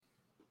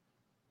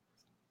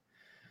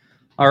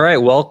All right,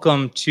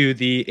 welcome to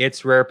the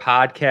It's Rare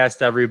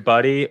podcast,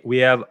 everybody. We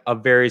have a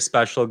very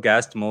special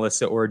guest,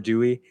 Melissa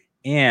Ordui,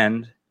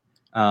 and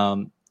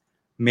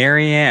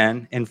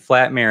Marianne and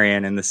Flat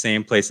Marianne in the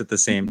same place at the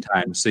same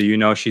time. So you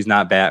know she's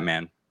not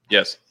Batman.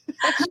 Yes.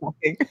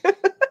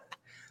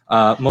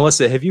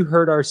 Melissa, have you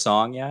heard our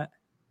song yet?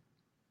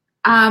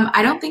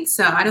 I don't think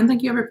so. I don't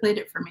think you ever played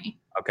it for me.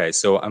 Okay,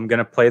 so I'm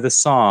gonna play the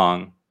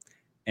song,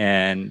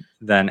 and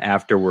then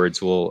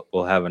afterwards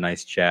we'll have a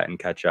nice chat and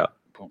catch up.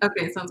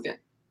 Okay, sounds good.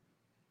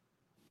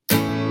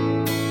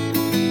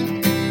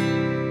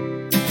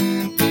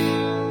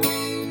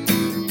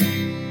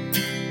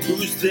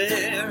 Who's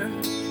there?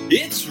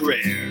 It's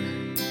rare.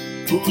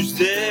 Who's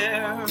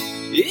there?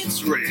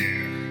 It's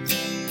rare.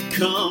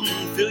 Come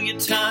fill your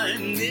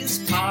time. This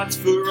pod's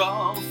for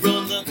all.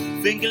 From the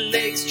Finger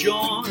Lakes,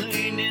 join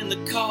in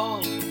the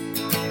call.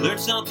 Learn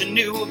something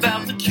new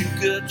about the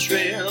Keuka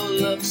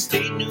Trail.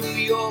 Upstate New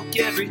York,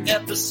 every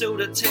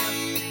episode a tale.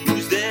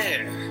 Who's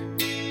there?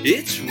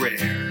 It's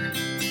rare.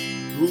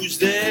 Who's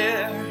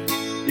there?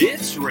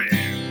 It's rare.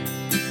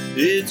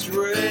 It's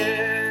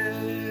rare.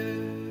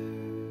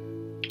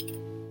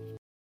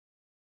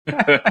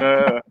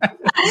 That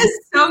is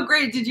so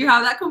great. Did you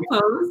have that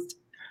composed?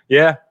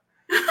 Yeah.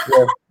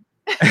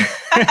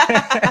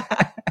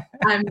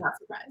 I'm not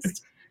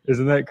surprised.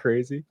 Isn't that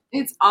crazy?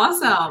 It's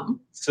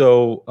awesome.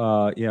 So,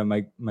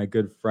 my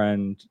good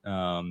friend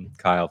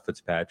Kyle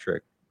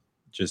Fitzpatrick,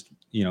 just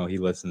he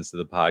listens to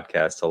the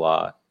podcast a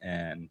lot,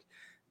 and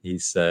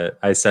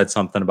I said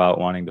something about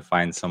wanting to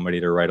find somebody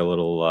to write a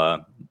little,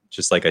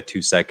 just like a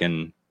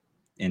 2-second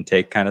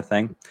intake kind of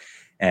thing,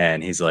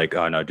 and he's like,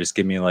 "Oh no, just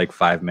give me like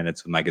 5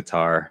 minutes with my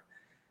guitar,"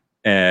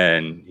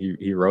 and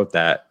he wrote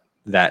that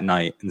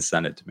night and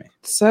sent it to me.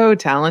 So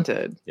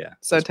talented. Yeah,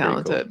 so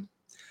talented. Cool.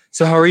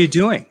 So how are you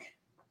doing?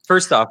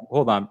 First off,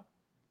 hold on.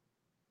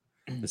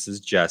 This is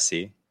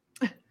Jesse.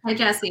 Hi,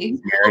 Jesse.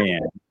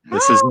 Marianne.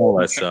 This is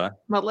Melissa.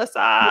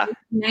 Melissa.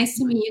 Nice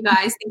to meet you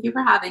guys. Thank you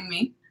for having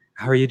me.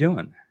 How are you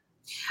doing?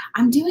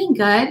 I'm doing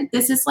good.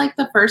 This is like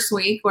the first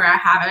week where I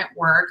haven't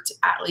worked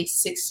at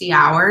least 60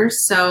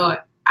 hours. So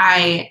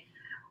I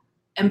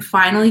am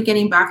finally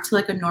getting back to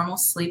like a normal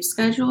sleep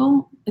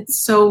schedule. It's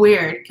so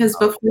weird because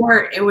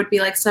before it would be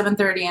like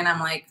 7:30 and I'm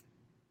like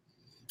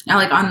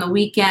on the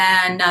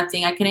weekend,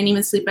 nothing. I couldn't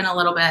even sleep in a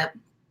little bit.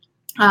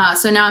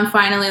 So now I'm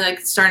finally like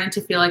starting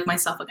to feel like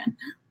myself again.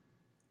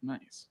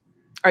 Nice.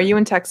 Are you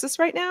in Texas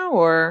right now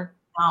or?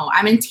 No,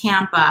 I'm in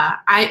Tampa.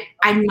 I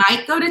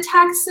might go to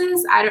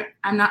Texas.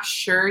 I'm not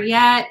sure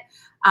yet.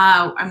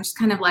 I'm just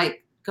kind of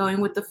like going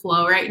with the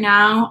flow right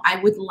now. I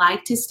would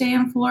like to stay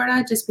in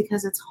Florida just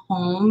because it's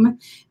home,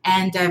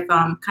 and I've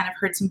kind of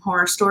heard some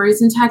horror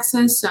stories in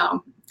Texas.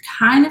 So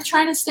kind of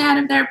trying to stay out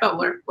of there, but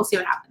we'll see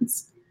what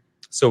happens.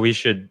 So we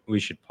should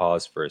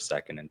pause for a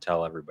second and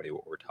tell everybody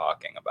what we're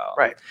talking about.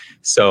 Right.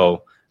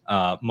 So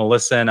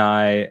Melissa and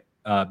I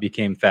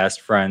became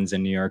fast friends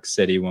in New York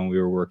City when we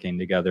were working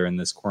together in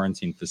this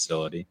quarantine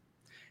facility.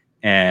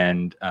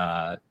 And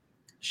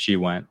she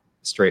went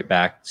straight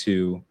back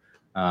to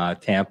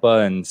Tampa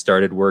and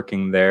started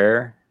working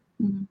there.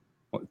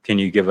 Mm-hmm. Can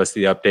you give us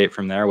the update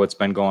from there? What's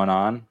been going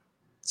on?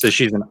 So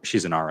she's an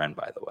RN,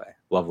 by the way.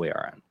 Lovely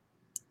RN.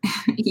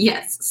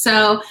 Yes.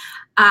 So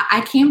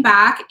I came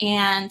back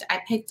and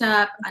I picked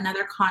up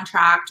another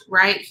contract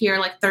right here,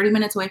 like 30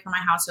 minutes away from my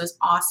house. It was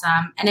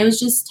awesome. And it was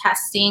just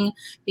testing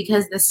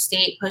because the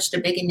state pushed a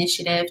big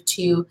initiative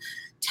to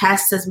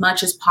test as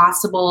much as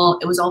possible.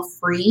 It was all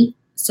free.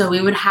 So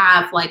we would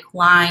have like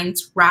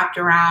lines wrapped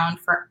around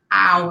for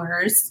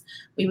hours.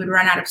 We would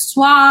run out of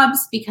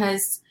swabs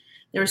because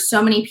there were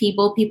so many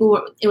people.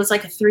 It was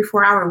like a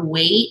 3-4 hour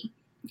wait.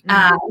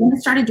 And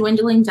it started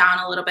dwindling down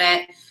a little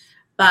bit,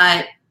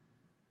 but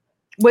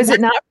was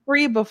it not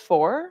free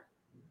before?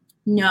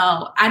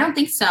 No, I don't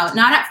think so.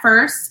 Not at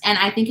first. And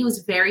I think it was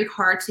very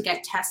hard to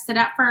get tested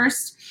at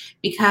first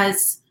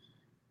because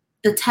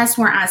the tests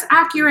weren't as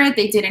accurate.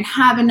 They didn't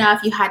have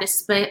enough. You had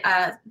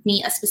to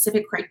meet a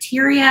specific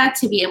criteria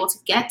to be able to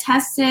get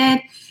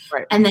tested.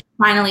 Right. And then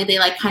finally they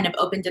like kind of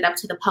opened it up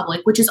to the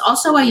public, which is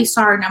also why you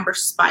saw our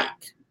numbers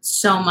spike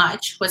so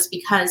much, was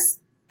because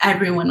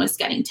everyone was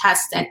getting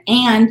tested,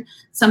 and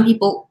some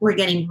people were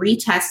getting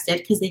retested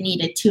because they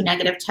needed 2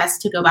 negative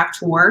tests to go back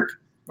to work.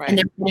 Right. And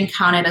they were getting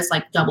counted as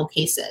like double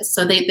cases.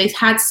 So they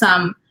had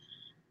some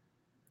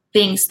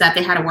things that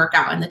they had to work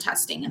out in the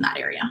testing in that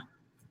area.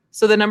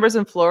 So the numbers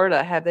in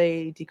Florida, have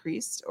they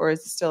decreased, or is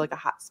it still like a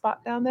hot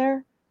spot down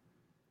there?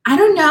 I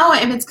don't know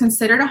if it's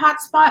considered a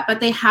hot spot, but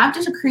they have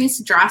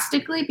decreased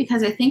drastically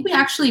because I think we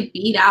actually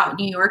beat out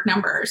New York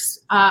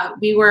numbers.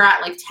 We were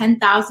at like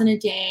 10,000 a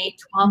day,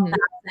 12,000.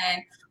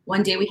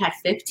 One day we had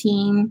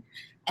 15.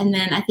 And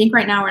then I think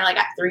right now we're like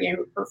at 3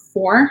 or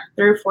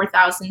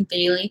 4,000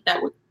 daily that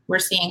we're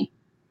seeing.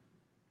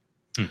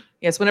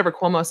 Yes, whenever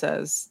Cuomo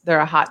says they're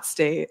a hot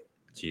state,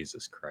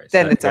 Jesus Christ,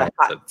 then it's a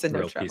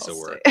real piece of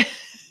work.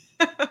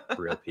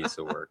 Real piece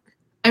of work.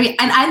 I mean,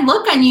 and I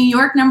look at New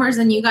York numbers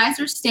and you guys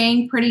are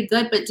staying pretty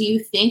good, but do you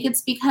think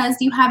it's because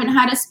you haven't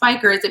had a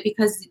spike, or is it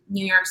because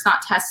New York's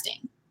not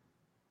testing?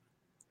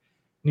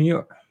 New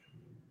York.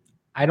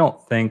 I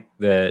don't think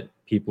that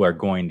people are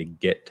going to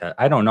get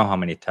I don't know how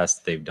many tests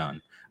they've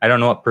done. I don't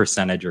know what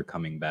percentage are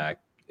coming back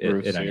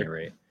at any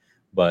rate.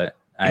 But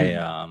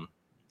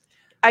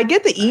I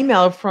get the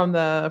email from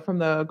the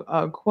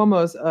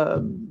Cuomo's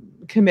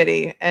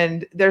committee,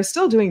 and they're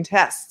still doing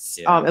tests.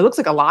 Yeah. It looks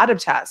like a lot of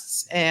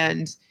tests,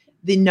 and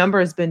the number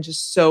has been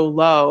just so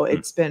low.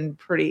 It's been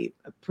pretty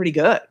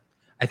good.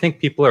 I think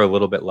people are a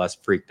little bit less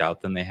freaked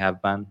out than they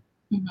have been.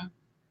 Mm-hmm.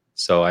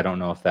 So I don't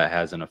know if that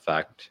has an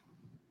effect.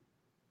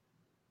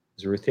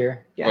 Is Ruth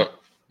here? Yeah. Well,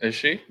 is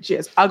she? She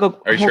is. I'll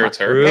go. Are you sure it's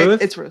her?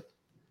 Ruth? It's Ruth.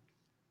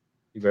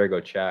 You better go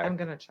check. I'm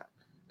gonna check.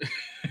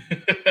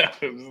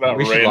 It's not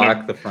We should random.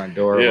 lock the front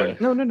door. Yeah.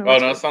 when- No. Oh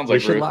no, it sounds We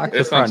like should Ruth. lock It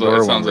the sounds front door it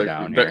when sounds we're like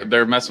down here.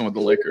 they're messing with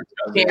the Lakers.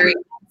 Very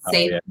Oh,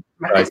 safe. yeah.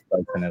 Probably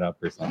spicing it up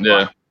or something.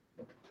 Yeah.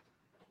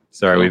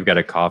 Sorry, we've got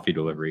a coffee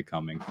delivery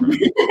coming. From,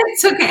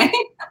 It's okay.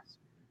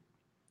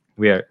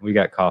 we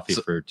got coffee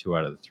for 2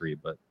 out of the 3,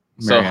 but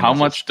So Marianne how was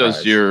much does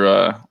surprised.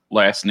 your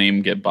last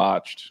name get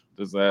botched?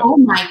 Does that? Oh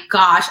my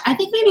gosh. I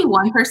think maybe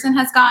one person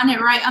has gotten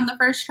it right on the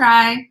first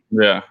try.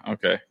 Yeah.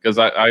 Okay. Because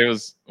I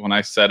was when I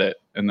said it,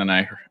 and then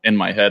I in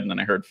my head, and then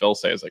I heard Phil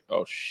say, "I was like,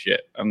 oh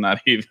shit, I'm not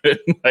even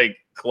like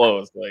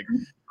close." Like,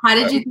 How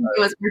did you think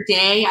it was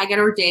Orday? I get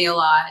Orday a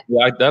lot.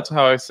 yeah, that's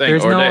how I was saying.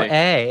 There's no Orday.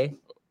 A.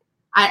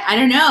 I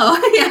don't know.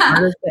 Yeah.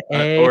 Where does the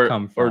A or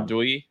come or from?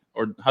 Dewey,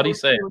 or how do you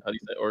say it? How do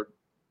you say it?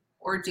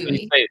 Or Can you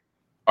Dewey. say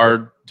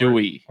or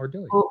Dewey? Or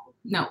Dewey. Oh,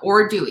 no,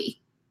 or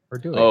Dewey. Or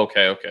Dewey. Oh,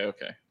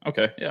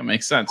 okay. Yeah,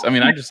 makes sense. I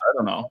mean, I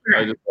don't know.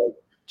 I just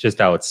Just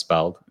how it's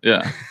spelled.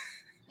 yeah.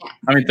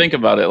 I mean, think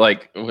about it.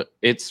 Like,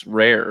 it's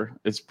rare.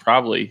 It's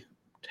probably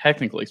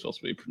technically supposed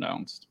to be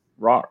pronounced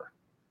rar.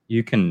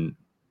 You can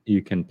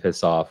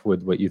piss off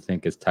with what you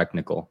think is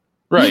technical.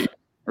 Right.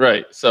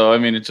 Right. So I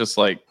mean, it's just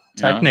like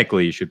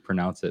Technically, you should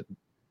pronounce it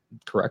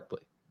correctly.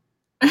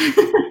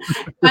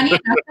 Funny enough,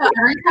 though,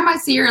 every time I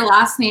see your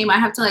last name, I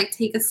have to like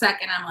take a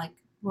second. I'm like,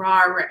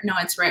 raw. No,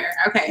 it's rare.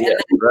 Okay. Yeah. And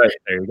then, Right.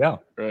 There you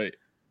go. Right.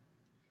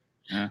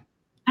 I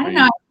don't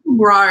know. I think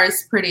raw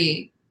is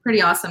pretty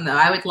awesome, though.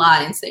 I would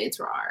lie and say it's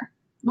raw.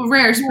 Well,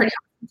 rare is pretty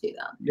awesome too,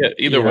 though. Yeah.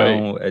 Either You way.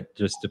 know, it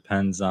just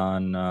depends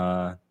on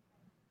the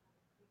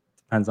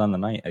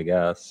night, I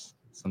guess.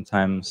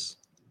 Sometimes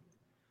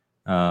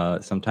I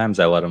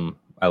let them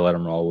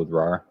roll with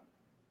RAR.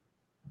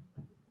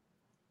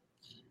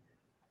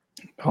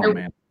 Oh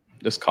man,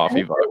 this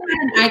coffee I vibe.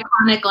 had an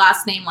iconic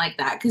last name like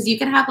that because you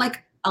could have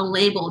like a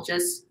label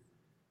just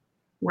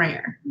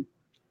rare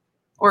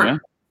or Yeah.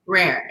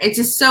 rare. It's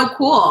just so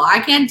cool.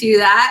 I can't do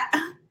that.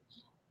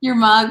 Your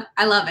mug,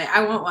 I love it.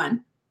 I want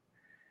one.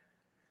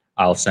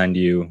 I'll send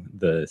you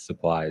the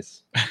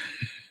supplies.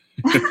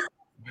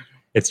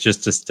 It's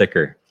just a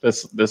sticker.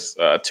 This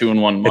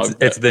 2-in-1 mug.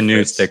 It's that the new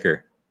fits-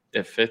 sticker.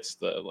 It fits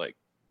the like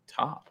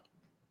top.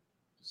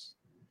 It's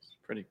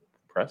pretty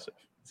impressive.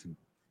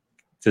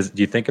 Do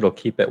you think it'll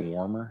keep it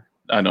warmer?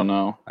 I don't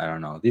know. I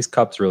don't know. These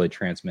cups really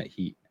transmit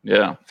heat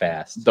Yeah.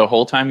 fast. The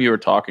whole time you were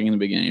talking in the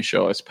beginning of the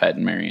show, I was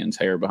petting Marianne's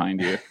hair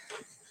behind you.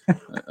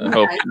 I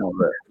hope you know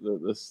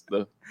that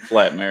the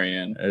flat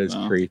Marianne. It is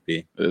No,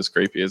 creepy. It is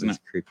creepy, isn't It's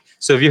it? creepy.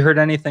 So have you heard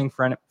anything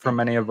from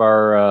any of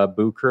our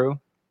Boo crew?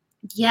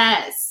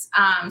 Yes.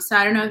 So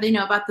I don't know if they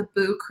know about the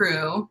Boo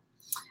crew.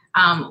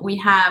 We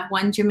have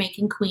one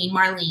Jamaican queen,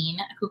 Marlene,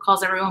 who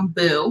calls everyone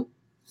Boo.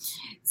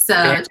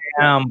 So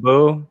Damn,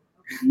 Boo.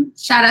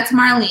 shout out to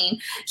Marlene.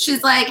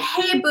 She's like,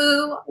 hey,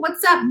 Boo.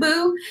 What's up,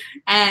 Boo?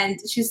 And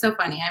she's so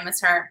funny. I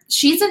miss her.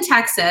 She's in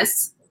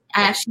Texas.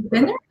 She's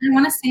been there, I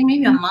want to say,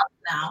 maybe a month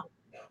now.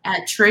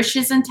 Trish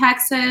is in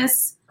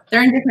Texas.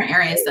 They're in different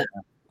areas, though.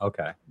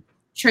 Okay.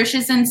 Trish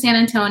is in San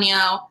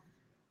Antonio.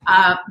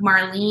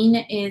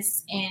 Marlene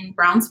is in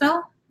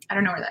Brownsville. I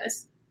don't know where that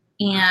is.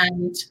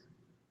 And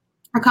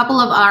a couple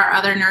of our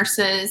other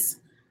nurses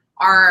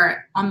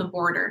are on the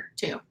border,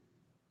 too.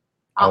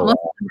 Oh, Most of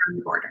them are on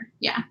the border.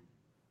 Yeah.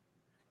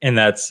 And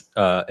that's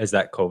is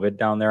that COVID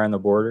down there on the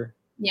border?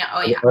 Yeah.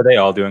 Oh, yeah. Are they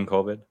all doing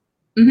COVID?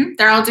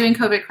 They're all doing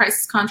COVID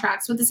crisis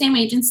contracts with the same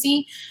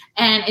agency,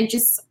 and it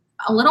just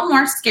a little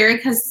more scary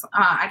because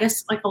I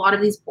guess like a lot of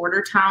these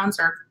border towns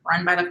are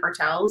run by the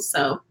cartels,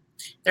 so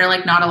they're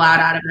like not allowed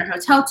out of their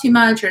hotel too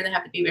much, or they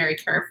have to be very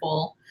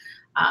careful.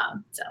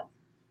 So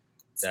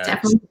it's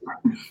definitely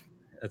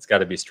That's got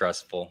to be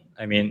stressful.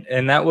 I mean,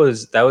 and that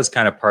was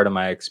kind of part of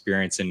my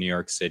experience in New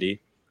York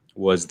City,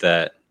 was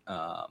that,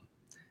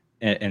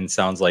 and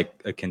sounds like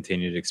a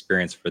continued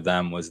experience for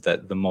them, was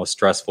that the most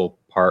stressful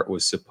part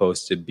was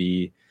supposed to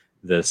be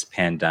this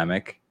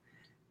pandemic.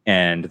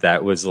 And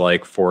that was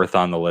like fourth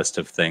on the list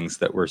of things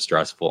that were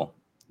stressful.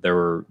 There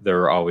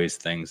were always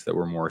things that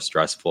were more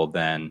stressful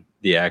than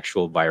the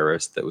actual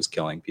virus that was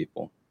killing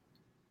people.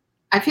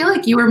 I feel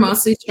like you were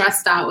mostly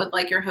stressed out with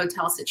like your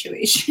hotel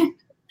situation.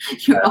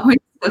 You were always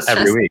so stressed.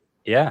 Every week.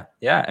 Yeah.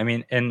 I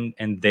mean, and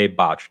they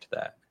botched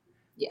that.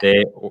 Yeah.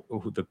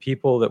 The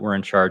people that were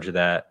in charge of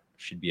that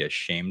should be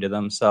ashamed of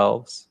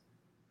themselves.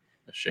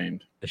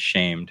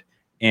 Ashamed.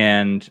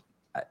 And,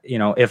 you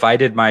know, if I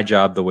did my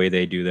job the way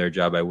they do their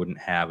job, I wouldn't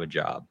have a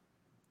job.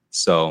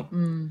 So,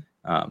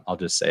 I'll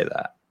just say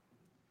that.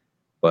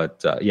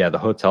 But yeah, the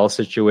hotel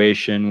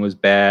situation was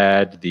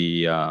bad.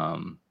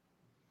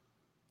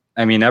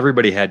 I mean,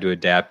 everybody had to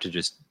adapt to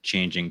just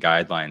changing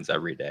guidelines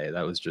every day.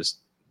 That was just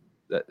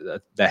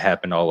that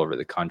happened all over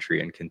the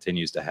country and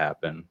continues to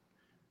happen.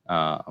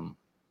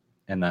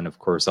 And then, of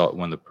course,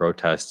 when the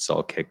protests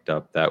all kicked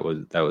up, that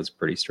was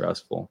pretty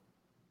stressful.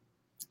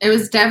 It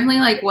was definitely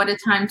like what a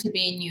time to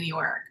be in New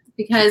York,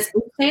 because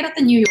we stayed at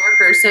the New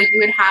Yorker, so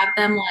you would have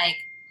them like,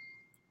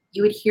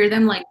 you would hear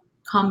them like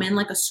come in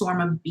like a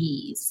swarm of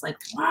bees, like,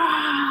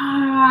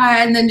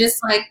 and then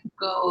just like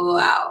go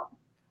out.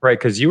 Right,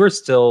 because you were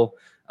still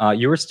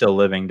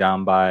living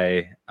down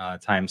by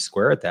Times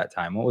Square at that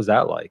time. What was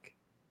that like?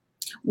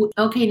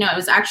 Okay, no, it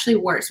was actually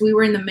worse. We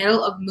were in the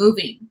middle of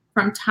moving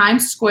from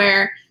Times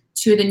Square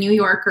to the New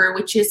Yorker,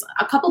 which is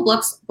a couple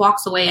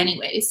blocks away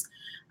anyways.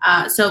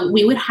 So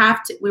we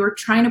were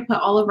trying to put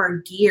all of our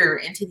gear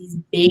into these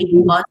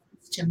big buses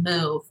to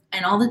move.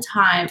 And all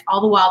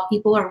the while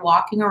people are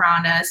walking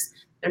around us,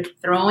 they're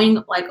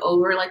throwing like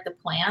over like the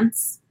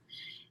plants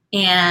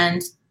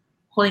and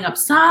holding up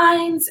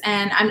signs.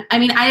 And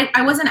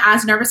I wasn't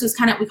as nervous. It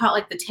was we caught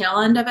like the tail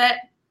end of it.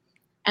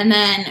 And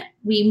then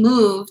we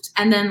moved,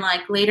 and then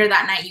like later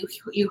that night,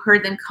 you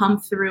heard them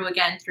come through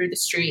again through the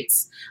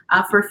streets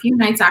for a few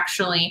nights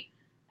actually,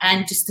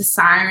 and just the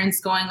sirens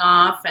going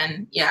off,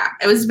 and yeah,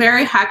 it was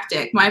very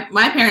hectic.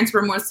 My parents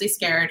were mostly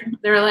scared.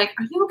 They were like,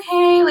 "Are you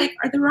okay? Like,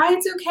 are the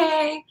rides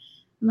okay?"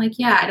 I'm like,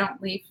 "Yeah, I don't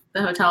leave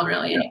the hotel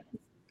really." Anyway.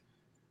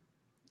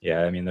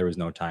 Yeah, I mean, there was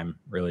no time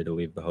really to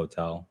leave the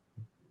hotel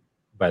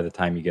by the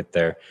time you get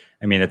there.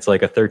 I mean, it's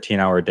like a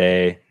 13-hour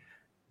day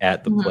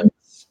at the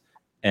place,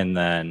 and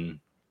then.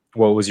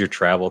 What was your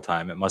travel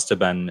time? It must have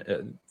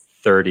been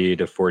 30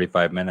 to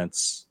 45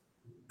 minutes.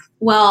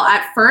 Well,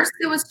 at first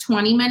it was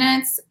 20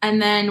 minutes,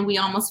 and then we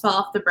almost fell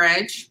off the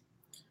bridge.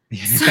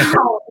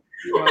 So,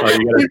 you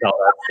gotta tell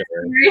that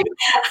story.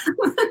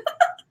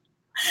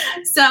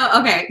 So,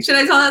 okay, should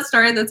I tell that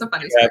story? That's a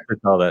funny story. You have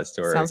to tell that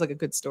story. Sounds like a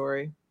good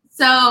story.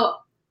 So,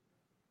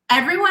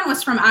 everyone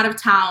was from out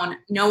of town.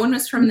 No one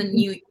was from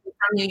New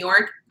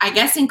York, I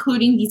guess,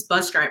 including these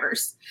bus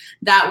drivers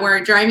that were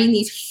driving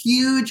these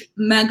huge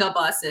mega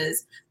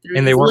buses.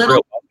 And they weren't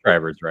real bus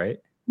drivers, right?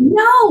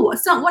 No.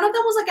 So one of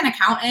them was like an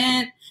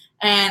accountant.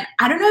 And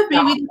I don't know if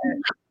maybe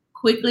they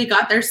quickly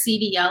got their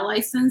CDL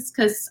license,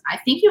 because I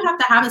think you have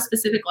to have a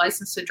specific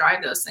license to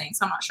drive those things.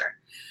 I'm not sure.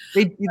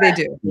 They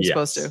do. They're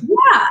supposed to.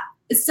 Yeah.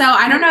 So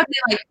I don't know if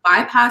they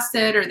like bypassed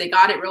it or they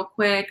got it real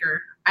quick,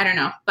 or I don't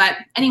know. But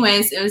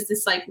anyways, it was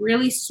this like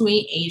really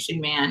sweet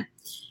Asian man.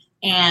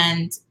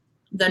 And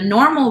the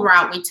normal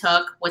route we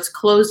took was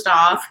closed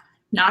off,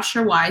 not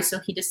sure why. So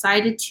he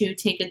decided to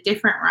take a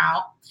different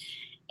route.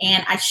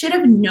 And I should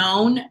have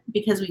known,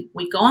 because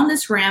we go on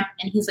this ramp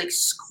and he's like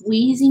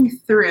squeezing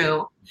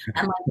through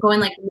and like going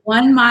like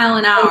 1 mile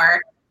an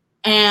hour.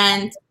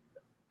 And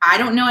I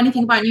don't know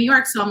anything about New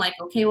York. So I'm like,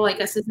 okay, well, I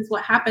guess this is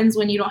what happens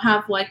when you don't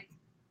have like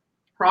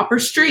proper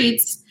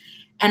streets.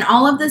 And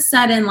all of a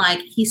sudden, like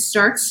he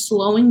starts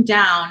slowing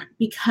down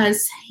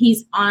because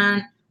he's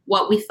on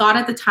what we thought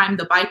at the time,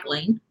 the bike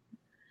lane.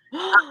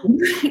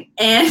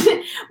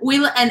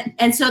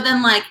 And so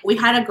then like we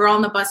had a girl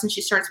on the bus and she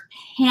starts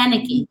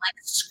panicking, like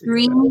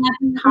screaming at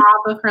the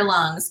top of her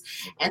lungs,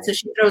 and so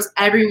she throws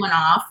everyone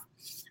off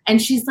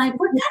and she's like,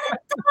 "We're gonna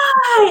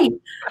die."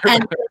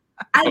 And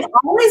I've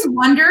always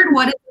wondered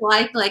what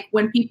it's like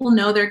when people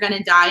know they're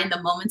gonna die in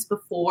the moments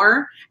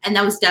before, and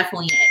that was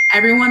definitely it.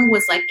 Everyone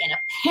was like in a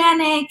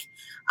panic.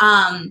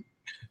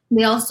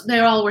 They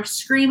all were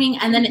screaming,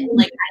 and then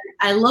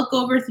I look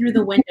over through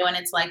the window and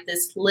it's like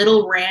this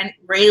little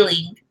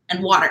railing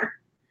and water.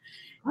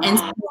 And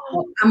so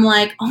I'm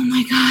like, oh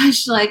my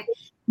gosh, like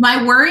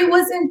my worry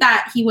wasn't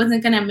that he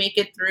wasn't going to make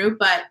it through,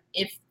 but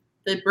if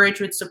the bridge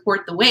would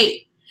support the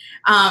weight.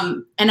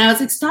 And I was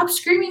like, stop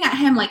screaming at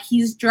him. Like,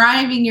 he's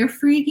driving, you're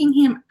freaking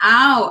him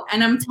out.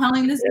 And I'm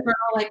telling this girl,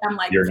 like, I'm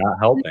like, you're not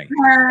helping.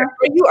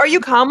 Are you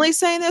calmly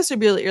saying this, or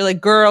you're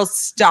like, girl,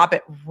 stop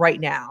it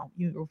right now?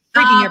 You're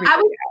freaking everybody I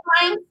was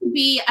trying to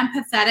be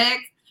empathetic,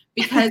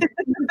 because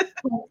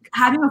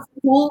having a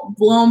full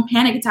blown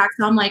panic attack.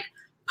 So I'm like,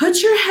 put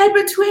your head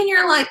between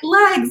your like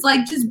legs,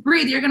 like just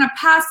breathe. You're going to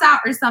pass out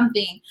or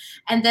something.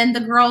 And then the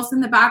girls in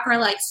the back are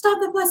like, stop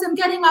the bus. I'm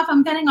getting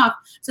off.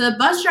 So the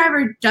bus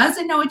driver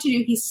doesn't know what to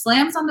do. He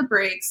slams on the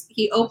brakes.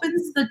 He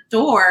opens the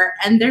door,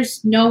 and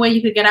there's no way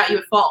you could get out. You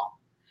would fall.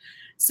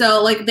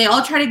 So like they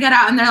all try to get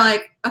out, and they're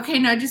like, okay,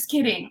 no, just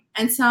kidding.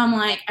 And so I'm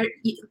like,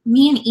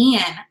 me and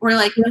Ian were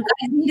like, you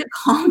guys need to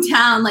calm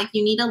down. Like,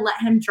 you need to let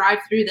him drive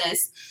through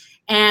this.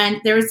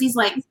 And there was these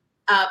like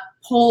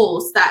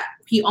poles that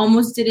he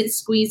almost didn't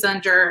squeeze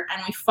under,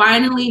 and we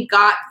finally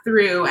got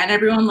through, and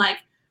everyone like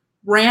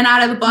ran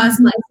out of the bus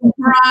like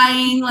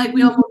crying, like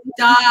we almost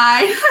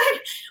died.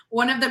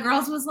 One of the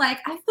girls was like,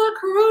 I thought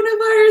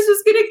coronavirus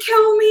was gonna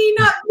kill me,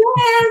 not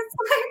this.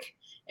 Like,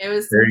 it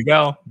was there you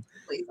go.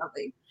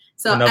 Something.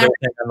 So another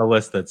thing on the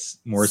list that's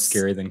more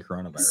scary than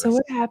coronavirus. So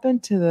what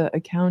happened to the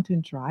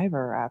accountant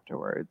driver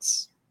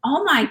afterwards?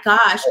 Oh my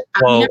gosh.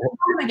 I've Well, never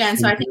saw him again.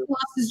 So I think he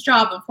lost his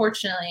job,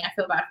 unfortunately. I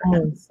feel bad for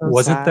him. So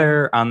wasn't sad.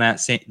 there on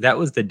that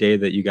was the day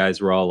that you guys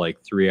were all like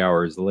 3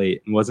 hours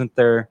late. And wasn't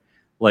there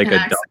like An a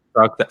accident. dump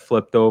truck that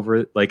flipped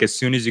over? Like as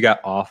soon as you got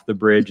off the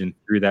bridge and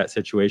through that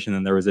situation,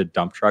 then there was a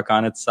dump truck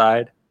on its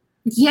side.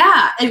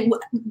 Yeah.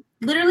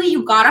 Literally,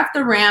 you got off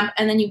the ramp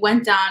and then you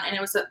went down and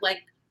it was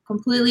like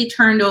completely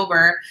turned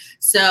over.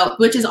 So,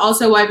 which is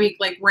also why we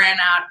like ran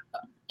out.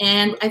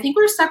 And I think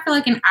we were stuck for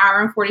like an hour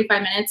and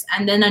 45 minutes.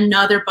 And then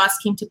another bus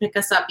came to pick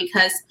us up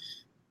because,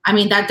 I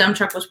mean, that dump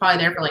truck was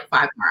probably there for like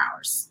 5 more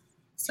hours.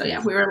 So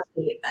yeah, we were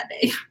late that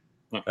day.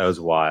 That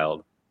was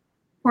wild.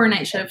 Poor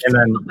night shift. And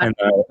then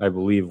I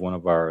believe one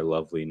of our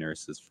lovely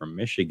nurses from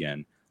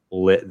Michigan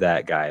lit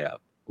that guy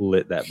up,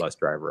 lit that bus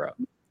driver up.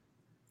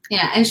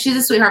 Yeah, and she's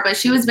a sweetheart, but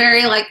she was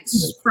very like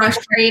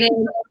frustrated,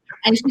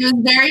 and she was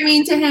very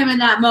mean to him in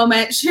that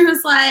moment. She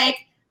was like,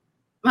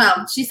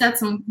 well, she said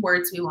some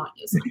words we won't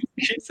use.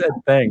 She said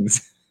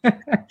things.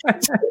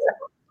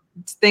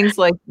 Things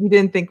like you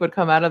didn't think would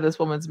come out of this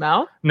woman's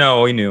mouth.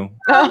 No, we knew.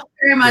 Oh,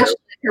 Very much like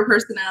her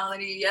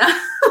personality, yeah.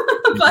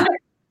 But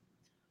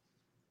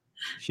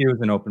She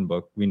was an open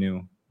book. We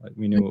knew. Like,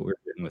 we knew what we were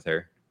doing with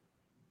her.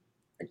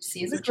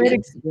 she's it's a a great great.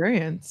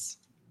 experience.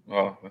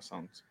 Oh, that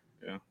sounds.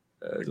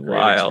 It was Great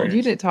wild. experience.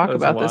 You didn't talk That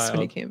was about this when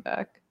you wild. came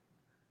back.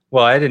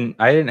 Well, I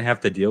didn't have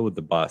to deal with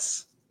the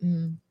bus.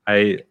 Mm.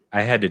 I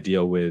had to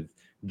deal with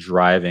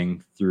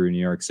driving through New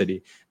York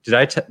City. Did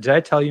I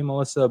tell you,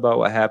 Melissa, about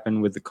what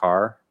happened with the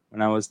car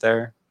when I was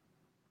there?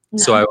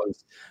 So I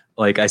was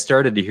like, I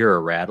started to hear a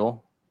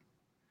rattle,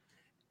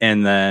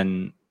 and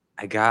then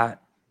I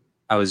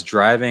was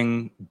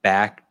driving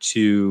back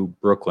to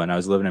Brooklyn. I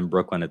was living in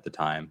Brooklyn at the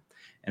time,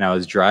 and I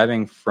was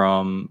driving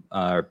from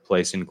our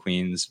place in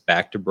Queens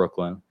back to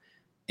Brooklyn,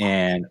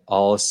 and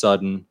all of a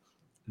sudden,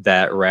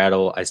 that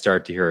rattle, I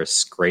start to hear a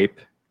scrape,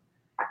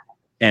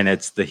 and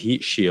it's the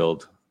heat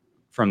shield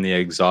from the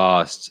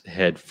exhaust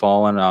had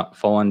fallen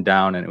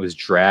down, and it was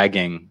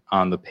dragging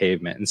on the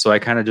pavement. And so I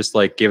kind of just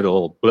like gave it a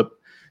little blip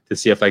to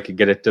see if I could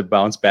get it to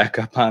bounce back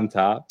up on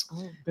top.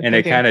 Oh, And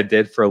it kind of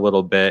did for a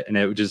little bit, and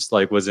it just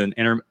like was and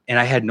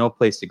I had no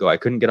place to go. I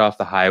couldn't get off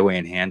the highway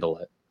and handle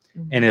it.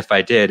 And if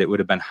I did, it would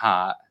have been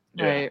hot.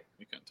 Yeah, Right.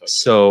 you can't touch it.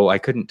 So I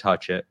couldn't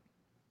touch it.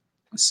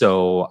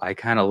 So I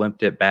kind of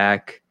limped it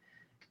back,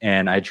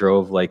 and I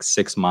drove like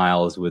 6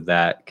 miles with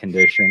that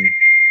condition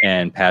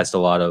and passed a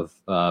lot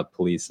of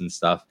police and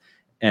stuff.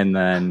 And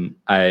then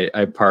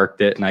I parked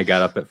it, and I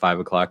got up at 5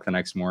 o'clock the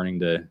next morning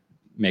to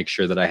make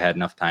sure that I had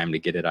enough time to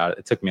get it out.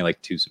 It took me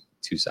like two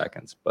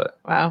seconds, but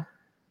Wow.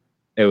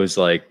 it was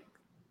like,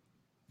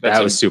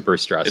 that was super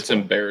stressful. It's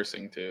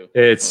embarrassing too.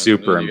 It's When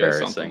super you got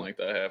something embarrassing. like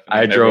that happen,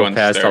 I and drove everyone's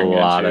past a staring at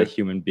lot you. of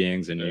human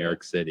beings in New Yeah.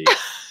 York City.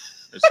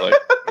 It's like,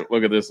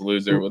 look at this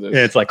loser with his. And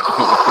it's like,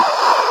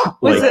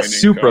 Was like it-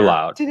 super car.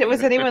 loud.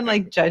 Was anyone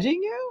like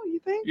judging you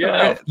think?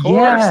 Yeah, Or- of course.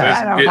 Yeah, There's,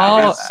 I don't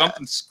know. there's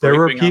something There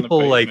were scraping on the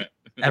people, like, pavement.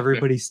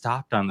 Everybody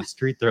stopped on the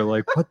street. They're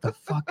like, what the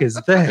fuck is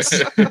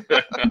this?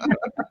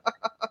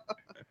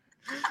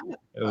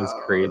 It was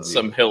crazy.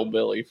 Some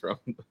hillbilly from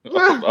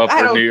I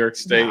upper don't New York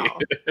State. know.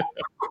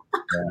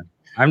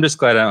 I'm just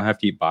glad I don't have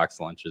to eat box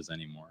lunches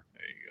anymore.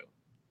 There you go.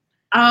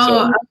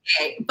 Oh,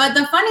 okay. But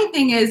the funny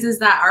thing is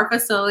that our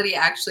facility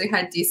actually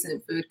had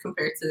decent food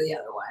compared to the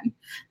other one.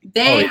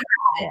 They yeah.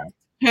 had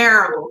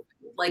terrible,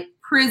 like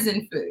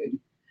prison food.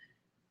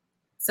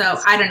 So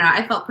I don't know.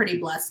 I felt pretty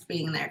blessed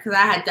being there because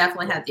I had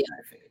definitely had the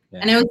other food. Yeah.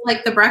 And it was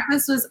like the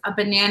breakfast was a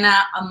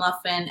banana, a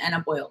muffin, and a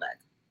boiled egg.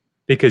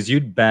 Because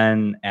you'd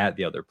been at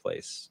the other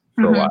place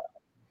for a Mhm. while.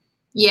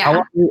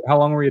 Yeah. How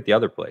long were you at the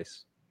other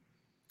place?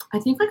 I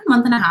think like a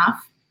month and a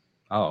half.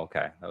 Oh,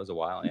 okay. That was a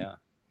while, yeah.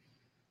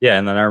 Yeah,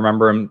 and then I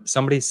remember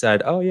somebody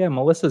said, "Oh yeah,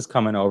 Melissa's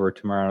coming over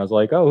tomorrow." And I was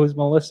like, "Oh, who's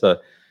Melissa?"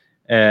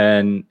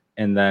 And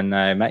then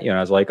I met you, and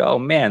I was like, "Oh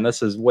man,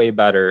 this is way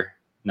better."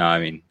 No, I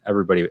mean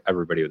everybody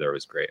there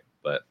was great,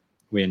 but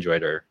we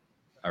enjoyed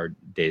our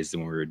days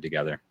when we were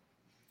together.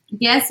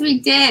 Yes, we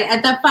did.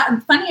 At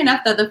funny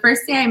enough, though, the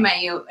first day I met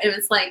you, it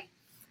was like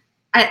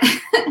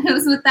it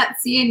was with that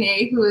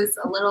CNA who was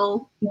a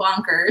little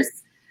bonkers.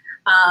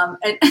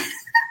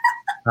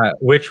 And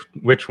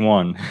Which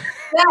one?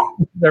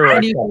 Yeah. There were a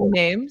Can you couple. say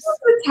names?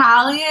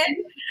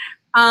 Italian.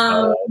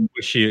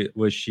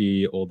 Was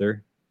she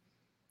older?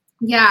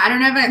 Yeah, I don't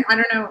know if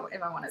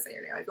I want to say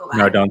her name. I feel bad.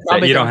 No, don't say.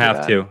 Probably You don't don't do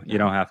have that. to. You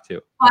don't have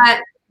to.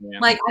 But Yeah.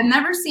 like, I've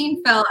never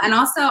seen Phil, and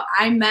also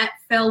I met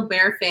Phil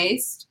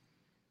barefaced,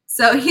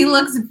 so he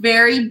looks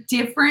very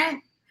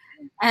different,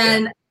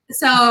 and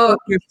so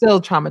You're still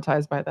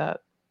traumatized by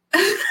that.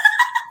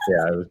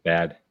 Yeah, it was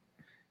bad.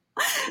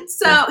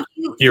 so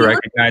Do you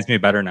recognize me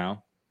better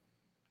now?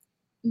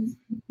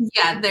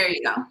 yeah, there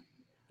you go.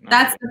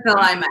 That's the Phil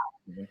I met.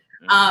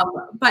 Yeah.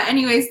 But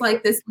anyways,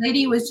 like this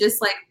lady was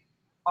just like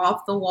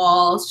off the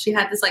walls. She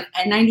had this like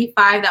N95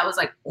 that was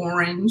like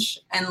orange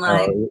and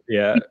like Oh,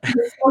 yeah. it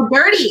was so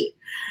dirty.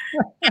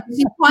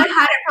 She probably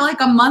had it for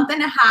like a month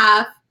and a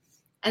half.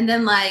 And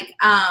then like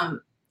I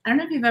don't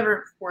know if you've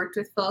ever worked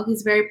with Phil.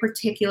 He's very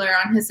particular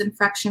on his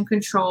infection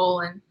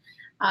control and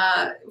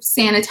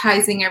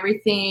sanitizing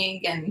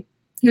everything, and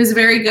he was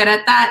very good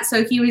at that.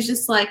 So he was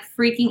just like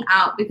freaking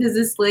out because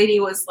this lady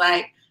was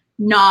like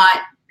not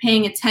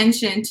paying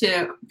attention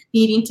to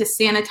needing to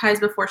sanitize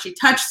before she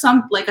touched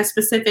a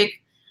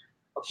specific.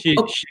 She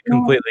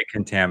completely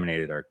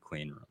contaminated our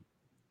clean room.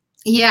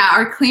 Yeah,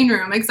 our clean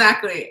room,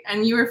 exactly.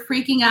 And you were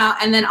freaking out.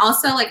 And then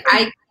also, like,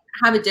 I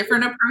have a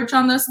different approach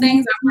on those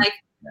things. I'm like,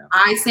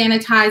 I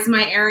sanitize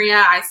my area,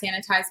 I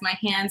sanitize my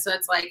hands. So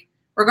it's like,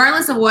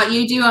 regardless of what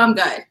you do, I'm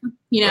good,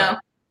 you know? Right.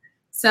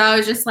 So I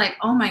was just like,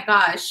 oh my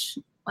gosh.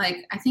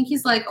 Like, I think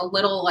he's like a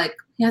little, like,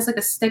 he has like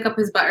a stick up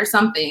his butt or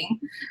something.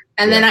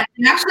 And then I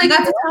actually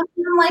got to talk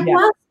to him, like,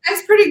 wow,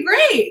 that's pretty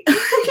great.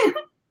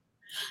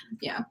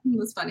 Yeah, it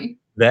was funny.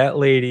 That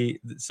lady,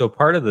 so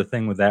part of the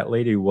thing with that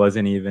lady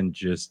wasn't even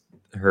just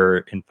her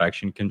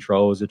infection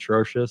control was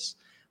atrocious,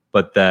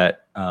 but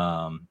that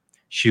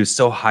she was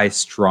so high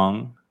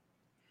strung.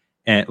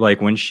 And like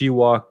when she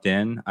walked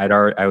in,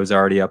 I was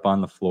already up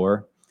on the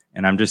floor,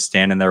 and I'm just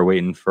standing there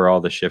waiting for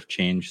all the shift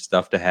change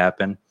stuff to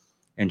happen.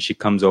 And she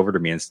comes over to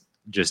me and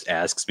just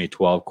asks me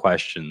 12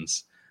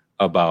 questions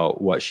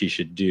about what she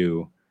should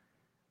do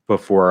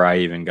before I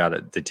even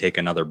got to take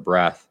another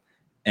breath.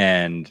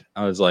 And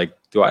I was like,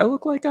 do I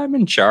look like I'm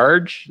in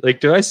charge? Like,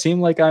 do I seem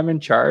like I'm in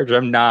charge?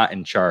 I'm not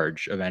in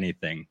charge of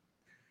anything.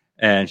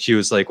 And she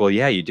was like, well,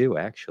 yeah, you do,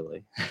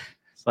 actually.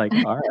 It's like,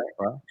 all right,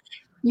 well.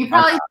 You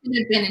probably should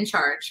have been in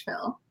charge,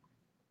 Phil.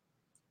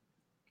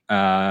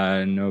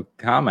 No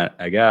comment,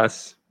 I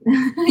guess.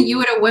 You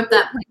would have whipped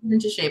that place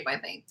into shape, I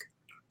think.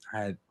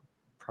 I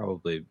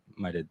probably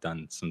might have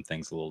done some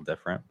things a little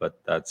different,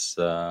 but that's,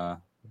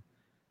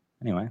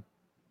 anyway.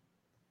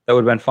 That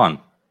would have been fun.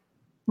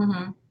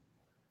 Mm-hmm.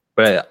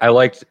 But I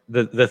liked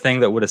the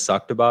thing that would have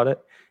sucked about it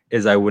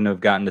is I wouldn't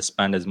have gotten to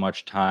spend as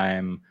much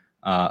time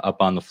up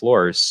on the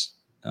floors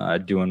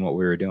doing what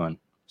we were doing.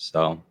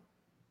 So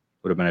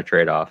would have been a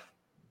trade-off.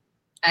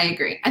 I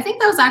agree. I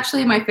think that was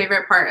actually my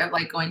favorite part of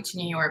like going to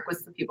New York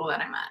was the people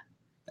that I met.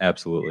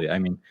 Absolutely. I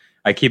mean,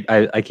 I keep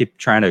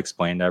trying to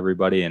explain to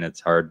everybody, and it's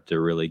hard to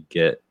really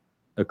get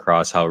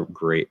across how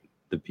great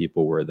the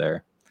people were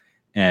there.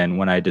 And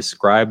when I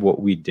describe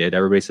what we did,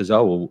 everybody says,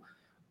 "Oh, well,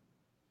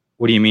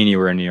 what do you mean you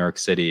were in New York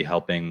City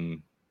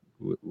helping?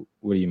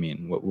 What do you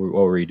mean? What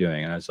were you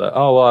doing?" And I was like,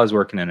 "Oh, well, I was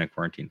working in a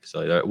quarantine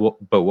facility."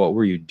 But what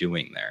were you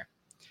doing there?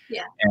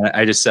 Yeah. And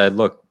I just said,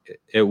 look,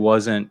 it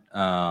wasn't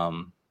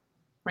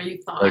where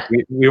you thought like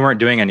we weren't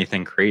doing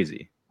anything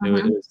crazy. It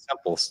was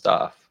simple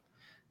stuff.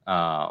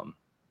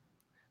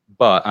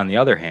 But on the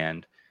other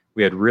hand,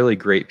 we had really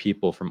great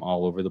people from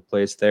all over the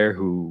place there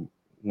who,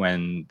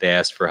 when they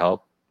asked for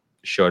help,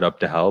 showed up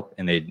to help,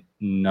 and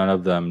none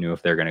of them knew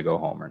if they're going to go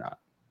home or not.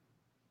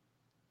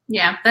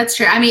 Yeah, that's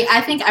true. I mean,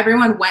 I think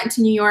everyone went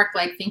to New York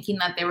like thinking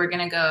that they were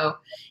going to go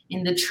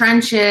in the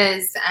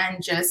trenches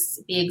and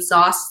just be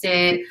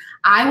exhausted.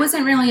 I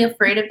wasn't really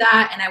afraid of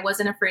that, and I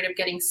wasn't afraid of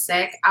getting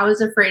sick. I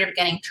was afraid of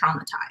getting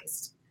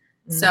traumatized.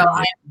 So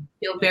I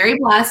feel very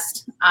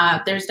blessed.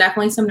 There's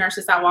definitely some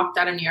nurses that walked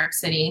out of New York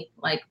City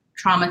like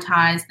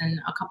traumatized, and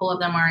a couple of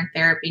them are in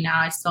therapy now.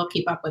 I still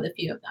keep up with a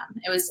few of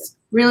them. It was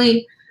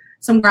really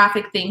some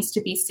graphic things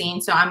to be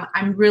seen. So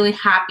I'm really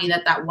happy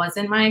that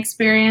wasn't my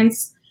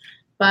experience.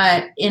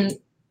 But and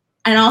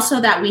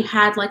also that we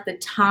had like the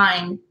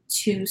time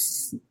to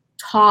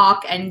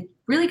talk and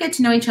really get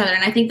to know each other.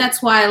 And I think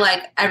that's why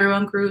like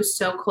everyone grew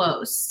so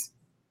close.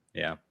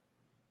 Yeah.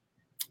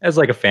 As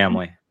like a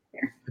family,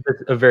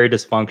 a very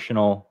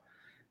dysfunctional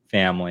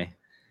family.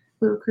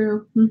 Boo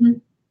crew. Mm-hmm.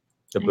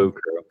 The Boo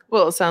crew.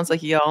 Well, it sounds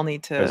like y'all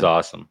need to. It was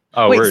awesome.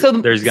 Oh, wait,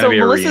 there's going to be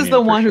a Melissa's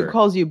the one sure. who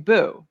calls you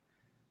Boo.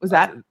 Was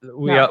that?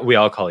 We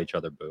all call each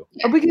other Boo.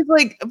 Oh, because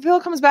like Phil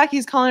comes back,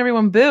 he's calling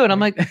everyone Boo, and I'm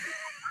like, what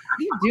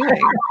are you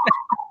doing?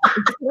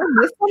 Did I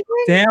miss something?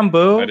 Damn,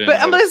 Boo. But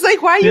I'm just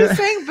like, why are you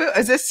saying Boo?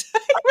 Is this?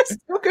 I'm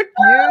so confused.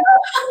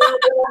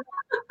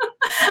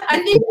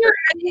 I think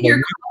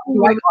you're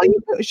calling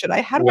you Boo. Should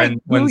I? How do I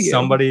boo when you?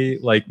 somebody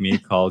like me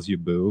calls you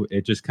Boo,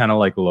 it just kind of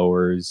like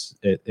lowers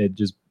it. It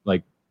just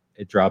like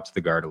it drops the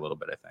guard a little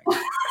bit, I think.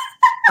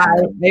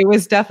 It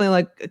was definitely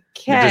like,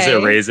 okay. Does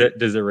it raise it?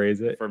 Does it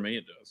raise it? For me,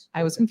 it does.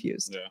 I was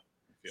confused. Yeah.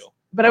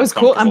 But I was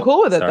cool. I'm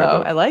cool with it Sorry,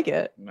 though. Boo. I like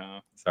it. No.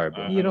 Sorry,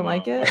 Boo. You don't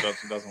like it? It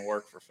doesn't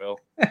work for Phil.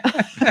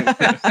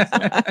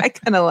 I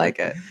kind of like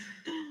it.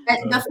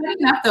 And the funny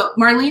enough, though,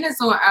 Marlene is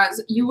the one.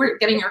 You were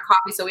getting your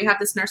coffee, so we have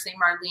this nurse named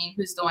Marlene,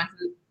 who's the one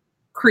who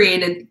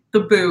created the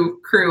Boo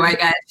crew. I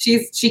guess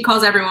she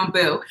calls everyone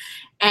Boo,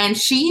 and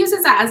she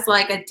uses that as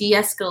like a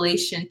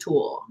de-escalation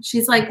tool.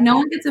 She's like, no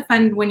one gets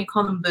offended when you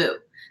call them Boo.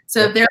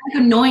 So if they're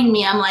like annoying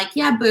me, I'm like,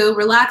 yeah, Boo,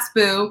 relax,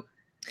 Boo.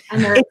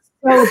 And they're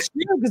so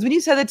true, because when you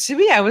said that to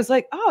me, I was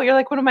like, oh, you're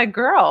like one of my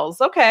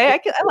girls. Okay,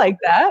 I like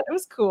that. It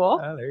was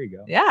cool. Oh, there you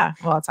go. Yeah,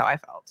 well, that's how I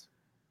felt.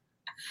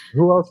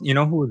 Who else? You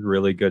know who was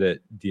really good at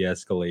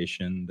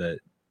de-escalation? That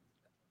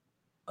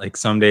like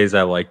some days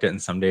I liked it,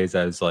 and some days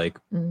I was like,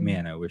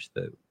 man, I wish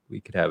that we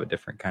could have a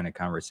different kind of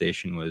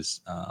conversation. Was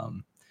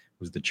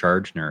the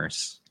charge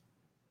nurse?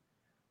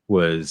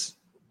 Was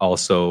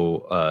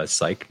also a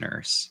psych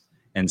nurse,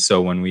 And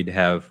so when we'd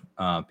have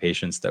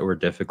patients that were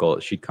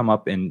difficult, she'd come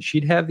up and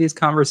she'd have these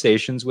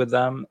conversations with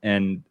them,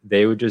 and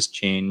they would just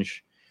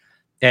change.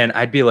 And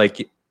I'd be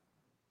like,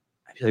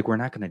 we're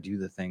not going to do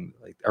the thing.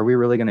 Like, are we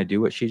really going to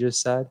do what she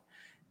just said?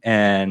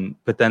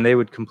 But then they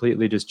would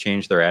completely just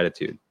change their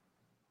attitude.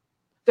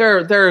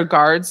 Their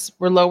guards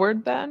were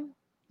lowered then?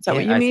 Is that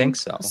what you mean? I think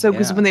so. So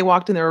because when they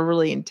walked in, they were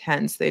really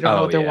intense. They don't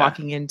know what they're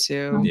walking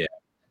into. Yeah.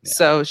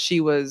 So she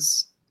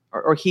was,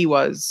 or he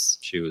was.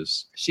 She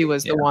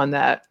was the one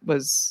that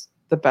was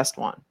the best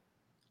one.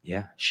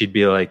 Yeah. She'd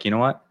be like, you know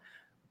what?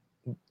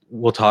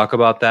 We'll talk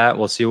about that.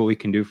 We'll see what we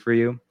can do for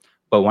you.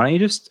 But why don't you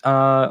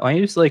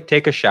just like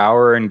take a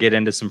shower and get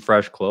into some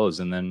fresh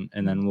clothes, and then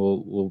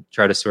we'll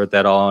try to sort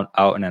that all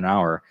out in an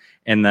hour.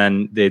 And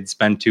then they'd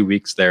spend 2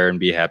 weeks there and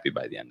be happy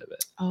by the end of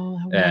it. Oh,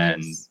 how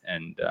nice.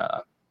 And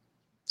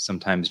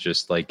sometimes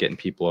just like getting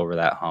people over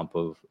that hump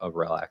of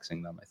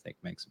relaxing them, I think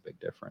makes a big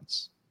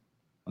difference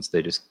once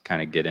they just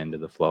kind of get into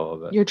the flow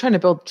of it. You're trying to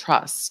build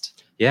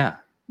trust. Yeah.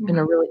 In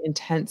a really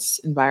intense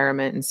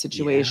environment and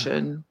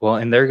situation. Yeah. Well,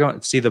 and they're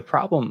going, see, the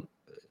problem,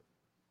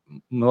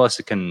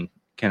 Melissa can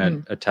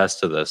attest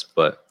to this,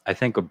 but I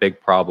think a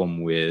big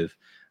problem with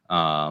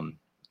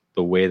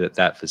the way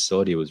that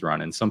facility was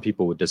run, and some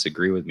people would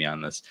disagree with me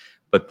on this,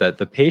 but that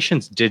the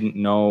patients didn't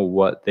know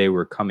what they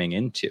were coming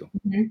into.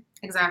 Mm-hmm.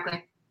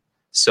 Exactly.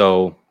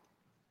 So,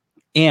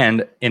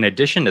 and in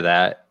addition to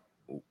that,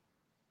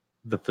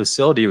 the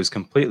facility was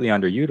completely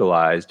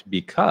underutilized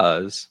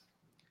because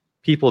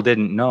people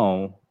didn't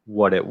know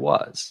what it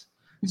was.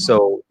 Mm-hmm.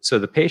 So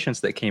the patients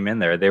that came in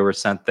there, they were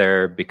sent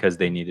there because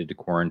they needed to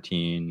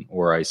quarantine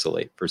or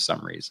isolate for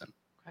some reason.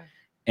 Okay.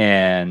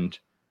 And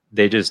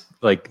they just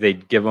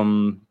they'd give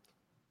them,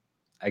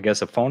 I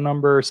guess, a phone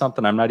number or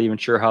something. I'm not even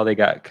sure how they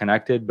got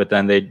connected, but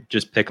then they'd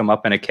just pick them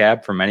up in a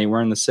cab from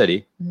anywhere in the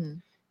city. Mm-hmm.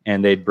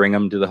 And they'd bring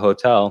them to the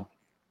hotel,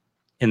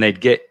 and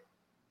they'd get,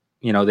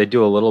 they'd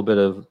do a little bit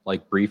of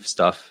like brief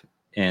stuff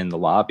in the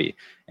lobby,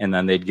 and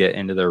then they'd get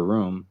into their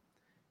room.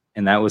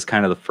 And that was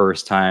kind of the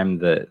first time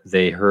that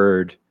they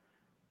heard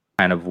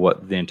kind of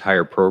what the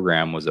entire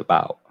program was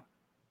about,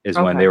 is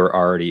when they were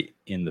already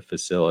in the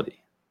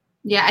facility.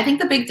 Yeah, I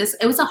think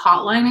it was a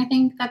hotline, I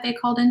think, that they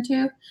called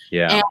into.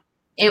 Yeah.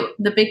 And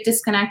the big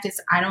disconnect is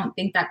I don't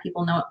think that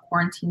people know what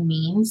quarantine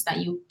means, that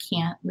you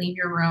can't leave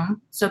your room.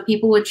 So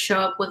people would show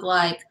up with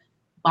like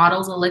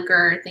bottles of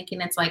liquor thinking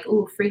it's like,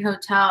 ooh, free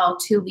hotel,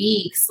 2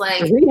 weeks.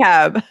 Like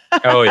rehab.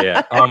 Oh,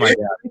 yeah. Oh, my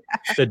God.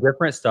 The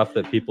different stuff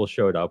that people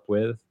showed up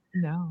with.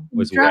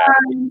 Was drugs.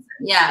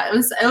 Yeah,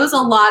 it was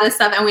a lot of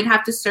stuff, and we'd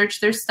have to search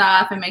their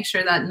stuff and make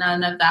sure that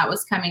none of that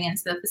was coming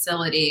into the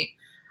facility.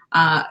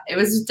 It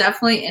was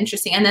definitely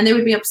interesting, and then they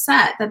would be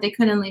upset that they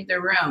couldn't leave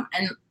their room.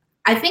 And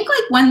I think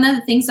like one of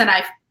the things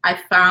that I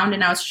found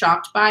and I was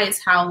shocked by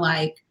is how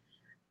like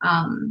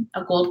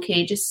a gold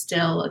cage is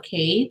still a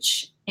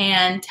cage,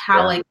 and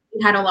how like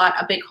we had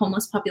a big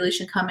homeless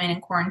population come in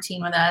and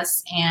quarantine with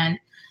us, and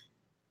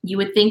you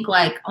would think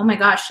like, oh my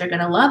gosh, they're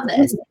gonna love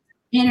this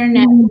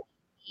internet.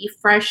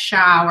 Fresh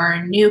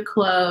shower, new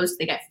clothes,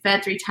 they get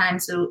fed 3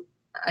 times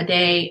a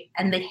day,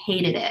 and they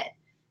hated it.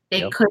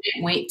 They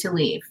couldn't wait to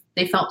leave.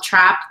 They felt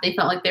trapped. They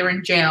felt like they were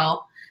in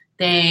jail.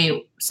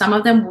 Some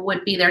of them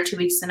would be there 2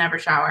 weeks to never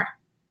shower.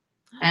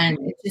 And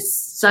it's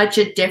just such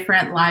a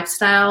different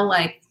lifestyle.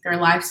 Like their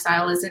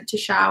lifestyle isn't to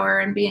shower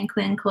and be in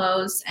clean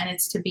clothes, and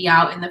it's to be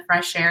out in the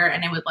fresh air,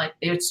 and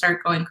they would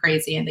start going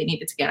crazy and they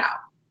needed to get out.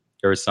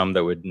 There were some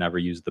that would never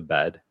use the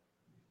bed.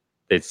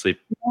 They'd sleep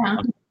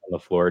on the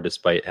floor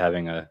despite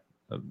having a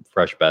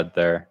fresh bed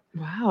there.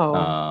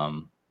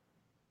 Wow.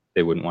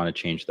 They wouldn't want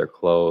to change their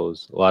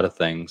clothes. A lot of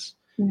things.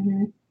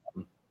 Mm-hmm.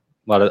 A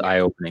lot of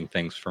eye-opening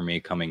things for me,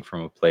 coming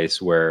from a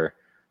place where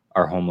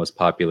our homeless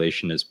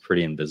population is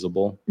pretty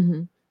invisible.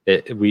 Mm-hmm.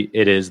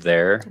 It is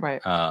there.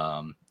 Right.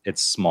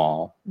 It's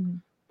small,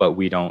 but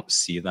we don't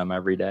see them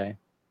every day.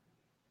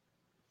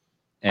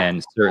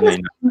 And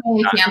certainly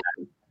not.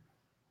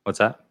 What's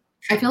that?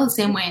 I feel the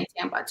same way in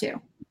Tampa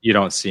too. You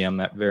don't see them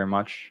that very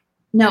much?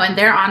 No, and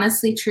they're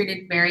honestly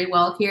treated very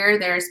well here.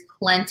 There's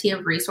plenty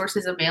of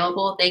resources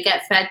available. They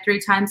get fed 3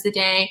 times a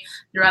day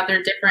throughout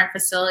their different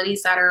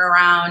facilities that are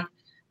around.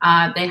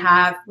 We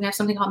have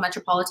something called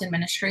Metropolitan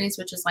Ministries,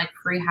 which is like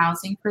free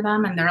housing for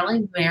them. And they're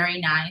like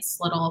very nice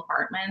little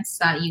apartments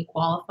that you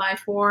qualify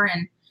for,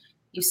 and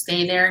you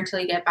stay there until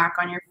you get back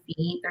on your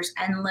feet. There's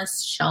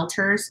endless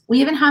shelters.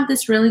 We even have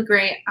this really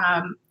great,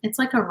 it's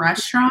like a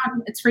restaurant.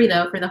 It's free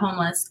though for the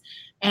homeless.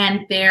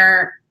 And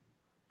their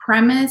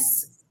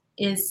premise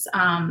is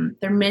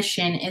their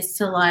mission is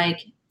to like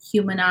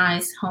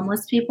humanize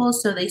homeless people.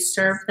 So they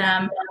serve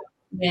them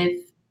with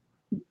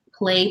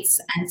plates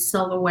and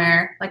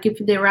silverware, like if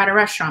they were at a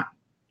restaurant.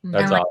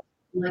 That's and awesome.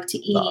 like to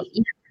eat. Awesome.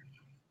 Yeah.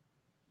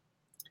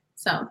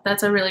 So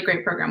that's a really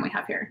great program we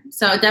have here.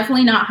 So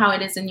definitely not how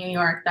it is in New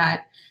York,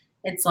 that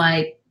it's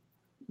like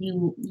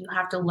you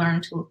have to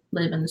learn to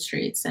live in the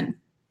streets, and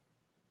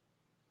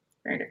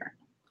very different.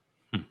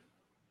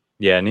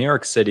 Yeah, New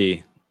York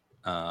City.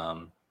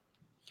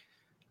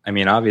 I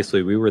mean,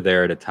 obviously we were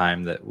there at a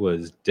time that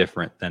was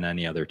different than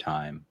any other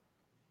time.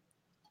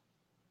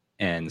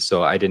 And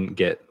so I didn't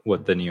get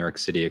what the New York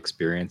City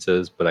experience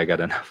is, but I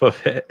got enough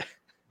of it.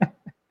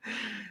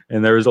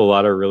 And there was a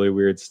lot of really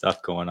weird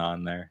stuff going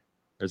on there.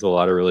 There's a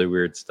lot of really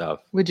weird stuff.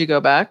 Would you go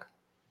back?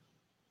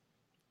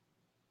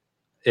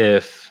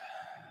 If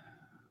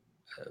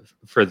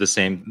for the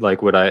same,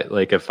 like, would I,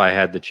 like, if I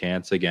had the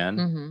chance again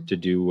Mm-hmm. to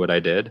do what I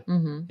did?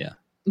 Mm-hmm. Yeah.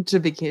 To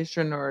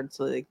vacation or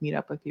to like meet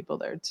up with people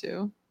there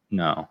too.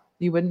 No.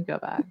 You wouldn't go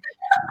back.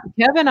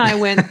 Kev and I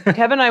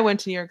went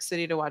to New York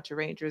City to watch a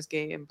Rangers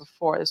game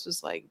before. This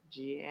was like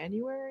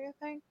January, I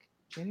think.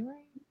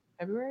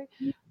 February.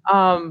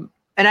 And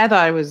I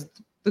thought it was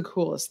the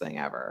coolest thing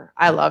ever.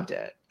 I loved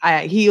it.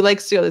 He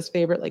likes to go to his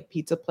favorite like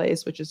pizza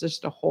place, which is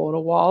just a hole in a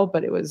wall,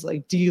 but it was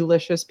like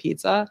delicious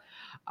pizza.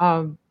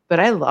 But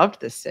I loved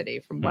this city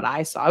from what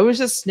I saw. It was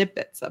just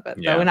snippets of it,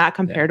 though, not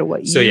compared to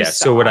what you saw.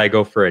 So would I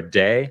go for a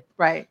day?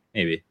 Right.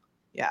 Maybe.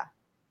 Yeah.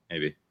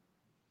 Maybe.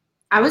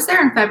 I was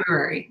there in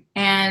February,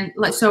 and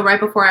like so right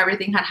before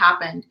everything had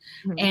happened,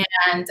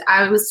 and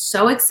I was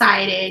so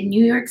excited.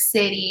 New York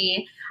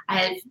City.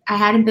 I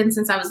hadn't been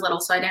since I was little,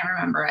 so I didn't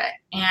remember it,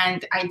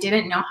 and I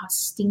didn't know how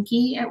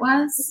stinky it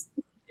was.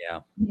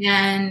 Yeah.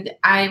 And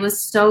I was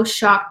so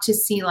shocked to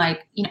see,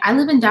 like, you know, I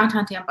live in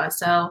downtown Tampa,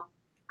 so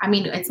I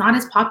mean, it's not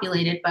as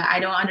populated, but I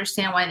don't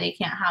understand why they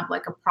can't have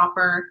like a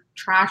proper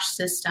trash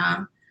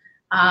system.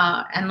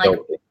 And like,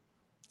 Filthy.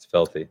 It's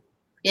filthy.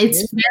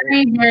 It's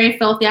very, very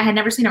filthy. I had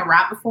never seen a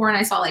rat before, and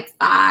I saw like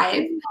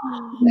 5.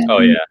 Oh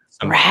yeah,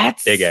 some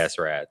Rats? big ass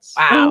rats.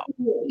 Wow.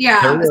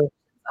 Yeah.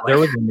 There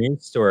was a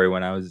news story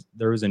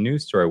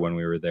when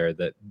we were there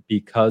that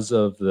because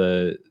of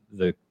the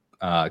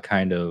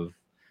kind of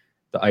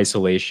the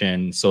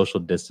isolation, social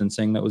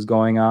distancing that was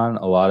going on,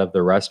 a lot of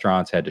the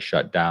restaurants had to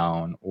shut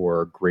down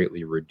or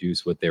greatly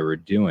reduce what they were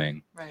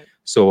doing. Right.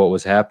 So what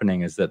was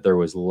happening is that there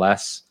was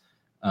less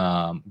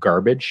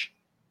garbage.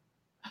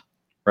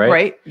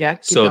 Right. Yeah.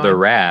 So the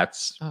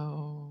rats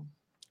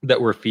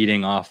that were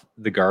feeding off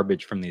the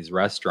garbage from these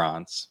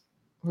restaurants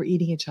were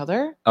eating each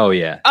other. Oh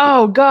yeah.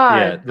 Oh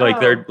god. Yeah. Like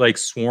they're like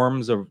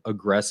swarms of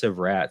aggressive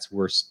rats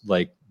were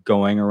like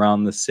going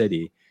around the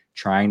city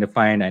trying to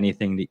find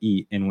anything to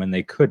eat, and when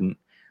they couldn't,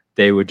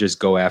 they would just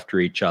go after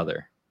each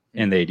other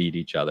and they'd eat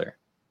each other.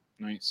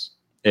 Nice.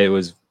 It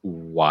was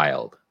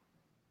wild.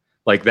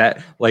 Like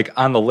that, like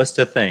on the list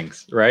of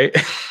things, right?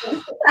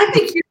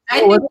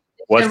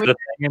 What's the thing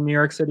in New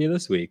York City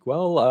this week?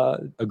 Well,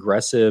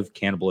 aggressive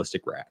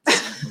cannibalistic rats.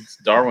 It's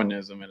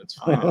Darwinism at its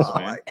finest,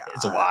 man.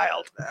 It's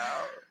wild.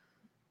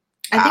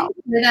 I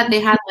think that they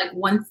had like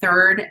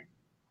 1/3,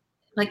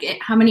 like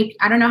how many,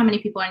 I don't know how many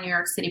people are in New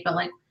York City, but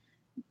like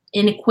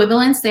in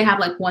equivalence, they have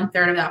like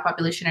 1/3 of that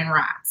population in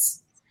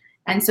rats.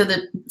 And so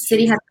the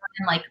city has put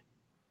in like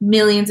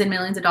millions and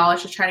millions of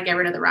dollars to try to get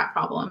rid of the rat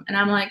problem. And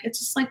I'm like, it's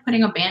just like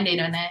putting a Band-Aid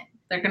on it.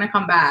 They're going to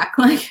come back.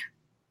 Like,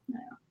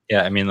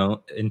 yeah, I mean,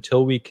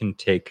 until we can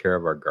take care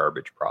of our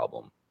garbage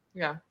problem.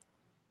 Yeah.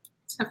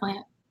 It's definitely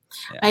it.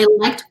 Yeah. I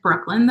liked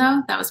Brooklyn,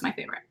 though. That was my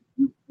favorite.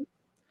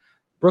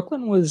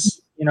 Brooklyn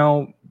was,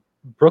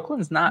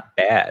 Brooklyn's not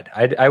bad.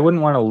 I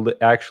wouldn't want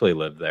to actually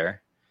live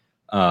there.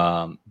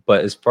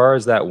 But as far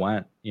as that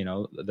went,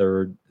 there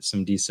were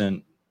some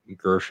decent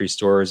grocery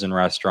stores and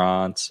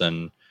restaurants,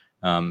 and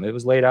it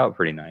was laid out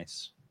pretty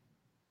nice.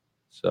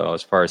 So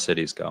as far as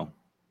cities go.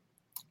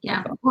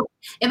 Yeah. Well,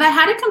 if I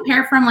had to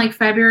compare from like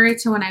February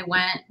to when I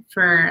went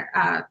for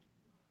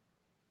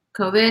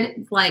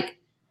COVID, like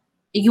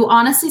you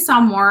honestly saw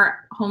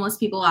more homeless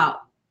people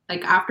out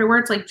like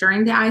afterwards, like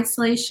during the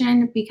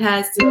isolation,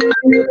 because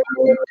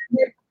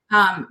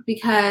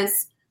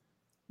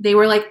they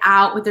were like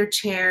out with their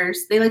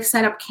chairs. They like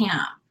set up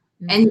camp.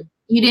 Mm-hmm. And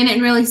you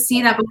didn't really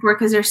see that before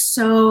because there's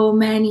so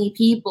many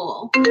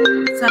people.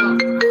 So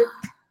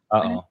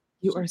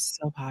you are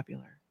so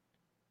popular.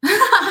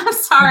 I'm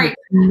sorry.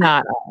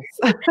 Not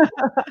us.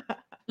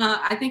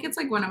 I think it's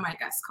like one of my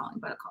guests calling,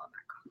 but I'll call it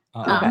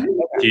back.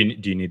 Okay.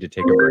 Do you need to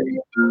take a break?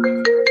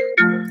 No,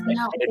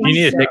 if you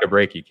need to take a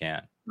break, you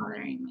can.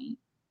 Bothering me.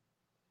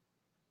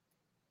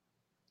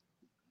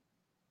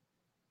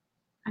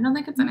 I don't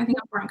think it's anything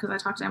important because I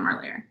talked to him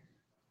earlier.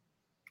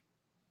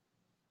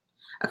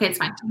 Okay, it's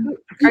fine.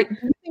 I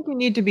think we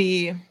need to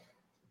be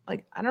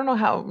like, I don't know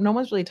how, no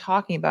one's really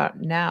talking about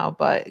it now,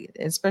 but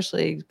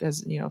especially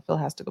because, Phil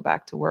has to go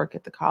back to work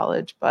at the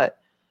college, but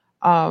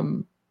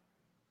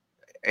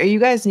you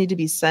guys need to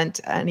be sent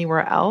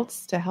anywhere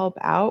else to help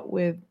out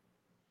with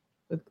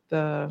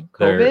the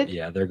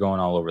COVID? They're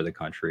going all over the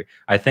country.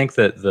 I think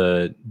that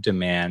the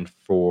demand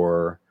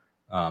for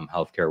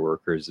healthcare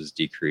workers is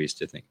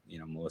decreased. I think,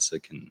 Melissa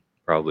can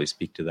probably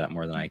speak to that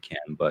more than I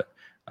can, but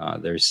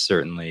there's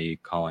certainly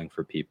calling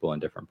for people in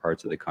different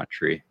parts of the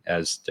country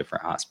as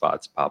different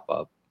hotspots pop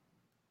up.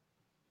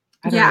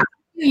 Yeah,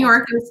 New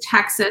York, it was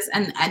Texas,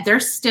 and they're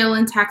still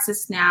in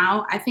Texas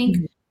now. I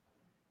think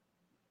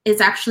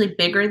it's actually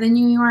bigger than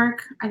New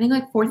York. I think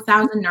like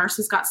 4,000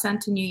 nurses got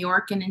sent to New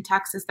York, and in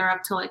Texas, they're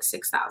up to like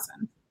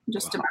 6,000.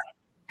 Just about.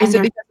 Is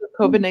it because of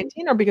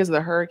COVID-19 or because of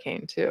the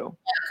hurricane too?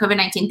 Yeah,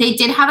 COVID-19. They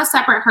did have a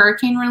separate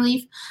hurricane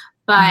relief,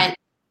 but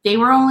they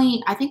were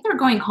only, I think they're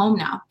going home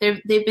now.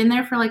 They've been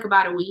there for like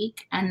about a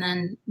week, and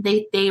then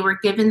they were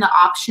given the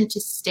option to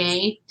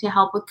stay to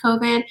help with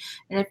COVID,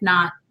 and if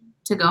not,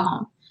 to go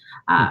home.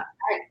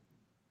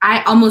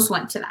 I almost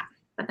went to that,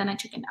 but then I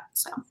chickened out.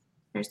 So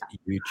there's that.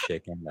 You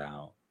chickened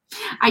out.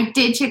 I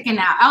did chicken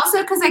out.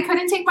 Also, because I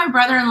couldn't take my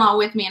brother-in-law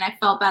with me, and I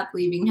felt bad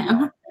leaving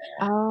him.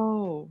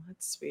 Oh,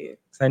 that's sweet.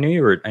 I knew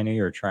you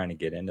were trying to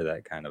get into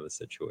that kind of a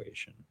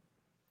situation.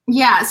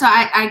 Yeah, so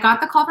I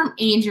got the call from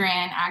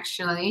Adrian,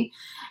 actually,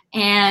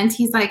 and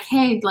he's like,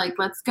 hey, like,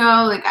 let's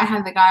go. Like, I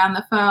had the guy on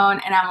the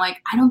phone, and I'm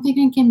like, I don't think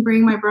I can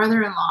bring my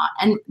brother-in-law.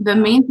 And the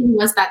main thing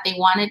was that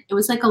it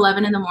was like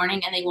 11 in the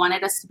morning, and they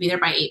wanted us to be there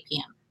by 8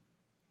 p.m.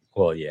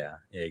 Well, yeah,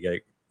 you gotta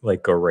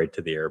like go right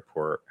to the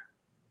airport.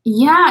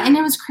 Yeah, and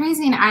it was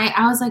crazy, and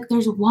I was like,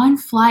 there's one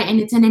flight, and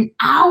it's in an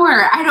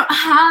hour. I don't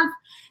have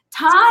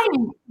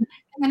time. And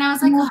then I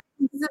was like, oh,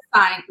 this is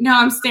fine. No,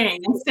 I'm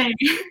staying.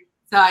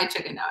 So I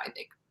chickened out, I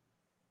think.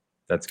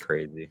 That's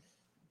crazy.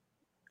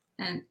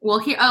 And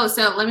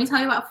so let me tell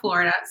you about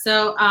Florida.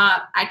 So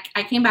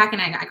I came back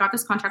and I got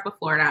this contract with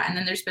Florida, and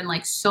then there's been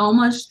like so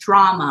much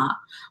drama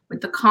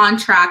with the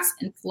contracts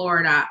in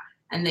Florida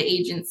and the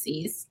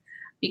agencies,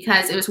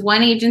 because it was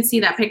one agency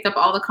that picked up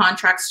all the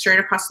contracts straight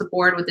across the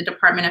board with the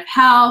Department of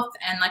Health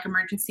and like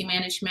emergency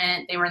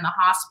management. They were in the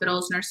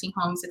hospitals, nursing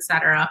homes,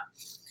 etc.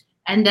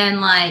 And then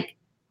like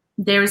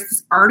there was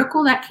this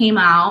article that came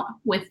out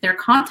with their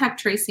contact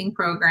tracing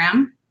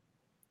program.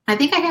 I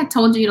think I had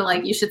told you to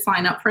like, you should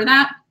sign up for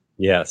that.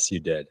 Yes, you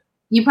did.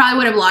 You probably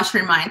would have lost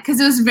your mind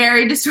because it was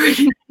very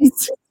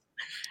disorganized.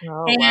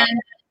 Oh, and wow.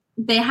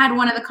 they had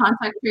one of the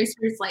contact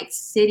tracers like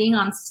sitting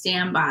on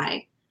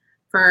standby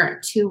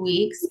for 2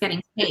 weeks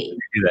getting paid.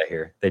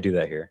 They do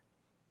that here.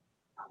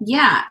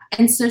 Yeah.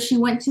 And so she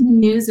went to the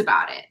news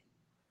about it.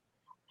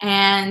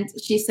 And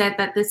she said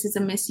that this is a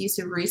misuse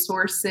of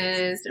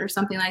resources or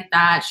something like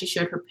that. She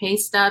showed her pay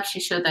stub. She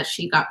showed that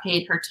she got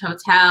paid her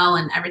hotel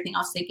and everything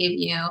else they give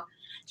you.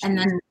 And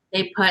then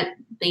they put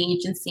the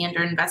agency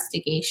under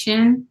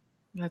investigation.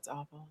 That's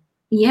awful.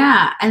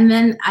 Yeah. And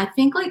then I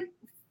think like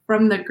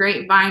from the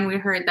grapevine, we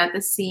heard that the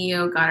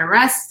CEO got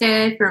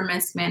arrested for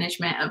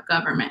mismanagement of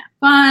government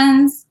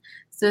funds.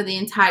 So the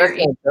entire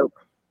Do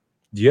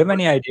you have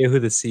any idea who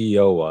the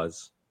CEO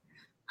was?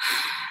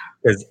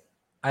 Because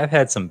I've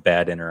had some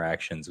bad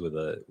interactions with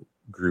a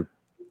group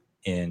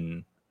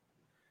in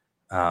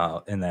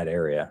that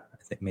area.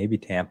 I think maybe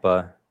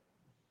Tampa,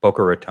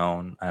 Boca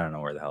Raton. I don't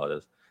know where the hell it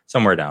is.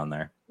 Somewhere down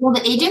there. Well,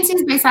 the agency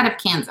is based out of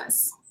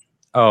Kansas.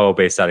 Oh,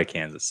 based out of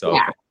Kansas. So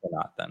Yeah. okay.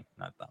 Not them.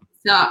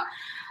 So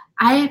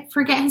I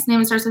forget his name.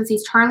 It starts with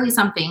he's Charlie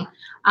something.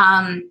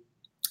 And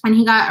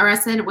he got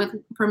arrested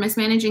for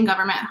mismanaging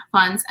government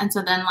funds. And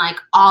so then like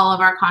all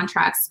of our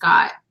contracts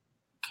got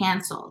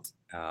canceled.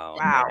 Oh,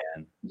 Wow.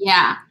 man.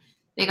 Yeah.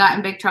 They got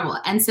in big trouble.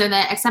 And so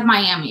except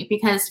Miami,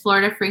 because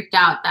Florida freaked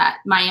out that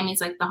Miami's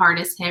like the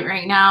hardest hit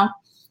right now.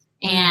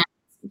 And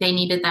they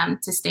needed them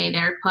to stay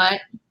there put.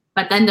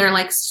 But then they're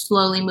like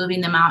slowly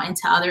moving them out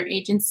into other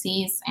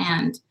agencies.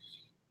 And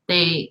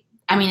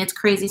it's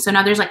crazy. So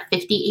now there's like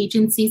 50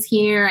 agencies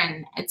here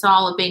and it's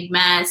all a big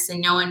mess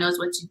and no one knows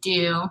what to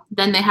do.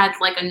 Then they had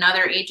like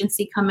another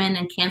agency come in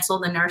and cancel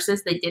the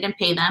nurses. They didn't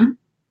pay them.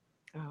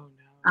 Oh,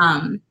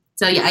 no.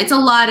 So yeah, it's a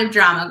lot of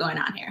drama going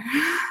on here.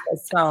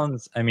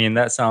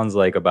 That sounds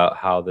like about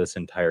how this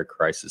entire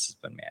crisis has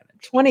been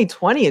managed.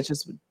 2020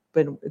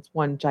 it's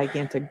one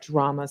gigantic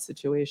drama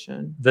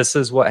situation. This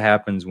is what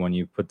happens when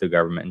you put the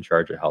government in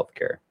charge of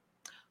healthcare.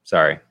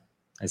 Sorry,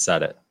 I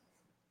said it.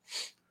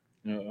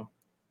 No.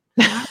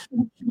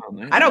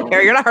 I don't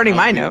care. You're not hurting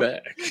my note.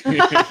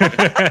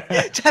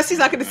 Back. Jesse's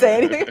not going to say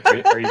anything. Are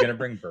you going to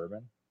bring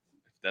bourbon?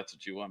 If that's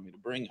what you want me to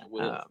bring, I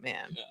will. Oh,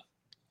 man. Yeah.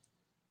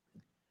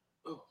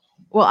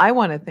 Well, I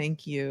want to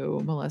thank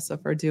you, Melissa,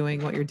 for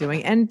doing what you're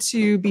doing and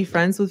to be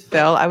friends with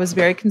Phil. I was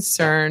very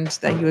concerned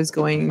that he was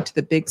going to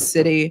the big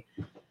city,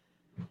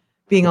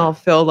 being all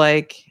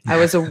Phil-like. I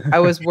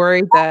was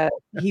worried that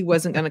he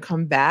wasn't going to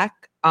come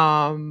back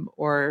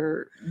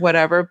or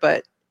whatever,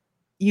 but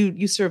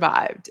you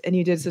survived and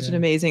you did such an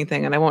amazing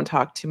thing. And I won't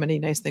talk too many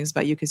nice things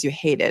about you because you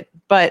hate it,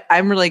 but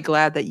I'm really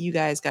glad that you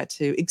guys got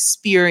to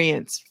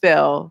experience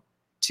Phil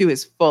to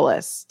his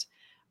fullest.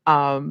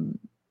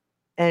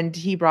 And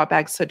he's brought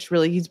back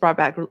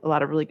a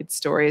lot of really good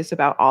stories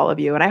about all of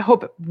you. And I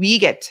hope we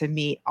get to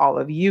meet all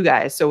of you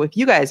guys. So if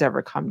you guys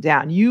ever come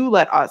down, you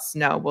let us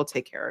know. We'll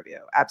take care of you.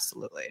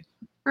 Absolutely.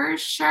 For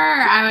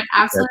sure. I would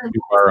absolutely.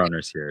 Two bar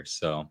owners here.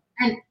 So.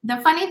 And the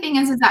funny thing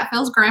is that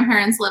Phil's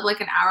grandparents live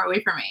like an hour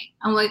away from me.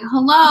 I'm like,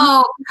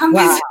 hello, come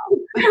visit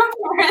your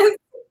grandparents.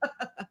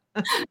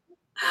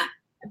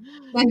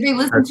 Like they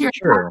listen to your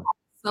podcast,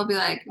 they'll be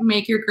like,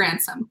 make your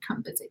grandson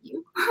come visit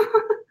you.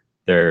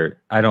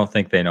 I don't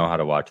think they know how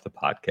to watch the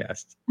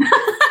podcast.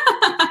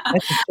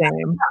 That's a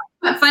shame.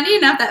 But funny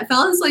enough, that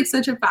Phil is like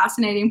such a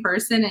fascinating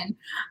person, and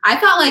I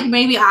thought like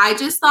maybe I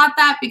just thought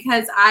that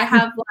because I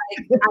have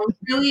like I'm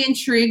really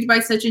intrigued by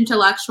such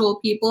intellectual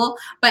people.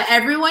 But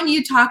everyone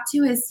you talk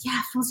to is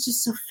Phil's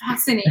just so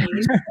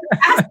fascinating.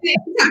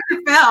 Fascinating,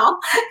 Dr. Phil.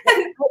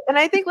 And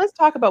I think let's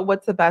talk about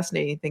what's the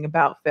fascinating thing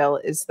about Phil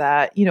is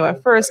that, you know,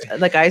 at first,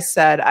 like I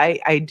said,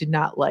 I did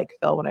not like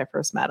Phil when I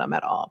first met him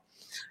at all.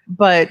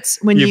 But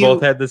when you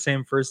both had the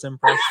same first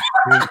impression.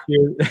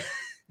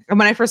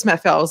 when I first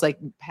met Phil, I was like,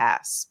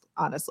 pass,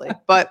 honestly.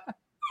 But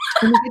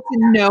when you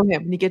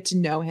get to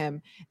know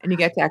him and you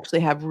get to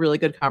actually have really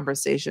good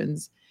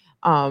conversations.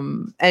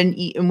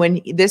 And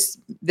when this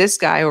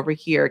guy over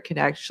here can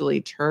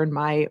actually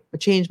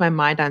change my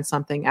mind on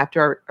something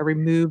after I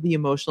remove the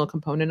emotional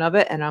component of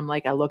it, and I'm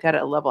like, I look at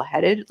it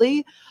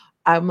level-headedly,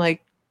 I'm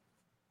like,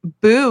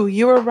 boo,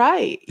 you were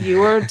right. You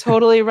were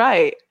totally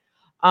right.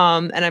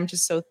 And I'm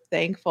just so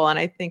thankful. And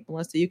I think,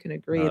 Melissa, you can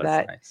agree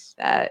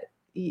that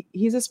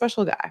he's a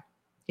special guy.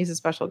 He's a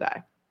special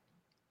guy.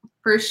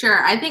 For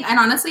sure. I think, and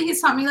honestly,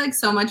 he's taught me like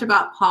so much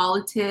about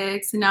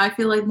politics, and now I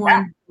feel like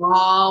more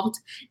involved.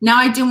 Now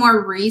I do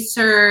more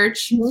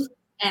research. Mm-hmm.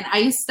 And I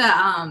used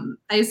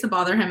to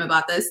bother him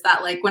about this,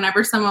 that like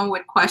whenever someone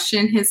would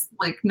question his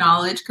like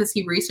knowledge because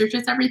he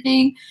researches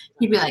everything,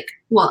 he'd be like,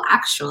 well,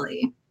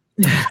 actually.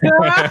 5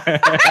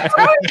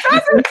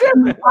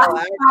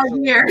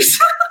 years.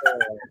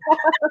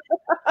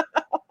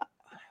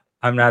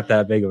 I'm not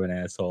that big of an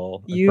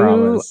asshole.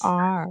 You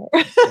are.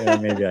 Yeah,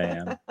 maybe I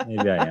am.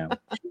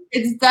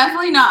 It's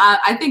definitely not.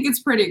 I think it's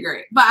pretty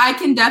great, but I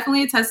can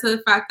definitely attest to the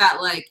fact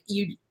that like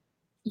you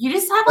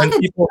just have like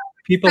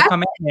people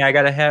come at me. I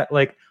gotta have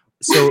like.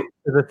 So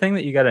the thing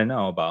that you gotta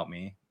know about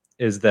me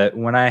is that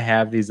when I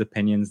have these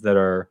opinions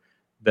that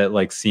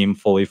like seem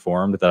fully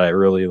formed, that I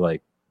really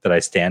like, that I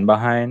stand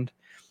behind,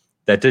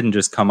 that didn't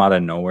just come out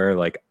of nowhere.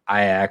 Like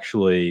I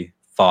actually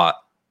thought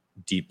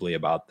deeply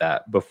about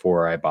that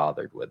before I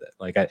bothered with it.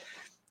 Like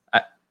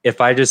if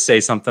I just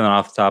say something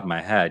off the top of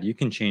my head, you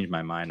can change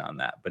my mind on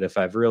that. But if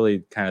I've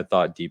really kind of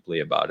thought deeply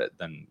about it,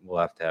 then we'll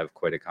have to have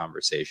quite a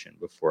conversation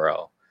before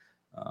I'll.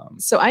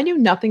 So I knew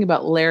nothing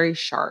about Larry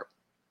Sharpe.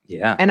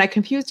 Yeah. And I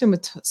confused him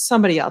with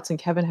somebody else, and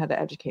Kevin had to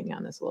educate me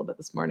on this a little bit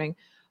this morning.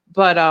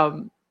 But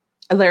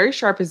Larry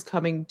Sharpe is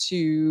coming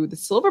to the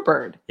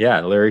Silverbird. Yeah,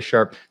 Larry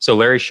Sharpe. So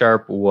Larry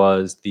Sharpe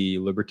was the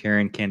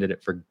Libertarian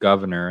candidate for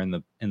governor in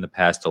the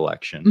past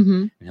election, mm-hmm.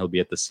 and he'll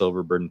be at the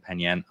Silverbird in Penn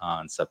Yan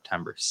on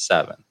September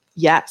 7th.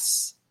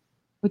 Yes.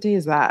 What day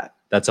is that?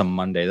 That's a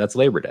Monday. That's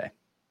Labor Day.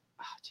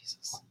 Oh,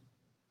 Jesus.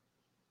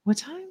 What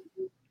time?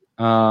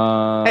 We should.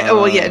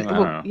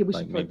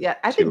 Yeah,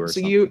 I think so.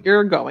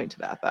 You're going to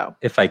that though.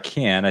 If I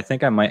can, I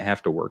think I might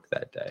have to work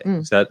that day.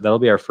 So that'll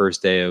be our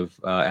first day of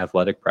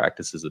athletic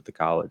practices at the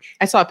college.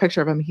 I saw a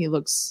picture of him. He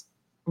looks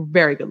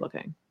very good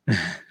looking.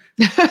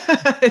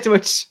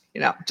 Which,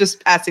 you know,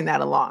 just passing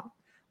that along.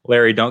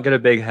 Larry, don't get a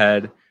big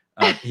head.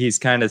 He's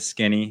kind of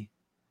skinny.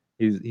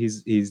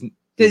 Is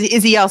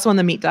he also on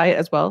the meat diet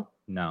as well?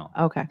 No.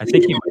 Okay. I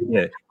think he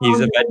might be.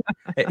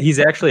 He's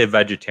actually a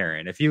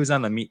vegetarian. If he was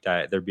on the meat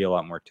diet, there'd be a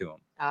lot more to him.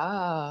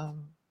 Oh.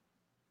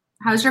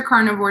 How's your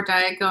carnivore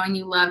diet going?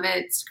 You love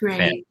it. It's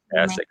great.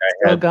 Fantastic.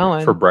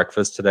 For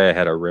breakfast today, I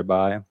had a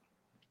ribeye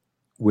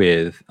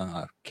with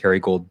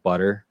Kerrygold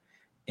butter.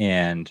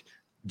 And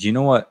do you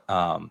know what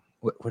do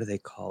they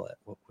call it?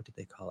 What did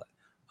they call it?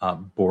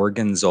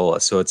 Gorgonzola.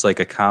 So it's like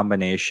a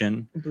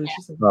combination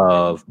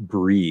of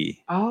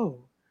brie. Oh.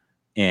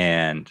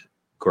 And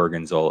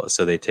Gorgonzola.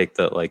 So they take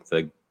the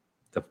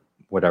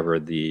whatever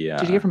the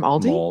did you get from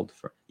Aldi? Mold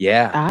for,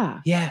 yeah.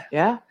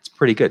 It's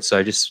pretty good. So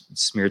I just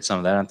smeared some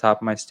of that on top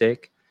of my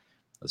steak.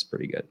 That's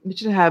pretty good. We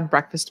should have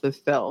breakfast with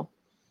Phil.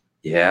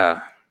 Yeah.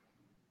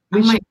 Oh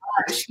my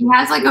gosh, he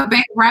has like a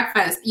big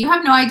breakfast. You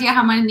have no idea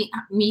how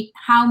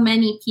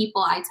many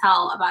people I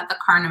tell about the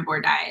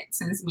carnivore diet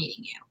since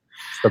meeting you.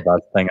 It's the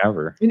best thing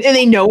ever. And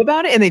they know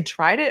about it, and they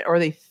tried it, or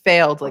they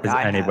failed. Like,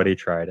 has anybody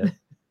tried it?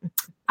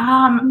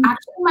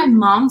 Actually, my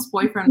mom's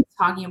boyfriend was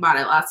talking about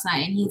it last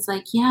night, and he's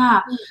like,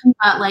 yeah,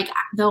 but like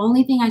the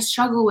only thing I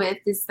struggle with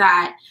is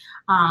that,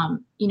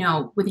 you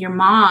know, with your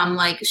mom,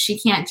 like she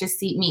can't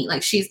just eat meat,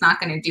 like she's not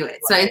going to do it.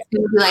 So it's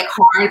going to be like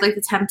hard, like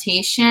the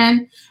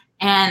temptation.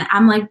 And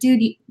I'm like,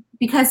 dude,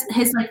 because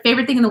his like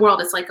favorite thing in the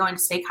world is like going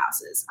to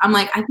steakhouses. I'm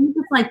like, I think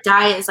this like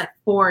diet is like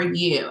for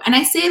you. And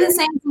I say the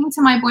same thing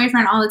to my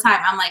boyfriend all the time.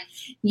 I'm like,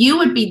 you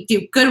would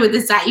do good with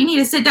this diet. You need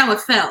to sit down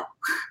with Phil.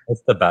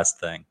 It's the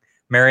best thing.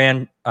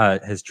 Marianne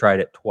has tried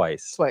it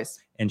twice,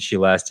 and she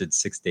lasted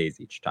 6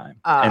 days each time.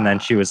 And then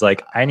she was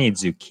like, I need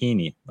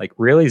zucchini. Like,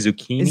 really?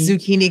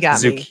 Zucchini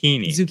got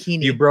me.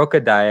 Zucchini. You broke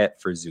a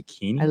diet for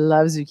zucchini? I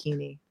love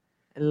zucchini.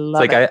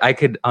 I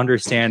could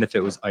understand if it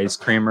was ice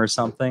cream or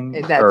something.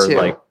 That or too.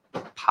 Like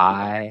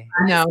pie.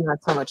 No,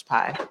 not so much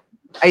pie.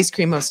 Ice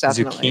cream, most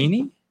definitely.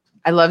 Zucchini?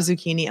 I love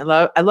zucchini.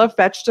 I love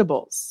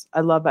vegetables.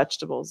 I love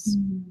vegetables.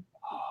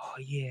 Oh,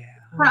 yeah.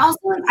 But also,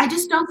 like, I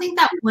just don't think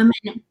that women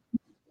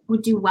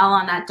would do well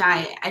on that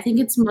diet. I think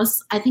it's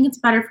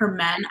better for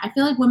men. I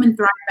feel like women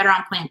thrive better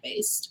on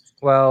plant-based.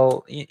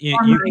 Well, you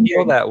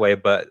feel that way,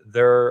 but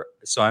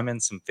so I'm in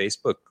some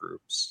Facebook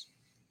groups.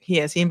 He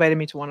invited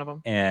me to one of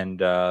them.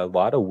 And a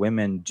lot of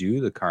women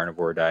do the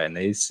carnivore diet and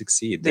they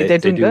succeed. They're They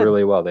doing do good.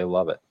 really well. They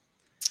love it.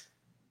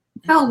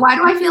 Phil, why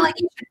do I feel like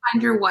you should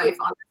find your wife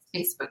on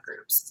these Facebook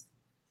groups?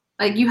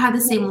 Like you have the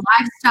same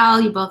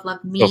lifestyle, you both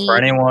love meat.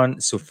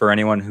 So for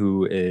anyone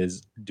who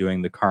is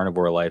doing the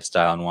carnivore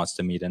lifestyle and wants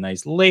to meet a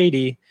nice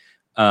lady,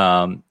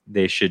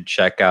 they should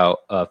check out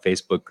a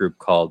Facebook group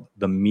called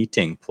The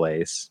Meeting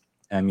Place,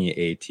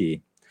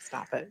 MEAT.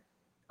 Stop it.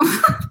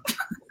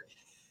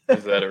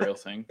 Is that a real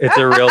thing? It's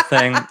a real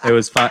thing. It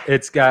was fun.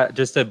 It's got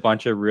just a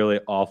bunch of really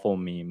awful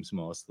memes.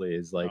 Mostly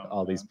is like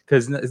all these,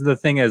 because the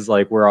thing is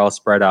like we're all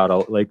spread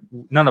out. Like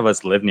none of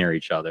us live near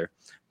each other,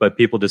 but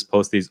people just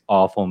post these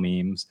awful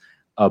memes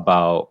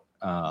about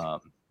I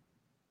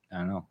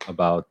don't know,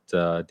 about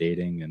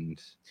dating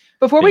and.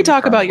 Before we being a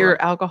talk about carnivore.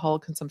 your alcohol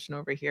consumption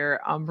over here,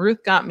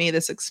 Ruth got me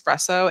this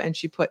espresso and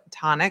she put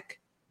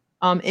tonic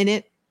in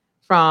it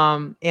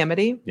from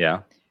Amity.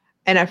 Yeah.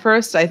 And at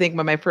first, I think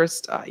when my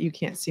first, you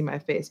can't see my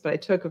face, but I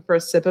took a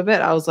first sip of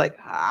it. I was like,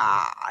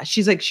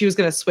 she's like, she was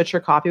going to switch her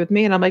coffee with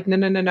me. And I'm like,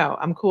 no.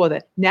 I'm cool with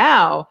it.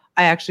 Now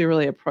I actually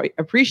really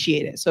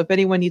appreciate it. So if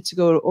anyone needs to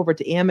go over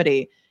to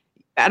Amity,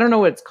 I don't know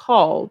what it's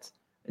called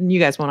and you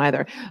guys won't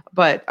either,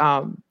 but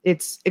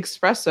it's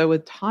espresso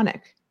with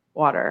tonic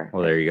water.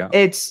 Well, there you go.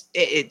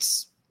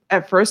 It's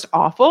at first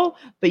awful,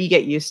 but you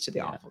get used to the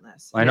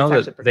awfulness. I And know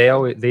it's that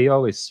actually they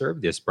always serve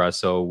the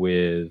espresso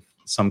with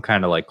some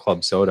kind of like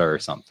club soda or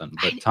something,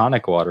 but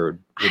tonic water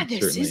would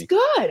this certainly. is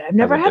good. I've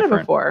never a had it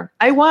different- before.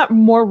 I want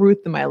more Ruth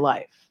in my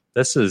life.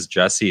 This is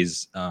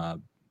Jesse's.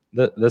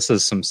 This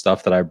is some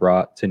stuff that I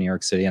brought to New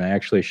York City, and I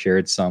actually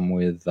shared some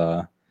with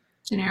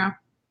Gennaro.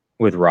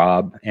 with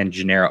Rob and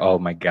Gennaro. Oh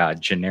my God,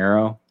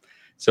 Gennaro!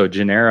 So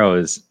Gennaro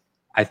is.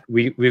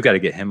 We've got to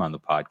get him on the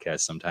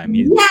podcast sometime.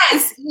 He's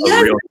Yes, a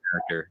real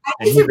character. I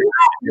And should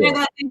he- hear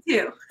that thing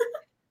too.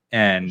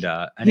 And He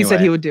anyway,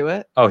 said he would do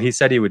it. Oh, he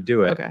said he would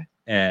do it. Okay.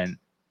 And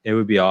it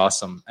would be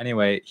awesome.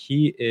 Anyway,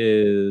 he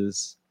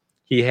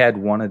had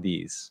one of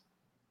these.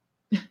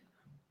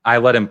 I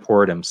let him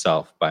pour it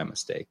himself by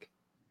mistake.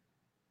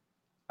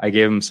 I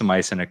gave him some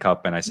ice in a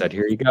cup and I said,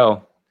 "Here you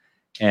go."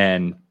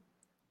 And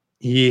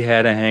he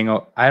had a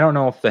hangover. I don't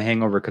know if the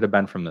hangover could have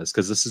been from this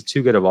because this is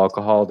too good of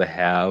alcohol to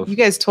have. You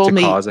guys told to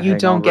me cause a you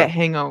don't get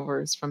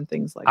hangover. hangovers from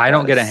things like I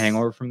don't get a this.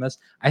 hangover from this.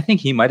 I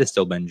think he might have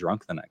still been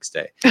drunk the next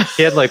day.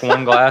 He had like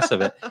one glass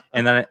of it,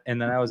 and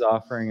then I was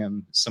offering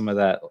him some of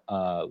that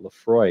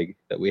Lafroig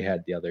that we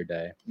had the other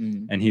day,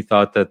 and he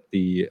thought that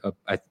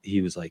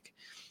he was like,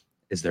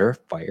 "Is there a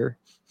fire?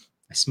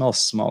 I smell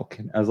smoke."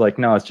 And I was like,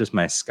 "No, it's just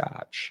my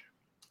scotch."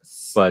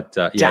 But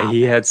yeah,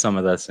 he had some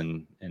of this,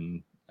 and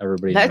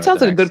everybody. That knew it sounds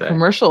the like a good next day.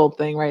 commercial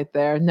thing right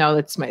there. No,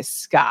 that's my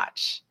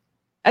scotch.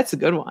 That's a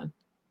good one.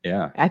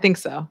 Yeah. I think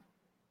so.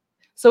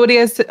 So what are you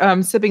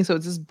guys sipping? So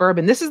it's this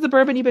bourbon. This is the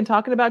bourbon you've been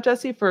talking about,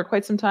 Jesse, for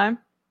quite some time.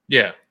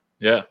 Yeah.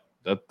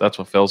 That's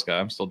what Phil's got.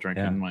 I'm still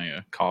drinking Yeah.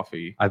 my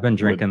coffee. I've been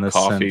drinking with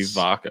this coffee since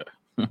vodka.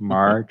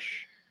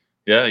 March.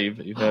 Yeah, you've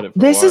had it. For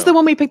This a is the while.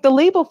 one we picked the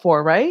label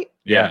for, right?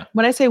 Yeah.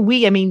 When I say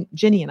we, I mean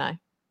Ginny and I.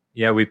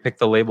 Yeah, we picked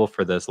the label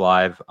for this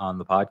live on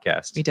the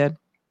podcast. We did.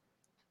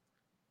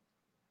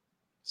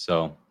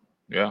 So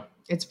Yeah.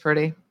 It's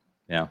pretty.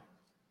 yeah.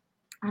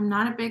 I'm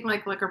not a big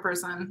liquor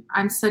person.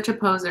 I'm such a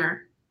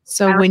poser.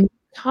 So I- when you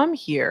come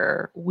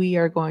here, we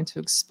are going to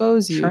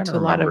expose you Trying to to a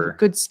lot remember. of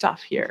good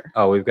stuff here.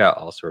 Oh, we've got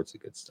all sorts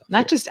of good stuff. Not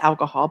here. just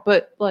alcohol,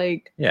 but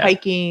like Yeah.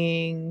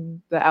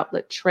 hiking, the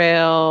Outlet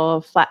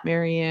Trail, Flat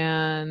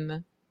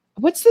Marianne.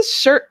 What's this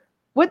shirt?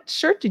 What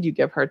shirt did you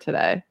give her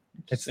today?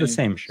 It's the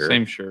same shirt.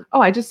 Same shirt.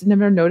 Oh, I just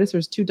never noticed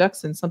there's 2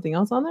 ducks and something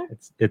else on there.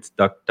 It's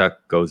Duck Duck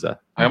Goza.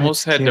 I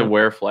almost that's had to cute.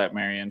 wear Flat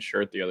Marianne's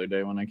shirt the other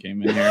day when I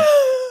came in here.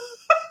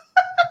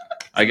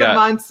 I The got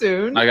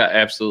monsoon. I got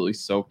absolutely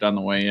soaked on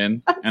the way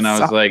in, I'm and I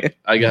was sorry. like,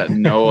 I got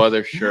no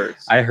other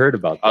shirts I heard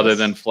about this. other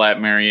than Flat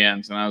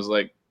Marianne's, and I was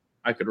like,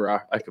 I could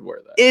wear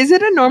that. Is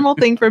it a normal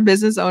thing for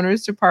business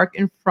owners to park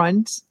in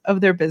front of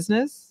their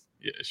business?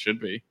 Yeah, it should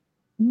be.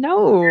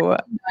 No. Oh,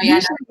 yeah,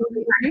 You should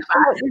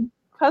let your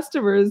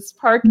customers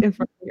park in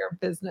front of your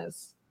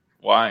business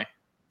Why?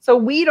 so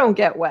we don't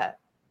get wet.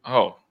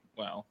 Oh,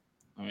 well,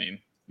 I mean,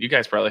 you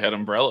guys probably had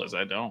umbrellas.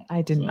 I don't.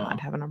 I did So, not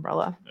have an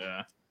umbrella.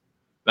 Yeah.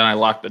 Then I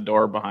locked the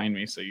door behind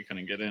me so you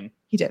couldn't get in.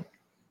 He did.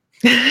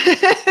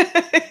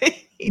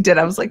 He did.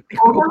 I was like,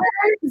 Over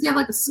there? Does he have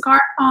like a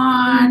scarf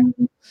on?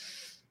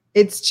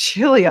 it's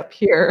chilly up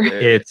here.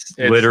 It's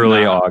It's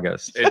literally not.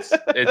 August.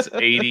 It's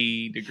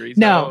 80 degrees.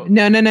 No,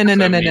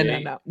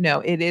 out. no.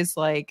 It is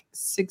like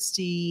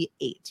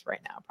 68 right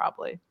now,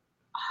 probably.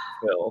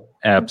 Phil.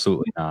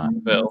 Absolutely not.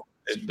 Phil.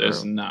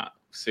 There's not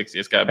 60.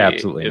 It's got to be.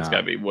 Absolutely It's not. got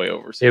to be way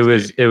over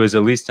 60. It was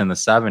at least in the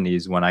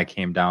 70s when I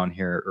came down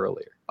here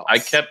earlier. I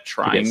kept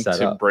trying set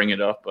to up. bring it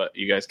up, but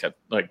you guys kept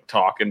like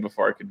talking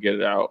before I could get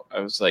it out.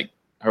 I was like,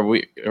 Are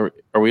we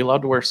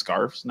allowed to wear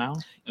scarves now?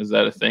 Is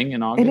that a thing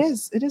in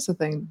August? It is a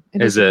thing.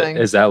 Is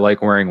that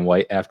like wearing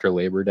white after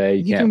Labor Day?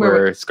 You can't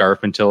wear a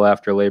scarf until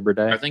after Labor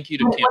Day. I think you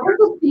What can't. is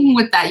the thing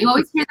with that? You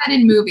always hear that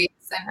in movies.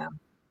 And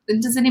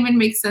it doesn't even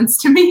make sense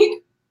to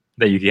me.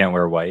 That you can't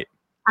wear white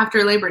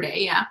After Labor Day,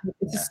 yeah.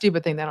 It's a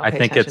stupid thing. That I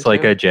think it's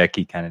like a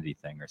Jackie Kennedy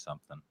thing or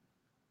something.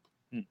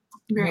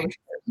 Very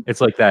It's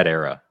like that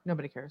era.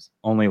 Nobody cares.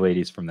 Only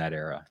ladies from that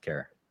era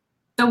care.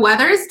 The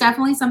weather is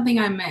definitely something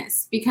I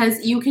miss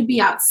because you could be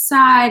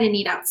outside and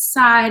eat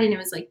outside and it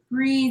was like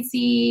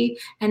breezy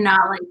and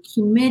not like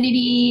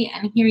humidity.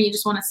 And here you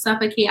just want to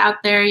suffocate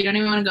out there. You don't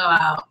even want to go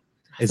out.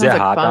 Is it Sounds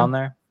like hot fun. down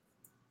there?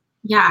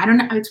 Yeah, I don't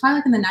know. It's probably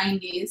like in the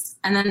 90s.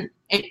 And then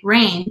it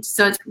rained.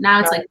 So it's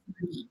like,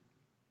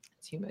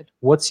 It's humid.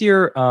 What's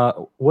your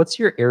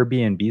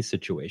Airbnb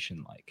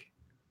situation like?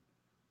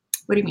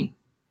 what do you mean?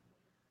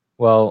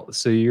 Well,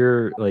 so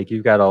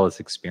you've got all this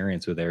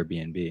experience with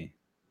Airbnb.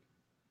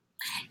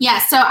 Yeah,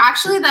 so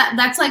actually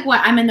that's like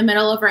what I'm in the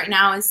middle of right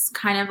now is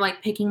kind of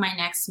like picking my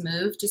next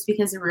move just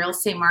because the real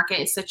estate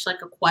market is such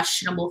like a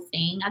questionable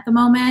thing at the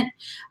moment.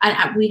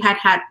 And we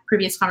had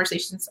previous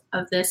conversations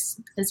of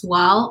this as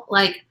well.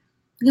 Like,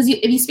 because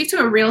if you speak to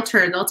a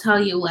realtor, they'll tell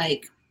you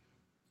like,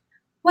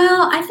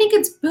 well, I think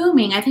it's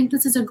booming. I think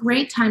this is a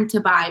great time to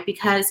buy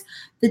because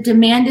the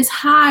demand is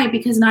high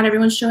because not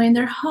everyone's showing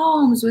their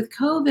homes with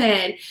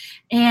COVID.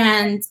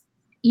 And,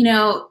 you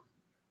know,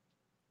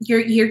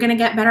 you're going to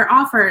get better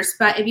offers.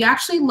 But if you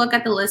actually look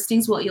at the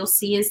listings, what you'll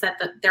see is that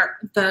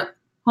the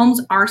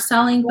homes are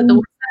selling, but the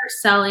ones that are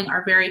selling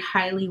are very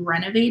highly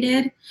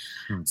renovated.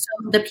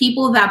 So the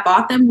people that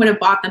bought them would have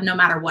bought them no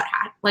matter what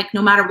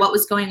no matter what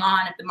was going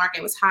on, if the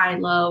market was high,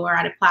 low, or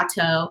at a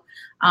plateau.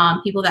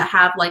 People that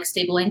have like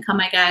stable income,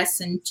 I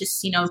guess, and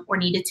just, or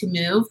needed to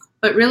move.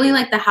 But really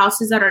like the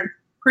houses that are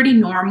pretty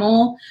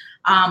normal,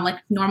 like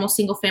normal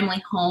single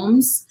family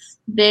homes,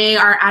 they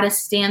are at a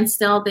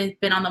standstill. They've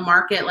been on the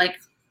market like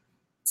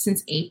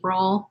since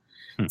April.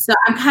 So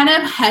I'm kind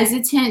of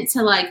hesitant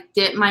to like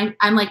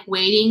I'm like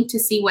waiting to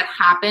see what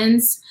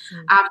happens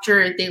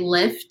after they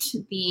lift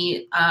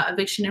the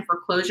eviction and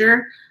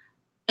foreclosure.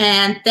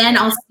 And then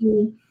I'll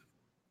see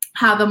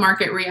how the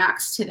market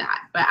reacts to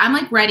that. But I'm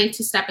like ready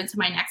to step into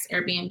my next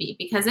Airbnb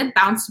because it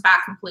bounced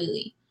back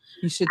completely.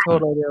 You should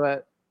totally do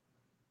it.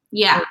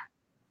 Yeah.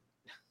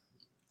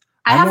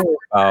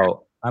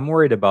 I'm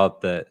worried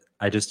about that.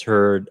 I just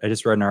read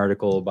an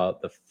article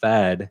about the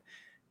Fed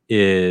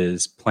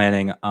is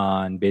planning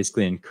on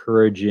basically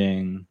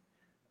encouraging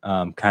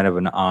kind of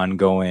an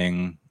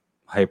ongoing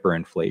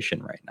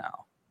hyperinflation right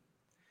now.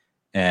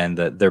 And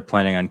that they're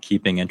planning on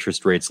keeping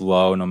interest rates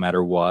low no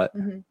matter what.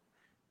 Mm-hmm.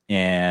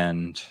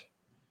 And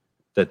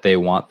that they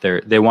want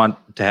to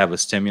have a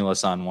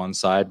stimulus on one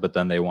side, but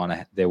then they want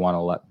to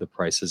let the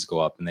prices go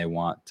up and they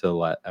want to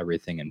let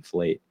everything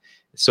inflate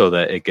so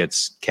that it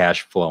gets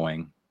cash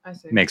flowing,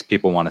 makes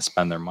people want to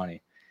spend their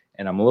money.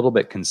 And I'm a little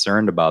bit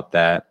concerned about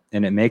that.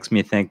 And it makes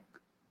me think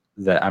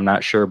that I'm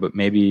not sure, but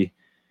maybe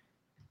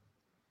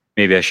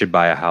I should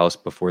buy a house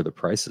before the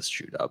prices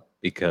shoot up,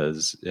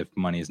 because if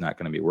money is not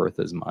going to be worth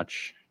as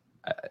much,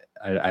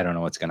 I don't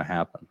know what's going to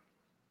happen.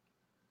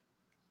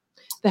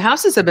 The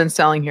houses have been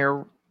selling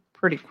here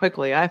pretty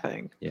quickly, I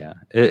think. Yeah.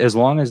 As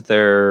long as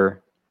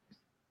they're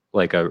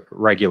like a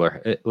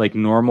regular, like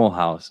normal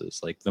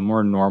houses, like the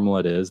more normal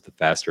it is, the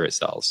faster it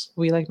sells.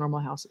 We like normal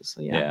houses.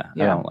 So yeah. I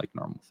don't like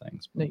normal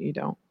things. No, you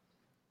don't.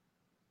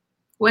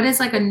 What is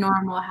like a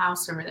normal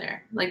house over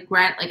there? Like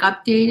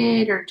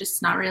updated or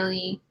just not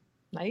really?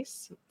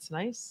 Nice. It's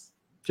nice.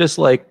 Just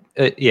like,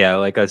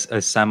 like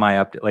a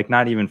semi-updated, like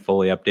not even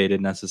fully updated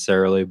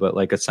necessarily, but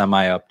like a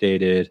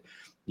semi-updated,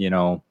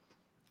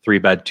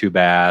 3-bed,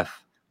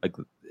 2-bath. Like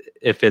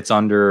if it's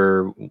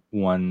under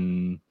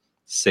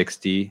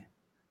 160,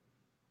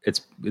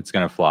 it's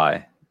going to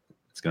fly.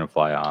 It's going to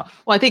fly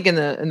off. Well, I think in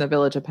the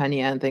village of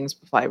Penn things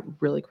fly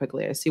really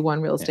quickly. I see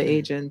one real estate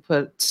agent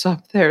puts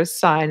up their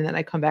sign, and then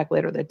I come back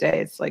later that day.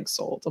 It's like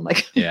sold. I'm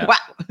like, wow.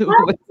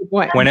 What's the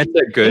point? When it's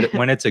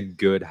a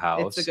good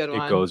house,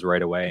 it goes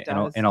right away.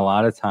 And a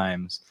lot of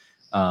times,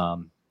 a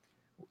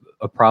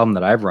problem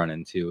that I've run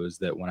into is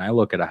that when I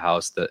look at a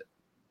house that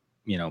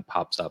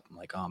pops up, I'm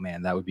like, oh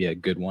man, that would be a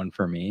good one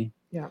for me.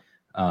 Yeah.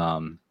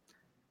 An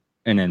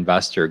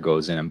investor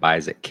goes in and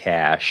buys it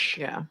cash.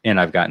 Yeah. And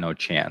I've got no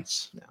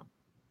chance. No.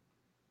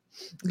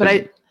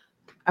 But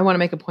I want to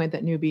make a point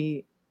that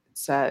Newbie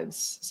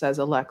says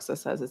Alexa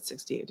says it's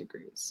 68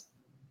 degrees.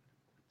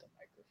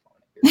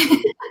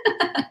 Can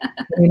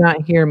you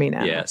not hear me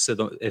now? Yeah.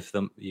 So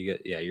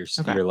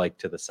you're like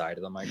to the side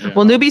of the microphone.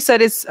 Well, Newbie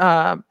said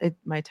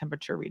my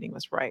temperature reading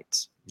was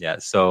right. Yeah.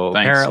 So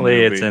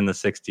apparently it's in the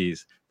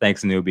 60s.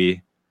 Thanks,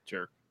 Newbie.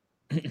 Jerk.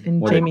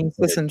 And Jamie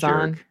Sisson's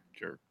on.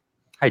 Jerk.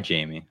 Hi,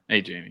 Jamie.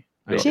 Hey, Jamie.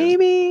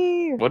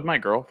 Jamie. Would my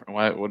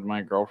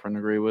girlfriend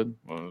agree with?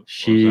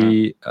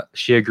 She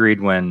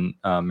agreed when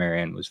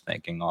Marianne was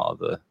thanking all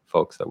the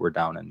folks that were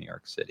down in New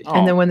York City.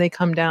 And then when they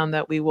come down,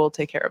 that we will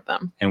take care of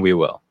them. And we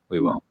will.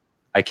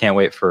 I can't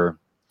wait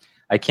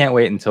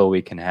until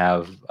we can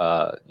have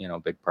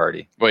big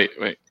party. Wait.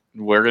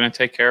 we're gonna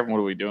take care of him. What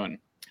are we doing?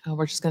 Oh,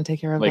 we're just gonna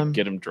take care of Like them.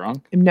 get him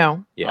drunk?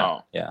 No, Yeah,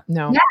 Oh. yeah.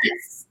 no.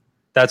 Yes.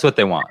 That's what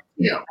they want.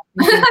 You.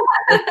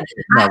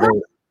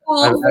 No,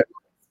 Full I-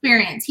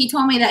 experience. He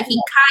told me that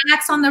he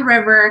kayaks on the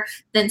river,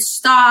 then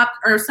stop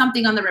or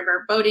something on the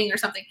river, boating or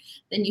something.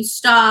 Then you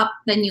stop,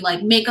 then you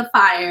like make a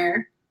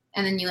fire,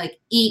 and then you like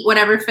eat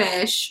whatever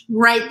fish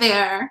right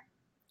there.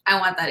 I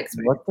want that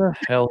experience. What the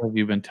hell have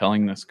you been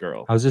telling this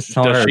girl? I was just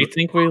telling Does her. she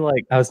think we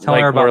like? I was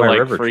telling her like about we're my like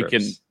river freaking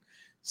trips.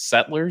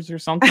 settlers or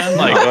something?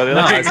 Like, what, No,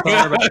 I was telling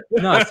her about,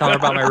 I was telling her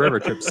about my river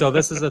trip. So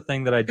this is a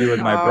thing that I do with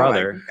my Oh my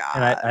brother, God.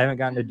 and I haven't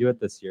gotten to do it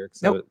this year.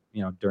 So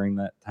Nope. during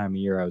that time of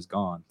year I was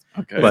gone.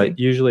 Okay. But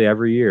usually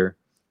every year,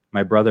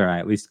 my brother and I,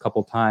 at least a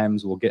couple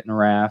times, we'll get in a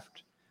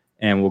raft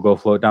and we'll go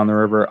float down the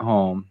river at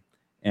home,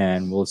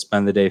 and we'll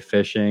spend the day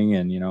fishing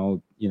and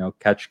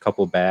catch a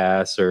couple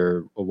bass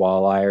or a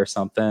walleye or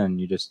something,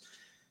 and you just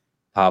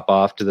pop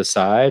off to the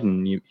side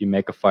and you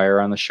make a fire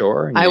on the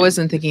shore. And I you-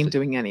 wasn't thinking of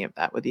doing any of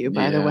that with you,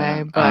 by the way.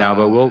 Yeah. But No,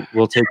 but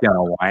we'll take you on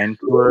a wine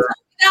tour.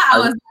 Yeah, I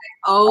was like,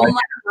 oh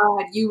my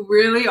God, you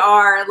really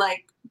are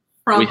like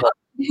from We have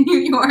New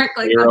York.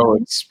 Like, zero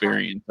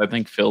experience. I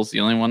think Phil's the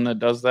only one that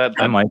does that.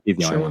 I might be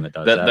the only Sure. one that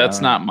does that. That's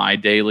I don't not my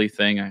daily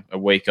thing. I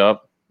wake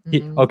up.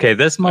 Mhm. Okay,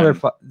 this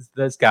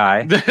this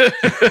guy.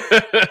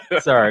 True.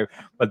 Sorry,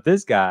 but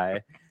this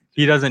guy,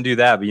 he doesn't do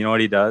that. But you know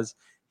what he does?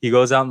 He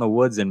goes out in the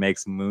woods and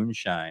makes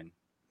moonshine,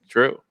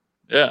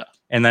 Yeah.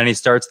 and then he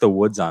starts the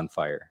woods on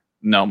fire.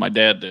 No, my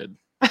dad did.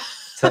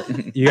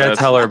 You gotta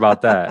tell her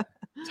about that.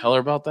 Tell her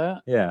about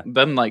that. Yeah,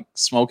 Then like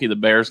Smokey the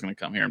Bear's gonna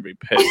come here and be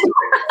pissed.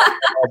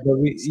 but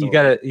you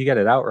got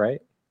it out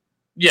right.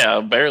 Yeah,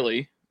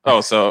 barely.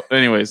 Oh, so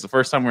anyways, the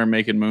first time we were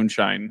making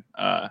moonshine,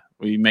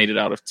 we made it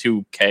out of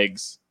 2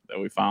 kegs that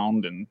we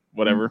found and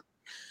whatever.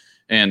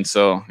 And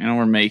so,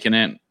 we're making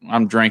it.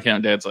 I'm drinking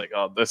it. Dad's like,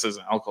 oh, this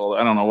isn't alcohol.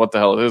 I don't know what the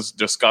hell. This is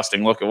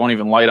disgusting. Look, it won't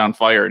even light on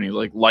fire. And he's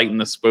like lighting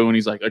the spoon.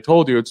 He's like, I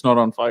told you it's not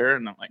on fire.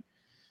 And I'm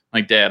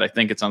like, Dad, I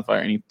think it's on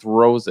fire. And he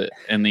throws it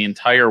and the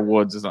entire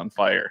woods is on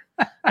fire.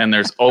 And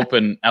there's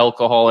open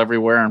alcohol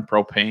everywhere and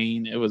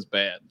propane. It was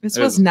bad. This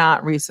It was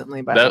not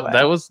recently, by the way.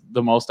 that was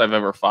the most I've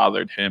ever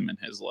fathered him in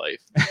his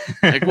life.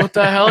 Like, what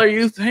the hell are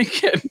you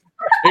thinking?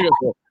 He goes,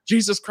 well,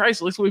 Jesus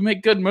Christ, at least we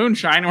make good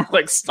moonshine. And we're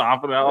like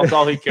stomping it out.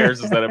 All he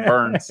cares is that it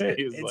burns.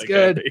 He's It's like,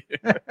 good.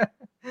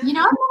 you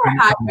know, I've never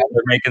had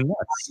They're making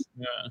this.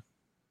 yeah.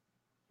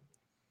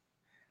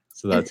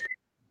 So that's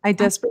I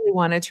desperately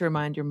wanted to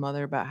remind your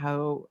mother about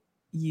how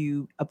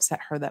you upset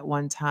her that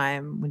one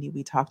time when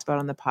we talked about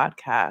on the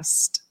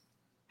podcast,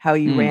 how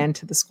you ran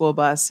to the school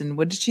bus. And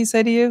what did she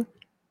say to you? What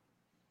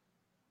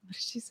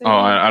did she say? Oh,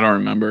 I don't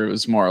remember. It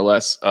was more or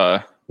less.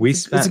 we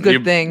It's a spent.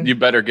 good thing. You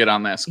better get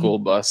on that school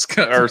bus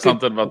or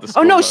something about the Oh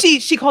school no, bus.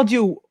 she called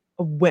you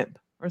a wimp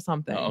or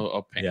something.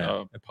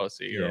 Yeah. A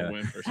pussy or Yeah. a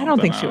wimp or something. I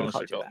don't think she know would've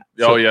what called you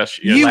that. Oh, yes.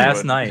 You-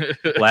 last night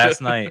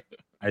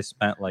I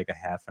spent like a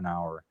half an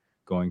hour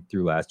going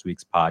through last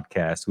week's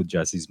podcast with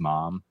Jesse's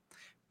mom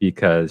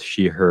because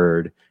she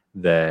heard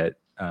that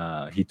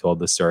he told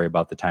the story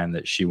about the time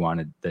that she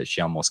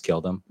almost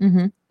killed him.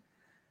 Mm-hmm.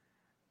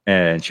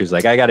 And she was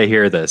like, I got to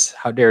hear this.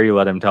 How dare you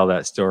let him tell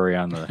that story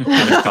on the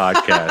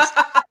podcast?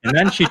 And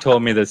then she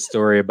told me this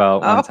story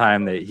about one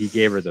time that he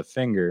gave her the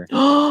finger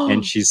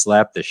and she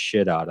slapped the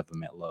shit out of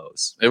him at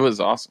Lowe's. It was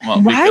awesome.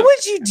 Well, Why because-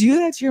 would you do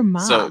that to your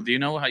mom? So, do you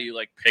know how you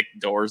like pick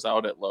doors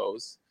out at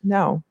Lowe's?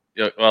 No.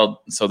 Yeah,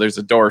 well, so there's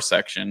a door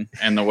section,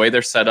 and the way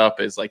they're set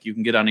up is like you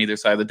can get on either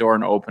side of the door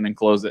and open and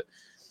close it.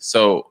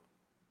 So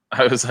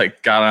I was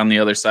like, got on the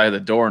other side of the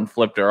door and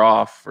flipped her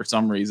off for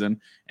some reason,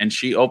 and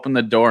she opened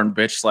the door and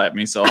bitch slapped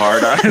me so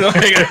hard,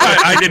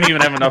 I didn't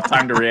even have enough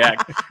time to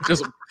react.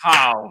 Just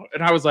pow,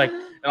 and I was like,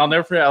 and I'll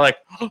never forget.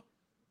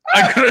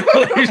 I couldn't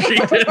believe she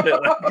did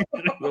it.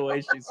 Like, the way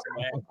she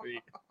smacked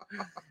me,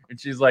 and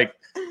she's like,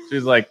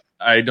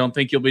 I don't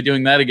think you'll be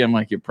doing that again. I'm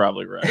like, you're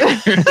probably right.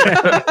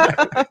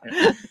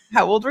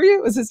 How old were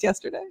you? Was this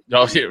yesterday?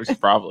 No, it was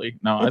probably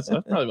I was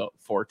probably about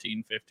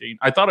 14, 15.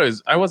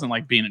 I wasn't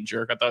like being a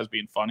jerk. I thought I was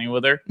being funny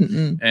with her,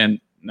 Mm-mm. and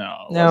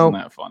no, it No.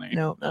 wasn't that funny.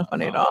 No, not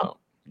funny at all.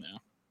 No,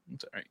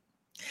 it's all right.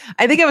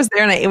 I think I was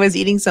there and I was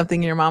eating something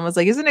and your mom was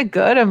like, isn't it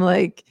good? I'm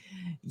like,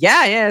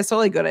 yeah, it's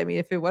totally good. I mean,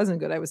 if it wasn't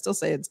good, I would still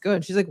say it's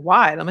good. She's like,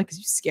 why? And I'm like, because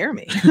you scare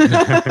me.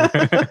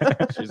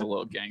 She's a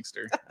little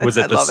gangster. Was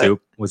I it the love it.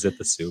 soup? Was it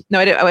the soup? No,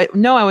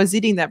 I was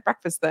eating that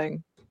breakfast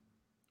thing.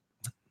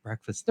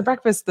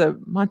 Breakfast The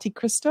Monte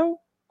Cristo?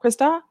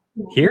 Krista?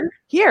 here?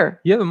 Here.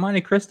 You have a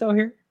Monte Cristo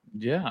here?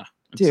 Yeah,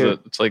 Dude.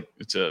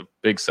 it's a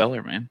big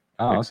seller, man.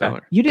 Oh, Big okay.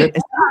 seller. You didn't.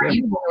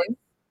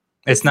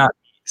 It's not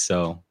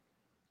so.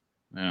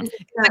 Yeah, It's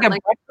like a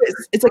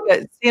breakfast. It's like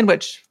a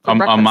sandwich. for a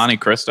breakfast. Monte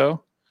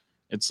Cristo.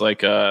 It's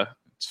like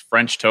it's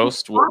French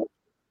toast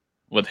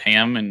with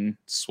ham and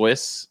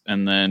Swiss,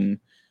 and then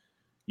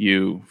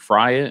you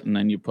fry it, and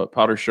then you put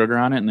powdered sugar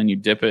on it, and then you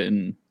dip it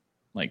in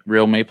like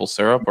real maple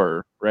syrup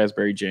or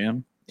raspberry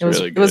jam. It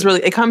was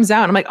really, it comes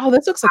out. I'm like, oh,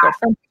 this looks like a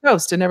French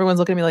toast. And everyone's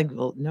looking at me like,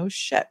 well, no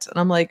shit. And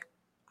I'm like,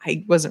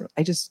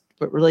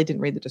 but really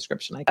didn't read the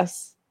description, I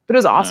guess. But it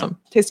was awesome.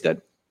 Tastes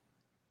good.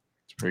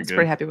 Pretty was good.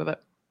 pretty happy with it.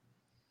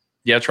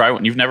 Yeah, try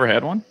one. You've never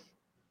had one?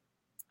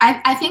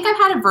 I think I've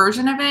had a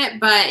version of it,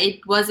 but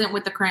it wasn't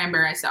with the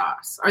cranberry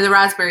sauce or the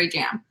raspberry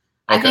jam.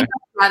 I Okay. think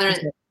I'd rather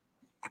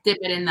dip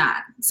it in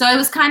that. So it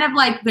was kind of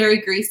like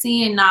very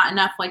greasy and not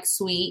enough like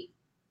sweet.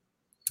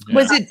 Yeah.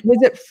 Was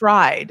it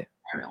fried?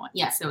 Everyone,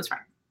 yes, it was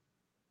fried.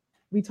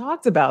 We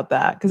talked about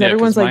that because Yeah,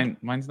 everyone's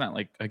like, mine's not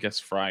like, I guess,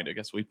 fried. I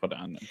guess we put it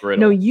on the griddle.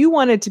 no, you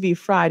want it to be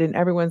fried, and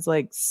everyone's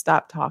like,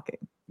 stop talking.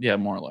 Yeah,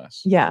 more or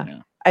less. Yeah.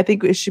 I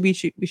think we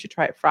should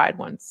try it fried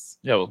once.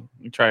 Yeah, well,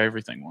 we try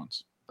everything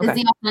once. Is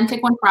Okay. the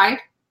authentic one fried?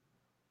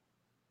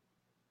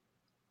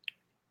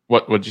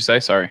 What'd you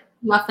say? Sorry.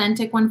 The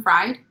authentic one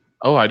fried?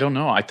 Oh, I don't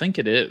know. I think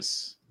it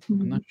is. I'm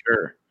Mhm. not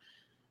sure.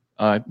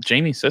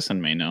 Jamie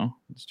Sisson may know.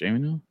 Does Jamie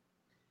know?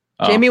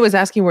 Oh, Jamie was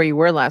asking where you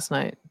were last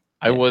night.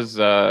 I was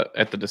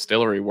at the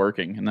distillery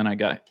working, and then I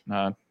got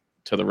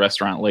to the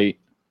restaurant late.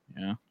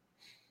 Yeah,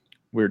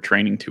 we were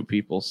training 2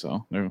 people,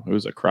 so it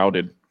was a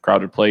crowded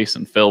place,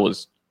 and Phil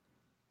was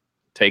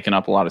taking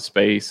up a lot of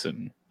space.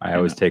 And I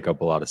always take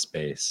up a lot of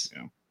space.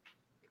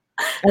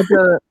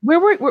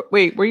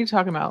 Wait, were you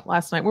talking about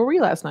last night? Where were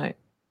you last night?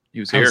 he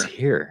was I here. was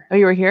here. Oh,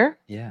 you were here?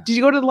 Yeah. Did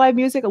you go to the live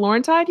music at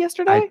Laurentide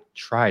yesterday? I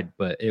tried,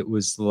 but it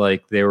was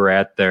like they were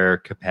at their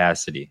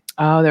capacity.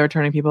 Oh, they were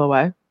turning people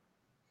away.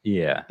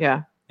 Yeah.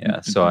 Yeah. Yeah.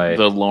 So I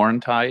The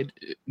Laurentide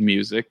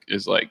music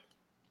is like,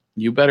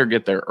 you better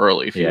get there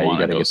early if you you want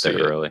to gotta go get see there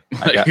it. early.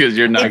 Because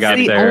you're not It's got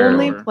the there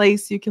only or-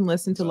 place you can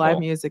listen to live So-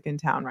 music in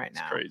town right It's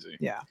now. crazy.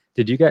 Yeah.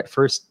 Did you get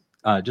first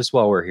just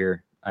while we're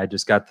here? I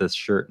just got this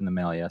shirt in the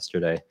mail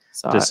yesterday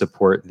So to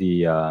support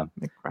the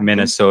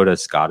Minnesota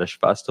Scottish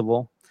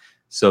Festival.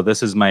 So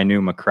this is my new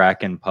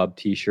McCracken pub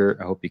T-shirt.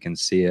 I hope you can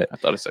see it. I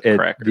thought it said It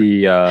cracker.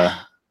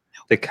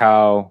 the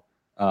cow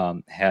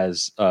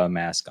has a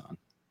mask on.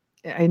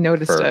 I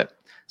noticed Fur. it.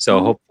 So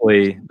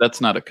hopefully That's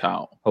not a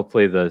cow.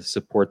 the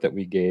support that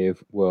we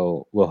gave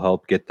will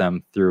help get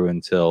them through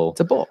until It's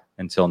a bull.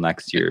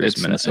 next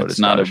year's Minnesota It's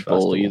not a Scottish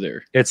bull Festival.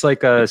 either. It's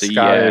like a It's a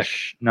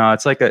Scottish. No,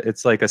 it's like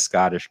a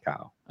Scottish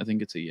cow. I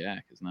think it's a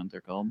yak. Isn't that what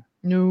they're called?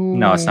 No.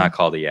 No, it's not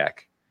called a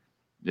yak.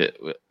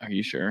 Are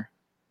you sure?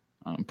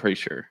 I'm pretty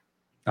sure.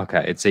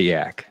 Okay, it's a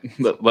yak.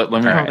 Let me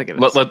I don't think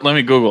it is. let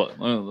me Google it.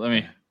 Let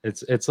me.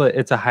 It's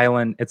a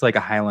Highland. It's like a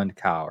Highland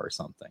cow or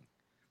something.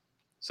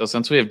 So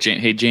since we have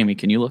hey Jamie,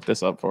 can you look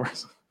this up for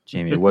us?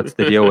 Jamie, what's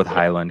the deal with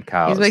Highland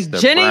cows? He's like, They're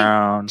Jenny,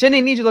 brown. Jenny,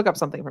 need you to look up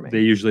something for me. They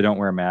usually don't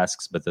wear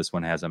masks, but this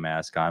one has a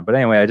mask on. But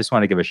anyway, I just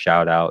want to give a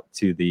shout out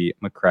to the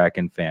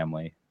McCracken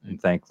family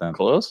and thank them.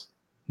 Close?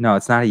 No,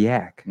 it's not a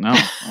yak. No.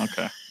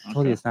 Okay. I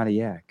told you it's not a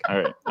yak. All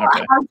right.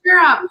 Okay. How's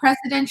your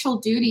presidential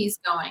duties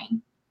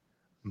going?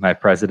 My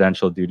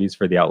presidential duties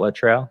for the outlet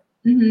trail.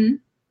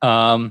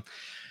 Mm-hmm.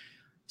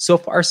 So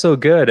far so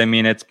good. I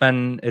mean, it's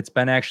been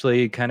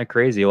actually kind of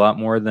crazy. A lot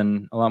more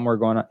going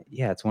on.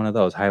 Yeah, it's one of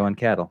those Highland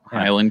cattle. Yeah.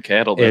 Highland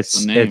cattle. That's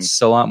the name. It's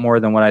a lot more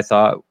than what I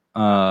thought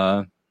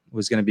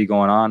was going to be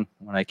going on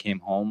when I came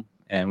home,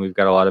 and we've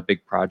got a lot of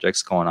big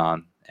projects going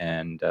on,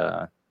 and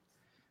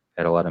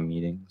had a lot of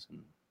meetings.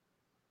 And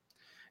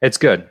it's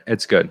good.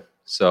 It's good.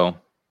 So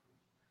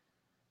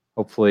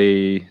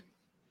hopefully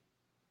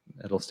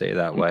it'll stay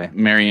that way.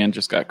 Marianne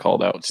just got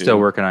called out too. Still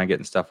working on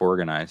getting stuff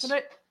organized.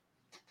 But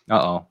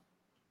Uh-oh.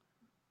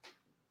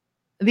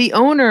 the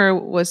owner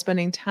was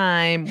spending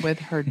time with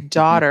her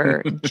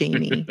daughter,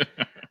 Jamie.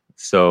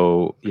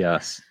 So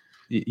yes,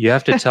 you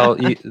have to tell.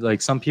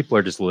 Like some people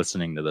are just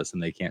listening to this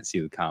and they can't see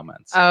the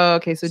comments. Oh,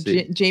 okay. So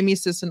See. Jamie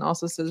Sisson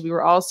also says we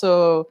were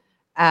also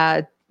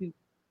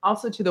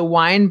to the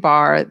wine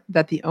bar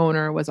that the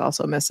owner was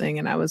also missing,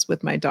 and I was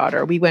with my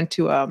daughter. We went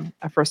to a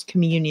first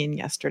communion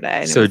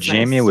yesterday. And it So was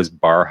Jamie nice. was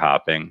bar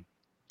hopping.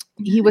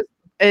 He was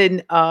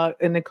in a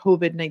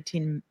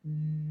COVID-19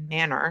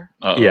 manner.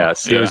 Uh-oh.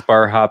 Yes, he Yeah. was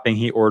bar hopping.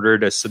 He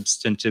ordered a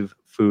substantive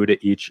food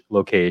at each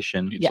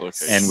location Each Yes.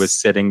 location. and was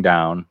sitting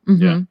down,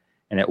 Mhm.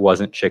 and it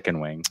wasn't chicken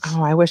wings.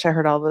 Oh, I wish I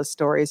heard all the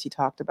stories he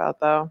talked about,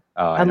 though.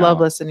 Oh, I love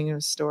know. listening to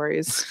his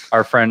stories.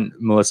 Our friend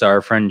Melissa,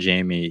 our friend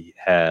Jamie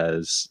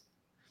has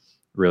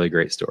really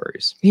great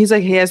stories. He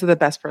has the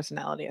best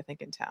personality, I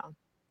think, in town.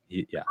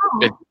 Yeah,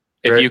 If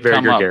very, you very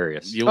come up,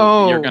 gregarious.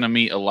 Oh. you're going to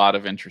meet a lot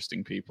of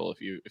interesting people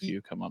if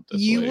you come up this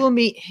You way. will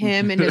meet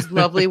him and his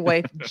lovely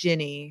wife,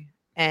 Ginny,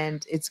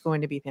 and it's going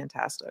to be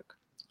fantastic.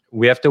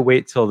 We have to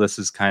wait till this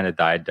has kind of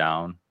died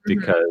down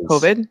because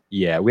COVID?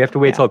 Yeah, we have to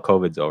wait Yeah. till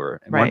COVID's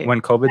over. And Right.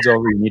 when COVID's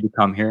over, you need to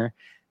come here,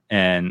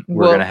 and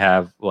we're Well, gonna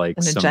have like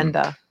An some.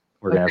 agenda.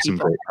 We're gonna have some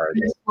people. great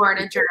parties.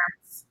 Florida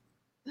germs.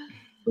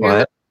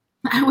 What?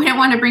 I wouldn't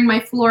want to bring my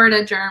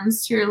Florida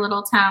germs to your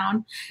little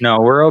town.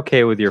 No, we're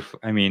okay with your.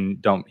 I mean,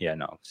 don't. Yeah,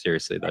 no.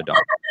 Seriously, though, don't.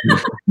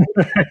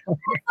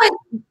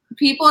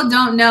 People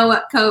don't know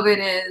what COVID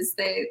is.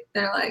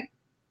 They're like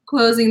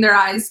closing their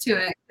eyes to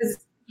it because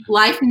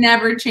life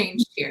never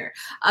changed here.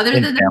 Other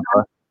In than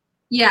Tampa.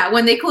 yeah,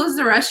 when they closed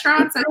the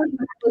restaurants, I think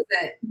that was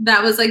it.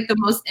 That was like the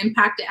most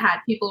impact it had.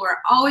 People were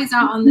always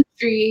out on the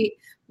street.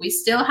 We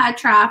still had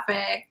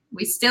traffic.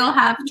 We still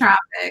have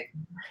traffic.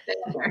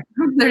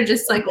 They're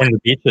just like And the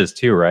beaches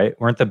too, right?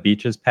 Weren't the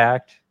beaches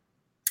packed?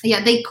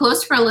 Yeah, they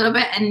closed for a little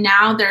bit and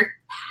now they're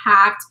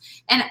packed.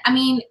 And I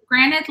mean,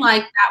 granted,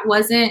 like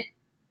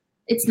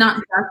it's not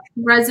just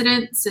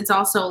residents, it's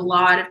also a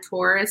lot of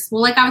tourists.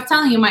 Well, like I was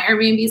telling you, my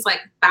Airbnb is like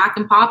back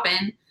and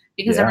popping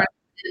because everyone's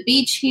at the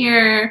beach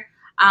here.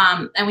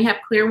 And we have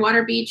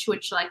Clearwater Beach,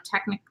 which like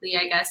technically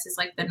I guess is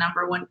like the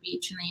 #1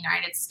 beach in the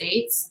United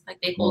States. Like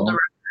they hold the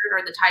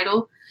record or the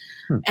title.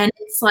 And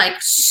it's like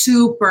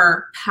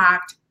super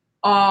packed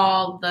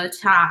all the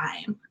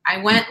time. I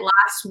went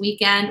last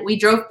weekend. We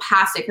drove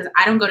past it because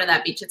I don't go to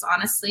that beach. It's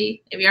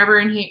honestly, if you're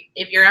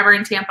ever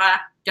in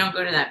Tampa, don't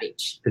go to that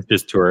beach. It's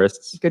just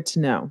tourists. Good to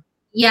know.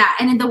 Yeah,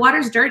 and the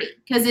water's dirty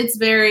because it's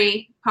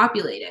very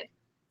populated.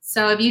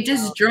 So if you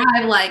just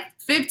drive like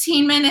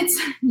 15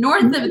 minutes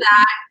north of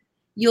that,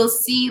 you'll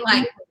see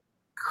like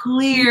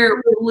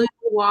clear blue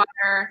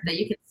water that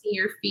you can see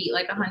your feet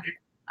like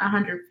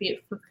 100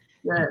 feet.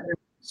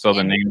 So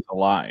the name's a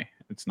lie.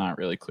 It's not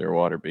really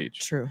Clearwater Beach.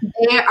 True.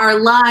 They are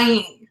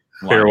lying.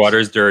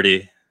 Clearwater's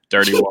dirty.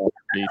 Dirty water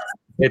beach.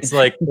 It's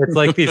like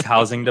these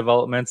housing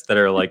developments that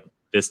are like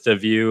Vista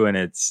View, and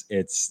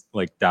it's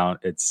like down.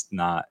 It's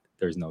not.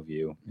 There's no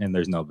view and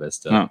there's no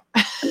vista. No.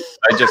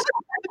 I just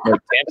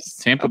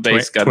Tampa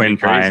Bay's got Twin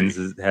Pines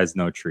has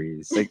no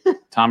trees. Like,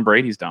 Tom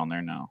Brady's down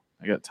there now.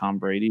 I got Tom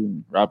Brady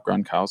and Rob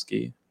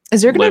Gronkowski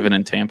living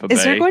in Tampa Bay.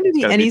 Is there going to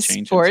be Gotta any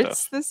changing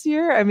sports stuff. this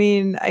year? I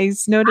mean, I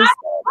noticed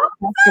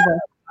basketball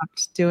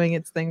stopped doing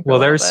its thing. Well,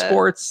 there's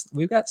sports.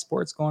 We've got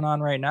sports going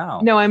on right now.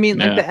 No, I mean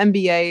like the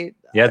NBA.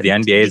 Yeah, the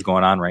NBA is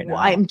going on right now.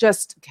 I'm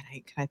just. Can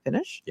I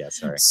finish? Yeah,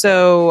 sorry.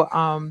 So,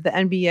 the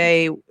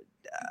NBA.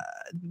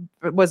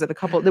 Was it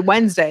the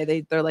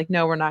Wednesday? They're like,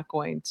 no, we're not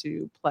going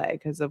to play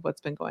because of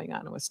what's been going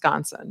on in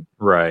Wisconsin.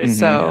 Right.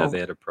 So yeah, they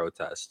had a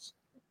protest.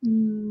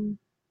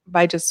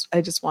 But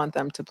I just want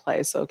them to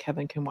play so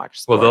Kevin can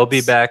watch sports. Well, they'll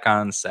be back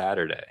on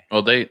Saturday.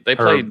 Well, they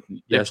played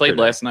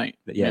last night.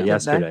 Yeah,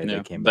 yesterday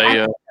they came back. They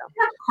have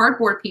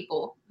cardboard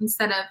people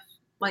instead of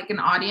like an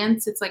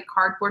audience. It's like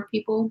cardboard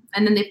people,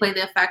 and then they play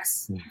the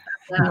effects.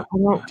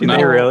 Do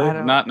they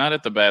really? Not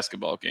at the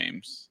basketball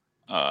games.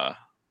 I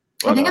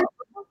think.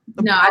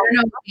 No, I don't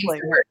know if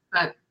games work,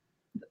 but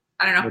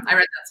I don't know. I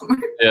read that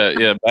somewhere.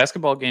 Yeah.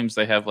 Basketball games,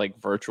 they have like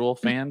virtual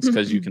fans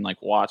because you can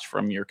like watch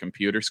from your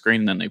computer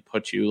screen. And then they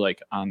put you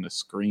like on the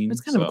screen.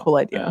 It's kind of a cool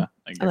idea.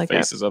 Like your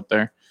face is up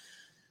there.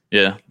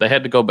 Yeah, they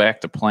had to go back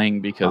to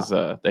playing because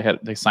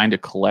they signed a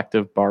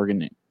collective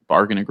bargain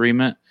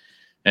agreement,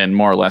 and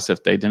more or less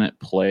if they didn't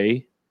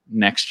play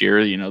next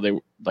year, they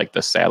like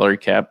the salary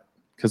cap,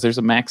 because there's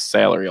a max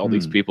salary all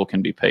these people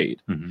can be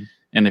paid,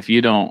 and if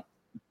you don't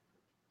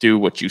do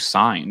what you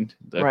signed,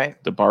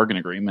 the bargain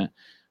agreement,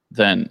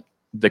 then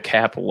the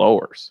cap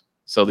lowers.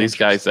 So these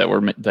guys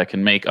that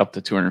can make up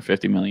to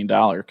 $250 million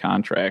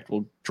contract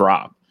will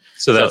drop.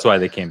 So that's why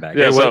they came back.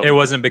 Yeah, it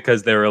wasn't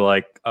because they were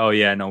like, oh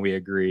yeah, no, we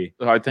agree.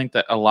 I think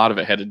that a lot of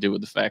it had to do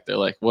with the fact they're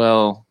like,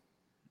 well,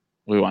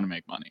 we want to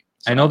make money.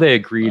 So, I know they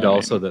agreed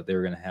also that they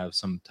were going to have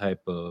some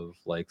type of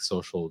like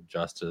social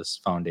justice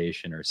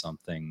foundation or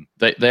something.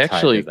 They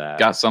actually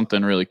got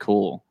something really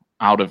cool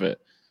out of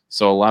it.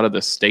 So a lot of the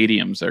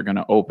stadiums are going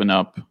to open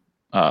up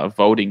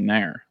voting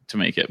there to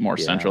make it more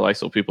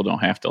centralized, so people don't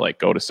have to like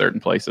go to certain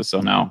places.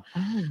 So now,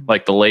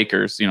 like the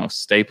Lakers,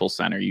 Staples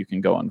Center, you can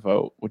go and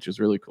vote, which is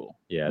really cool.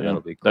 Yeah, that'll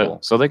be cool.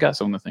 So they got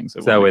some of the things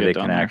that way they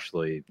can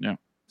actually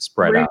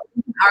spread out.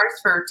 Ours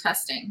for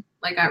testing,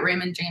 like at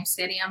Raymond James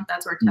Stadium,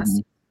 that's where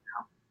testing.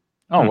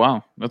 Oh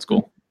wow, that's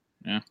cool.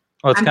 Yeah.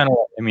 Well, it's kind of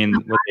what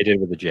they did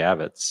with the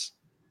Javits.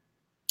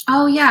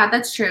 Oh yeah,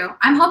 that's true.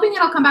 I'm hoping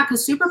it'll come back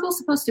because Super Bowl's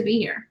supposed to be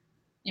here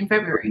in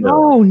February.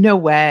 Oh no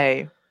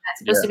way! That's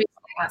supposed to be.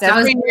 That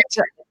was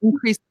to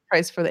increase the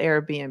price for the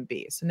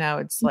Airbnb. So now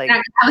it's like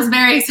I was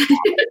very excited.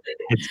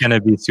 It's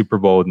gonna be Super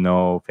Bowl with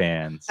no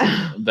fans.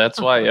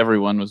 That's why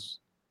everyone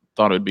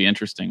thought it would be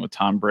interesting with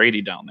Tom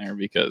Brady down there,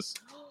 because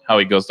how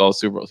he goes to all the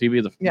Super Bowls.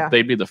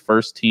 They'd be the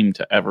first team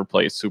to ever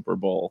play a Super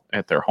Bowl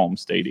at their home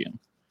stadium.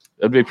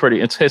 It'd be pretty.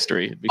 It's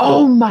history. It'd be cool.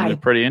 Oh my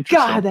pretty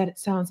interesting. God, that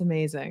sounds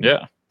amazing.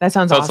 Yeah, that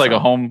sounds. So awesome. It's like a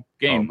home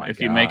game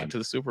if you make God. it to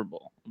the Super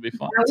Bowl. It'd be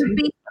fun. That would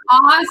be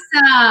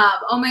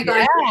awesome. Oh my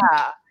God.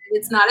 Yeah.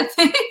 It's not a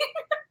thing.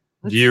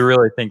 Do you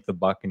really think the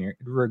Buccaneers,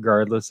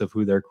 regardless of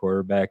who their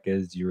quarterback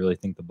is, do you really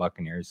think the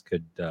Buccaneers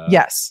could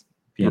yes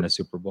be in a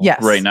Super Bowl?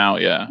 Yes. Right now,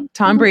 yeah.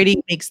 Tom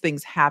Brady makes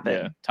things happen.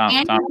 Yeah. Tom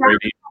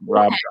Brady,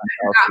 Rob Gronkowski.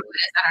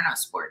 I don't know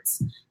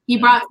sports. He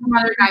brought some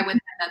other guy with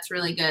him that's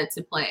really good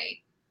to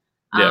play.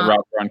 Yeah,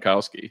 Rob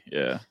Gronkowski.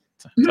 Yeah.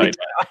 Tight.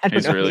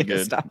 He's really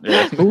good.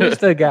 Yeah. Who was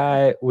the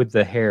guy with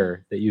the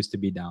hair that used to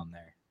be down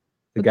there?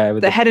 The guy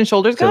with the Head and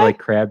Shoulders guy? Like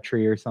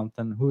Crabtree or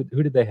something? Who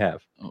did they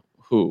have?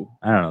 Who?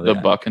 I don't know. The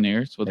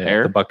Buccaneers with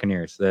hair? The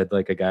Buccaneers. They had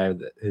like a guy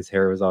that his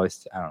hair was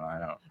always, I don't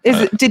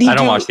know. I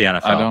don't watch the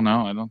NFL. I don't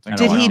know. I don't think.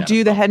 Did he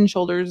do the Head and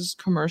Shoulders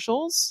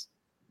commercials?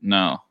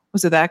 No.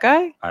 Was it that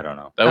guy? I don't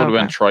know. That would have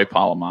been Troy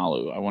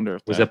Polamalu. I wonder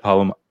if was it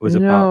Palom? Was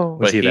no. it?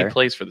 Was but he there?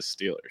 plays for the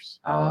Steelers.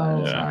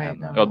 Oh, yeah. right.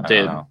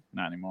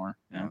 Not anymore.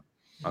 Yeah.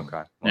 Okay.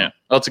 Well, Yeah.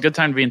 Well, it's a good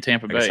time to be in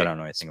Tampa I guess Bay. I don't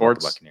know anything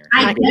Sports. about the Buccaneers.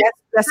 I guess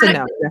That's a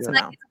no. That's a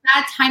like, no. it's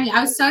bad timing.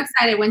 I was so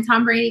excited when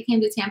Tom Brady came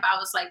to Tampa. I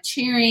was like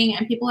cheering,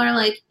 and people are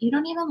like, "You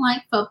don't even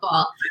like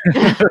football."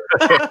 Tampa.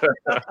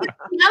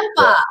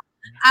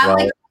 I'm Well-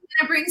 like, it's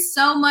gonna bring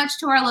so much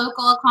to our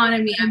local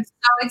economy. I'm so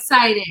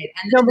excited.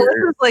 And No, then but this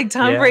is like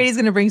Tom Yeah. Brady's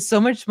going to bring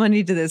so much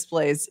money to this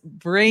place.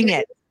 Bring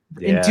it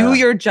and do Yeah.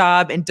 your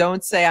job, and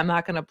don't say I'm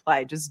not going to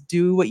play. Just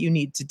do what you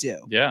need to do.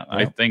 Yeah,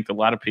 I Yeah. think a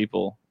lot of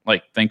people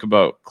like think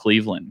about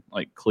Cleveland.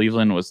 Like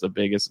Cleveland was the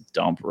biggest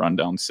dump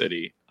rundown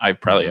city I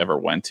probably Mhm. ever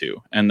went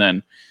to. And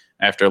then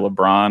after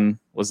LeBron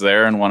was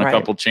there and won a Right.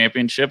 couple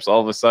championships, all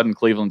of a sudden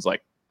Cleveland's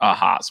like a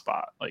hot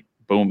spot, like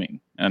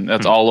booming. And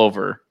that's Hmm. all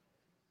over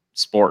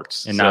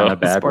sports. And not in a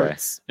bad way.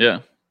 Sports. Yeah.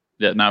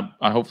 Yeah, not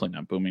hopefully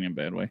not booming in a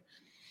bad way.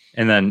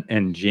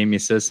 And Jamie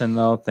Sisson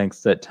though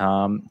thinks that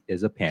Tom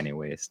is a panty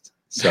waste.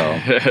 So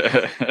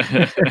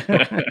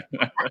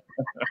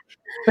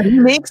But he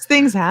makes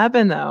things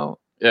happen, though.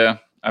 yeah,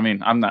 I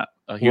mean, I'm not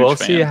a huge we'll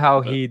fan, see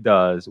how but- he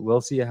does.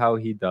 We'll see how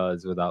he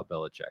does without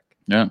Belichick.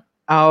 Yeah.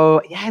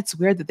 Oh, yeah, it's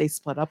weird that they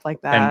split up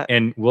like that.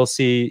 And we'll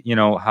see,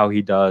 how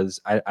he does.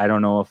 I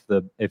don't know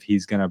if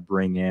he's gonna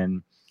bring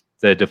in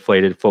the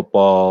deflated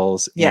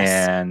footballs Yes.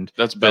 and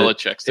That's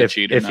Belichick's the if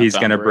cheater. if not he's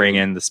Tom gonna bring Brady.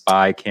 in the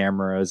spy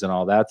cameras and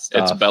all that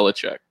stuff. It's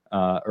Belichick.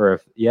 Or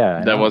if I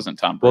That know. wasn't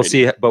Tom Brady. We'll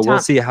see, but we'll Tom-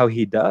 see how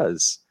he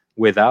does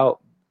without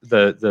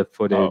the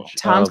footage. Oh.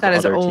 Tom's of got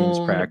his other teams'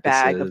 own practices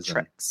bag of and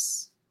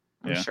tricks.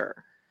 I'm Yeah.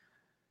 sure.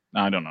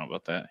 No, I don't know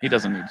about that. He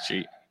doesn't need to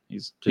cheat.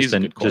 He's Just a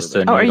an- good just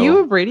quarterback. Oh, are you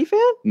Needle. a Brady fan?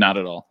 Not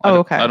at all. Oh, I don't-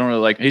 okay. I don't really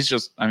like. He's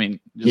just. I mean,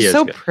 He He's is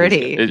so good. He's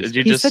pretty. good. He's,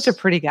 You such a just-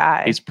 pretty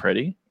guy. he's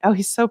pretty. Oh,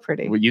 he's so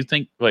pretty. Well, you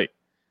think? Wait,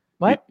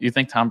 What? You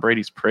think Tom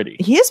Brady's pretty?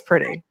 He is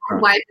pretty.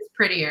 his wife is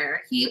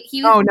prettier. He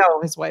was Oh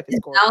no, his wife is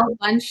gorgeous. Giselle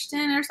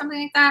Bundchen or something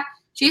like that.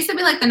 She used to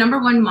be like the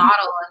 #1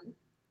 model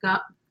in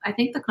I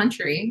think the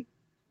country.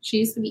 She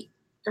used to be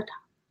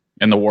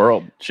In the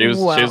world, she was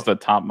Well, the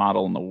top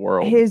model in the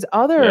world. His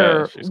other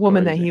Yeah, she's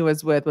woman that crazy. he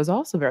was with was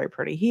also very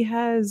pretty. He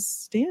has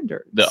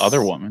standards. The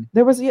other woman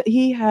There was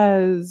he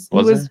has he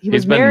was was there? he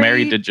was He's been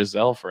married to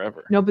Giselle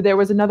forever. No, but there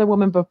was another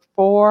woman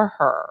before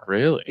her.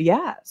 Really?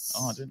 Yes.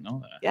 Oh, I didn't know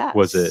that. Yes.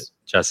 Was it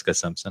Jessica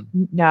Simpson?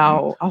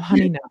 No. Oh,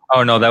 honey, no.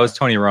 Oh no, that was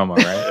Tony Romo,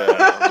 right?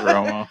 Yeah, it was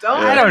Romo.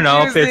 Don't Yeah. I don't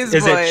know if Choose it's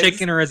these is boys. it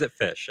chicken or is it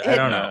fish? I It-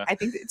 don't know. I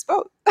think it's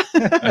both.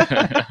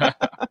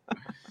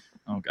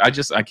 Okay,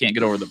 I can't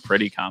get over the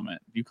pretty comment.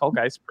 You call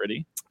guys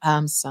pretty?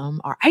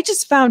 Some are. I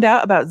just found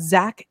out about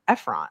Zac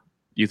Efron.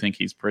 You think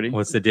he's pretty?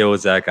 What's the deal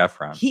with Zac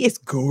Efron? He is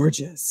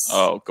gorgeous.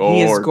 Oh,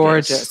 He is gorgeous.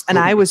 gorgeous. And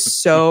I was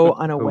so Who is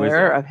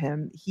unaware that? of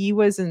him. He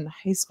was in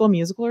High School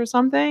Musical or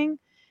something.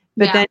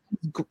 But Yeah. then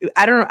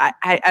I don't know.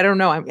 I don't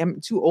know. I'm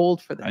too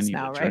old for I this need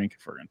now, a right? drink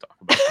if we're gonna talk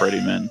about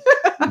pretty men.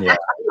 Yeah.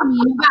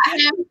 mean about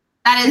him.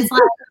 That is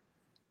like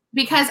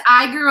because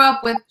I grew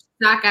up with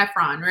Zac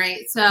Efron,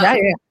 right? So Yeah,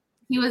 yeah.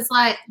 he was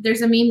like,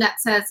 there's a meme that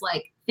says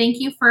like, "Thank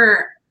you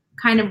for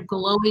kind of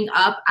glowing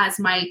up as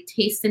my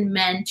taste in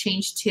men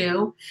changed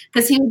too,"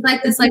 because he was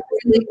like this like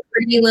really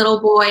pretty little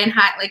boy in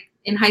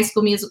High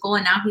School Musical,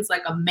 and now he's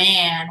like a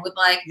man with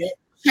like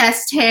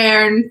chest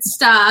hair and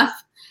stuff.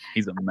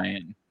 He's a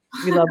man.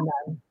 We love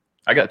that.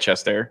 I got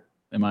chest hair.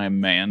 Am I a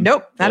man?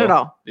 Nope, not at Phil?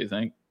 all. Do you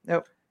think?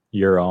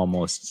 You're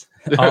almost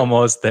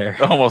there.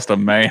 Almost a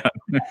man.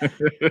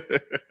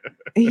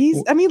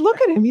 He's I mean, look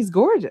at him. He's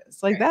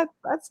gorgeous. Like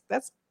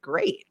that's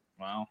great.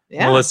 Wow.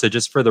 Yeah. Melissa,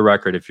 just for the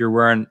record, if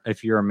you're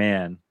a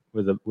man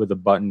with a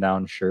button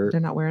down shirt,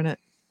 They're not wearing it.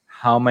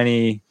 how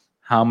many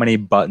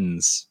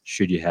buttons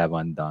should you have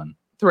undone?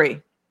 3.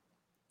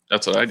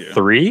 That's what I do.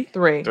 3?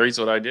 3. Three's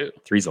what I do.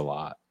 3's a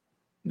lot.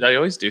 I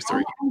always do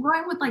 3. I'm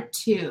going with like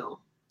 2.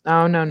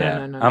 Oh no, no, Yeah.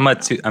 no, no. I'm no, a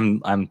no. 2.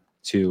 I'm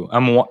 2.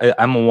 I'm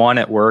a 1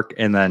 at work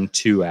and then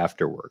 2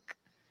 after work.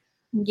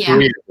 Yeah.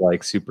 3 is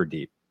like super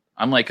deep.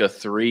 I'm like a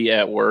 3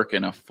 at work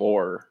and a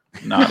 4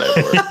 not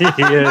at work.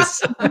 He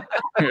is.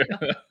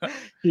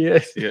 He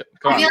is. Yeah.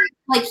 Come I on. feel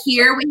like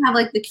here we have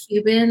like the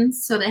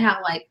Cubans, so they have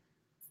like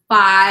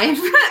 5,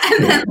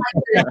 and then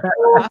like their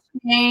whole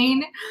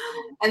chain,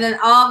 and then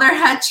all their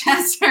head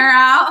chest hair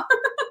out.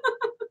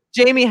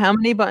 Jamie, how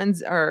many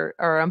buttons are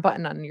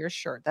unbuttoned on your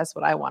shirt? That's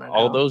what I want to know.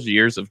 All those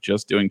years of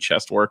just doing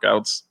chest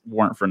workouts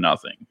weren't for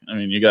nothing. I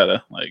mean, you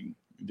gotta like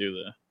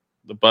do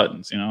the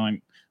buttons. You know, I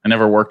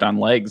never worked on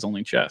legs,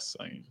 only chest.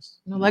 So you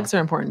just, No, legs are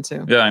important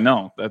too. Yeah, I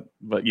know that,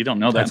 but you don't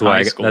know that That's in why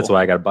high school. that's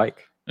why I got a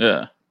bike.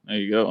 Yeah, there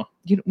you go.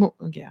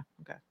 Yeah.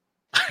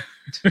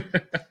 Okay.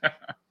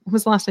 When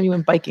was the last time you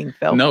went biking,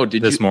 Phil? No,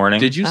 did This you morning.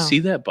 Did you Oh. see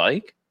that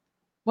bike?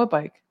 What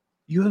bike?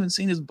 You haven't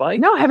seen his bike?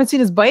 No, I haven't seen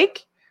his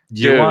bike.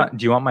 Do you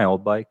Dude. want my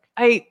old bike?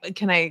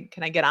 Can I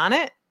get on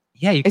it?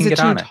 Yeah, you can Is it get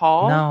too on it.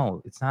 tall?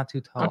 No, it's not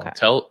too tall. Okay.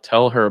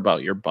 Tell her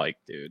about your bike,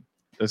 dude.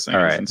 This thing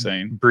All is right.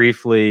 insane.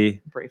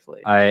 Briefly,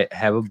 Briefly. I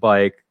have a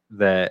bike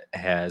that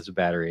has a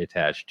battery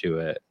attached to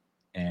it,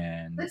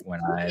 and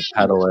when I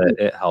pedal it,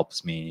 it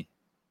helps me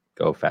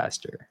go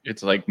faster.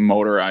 It's like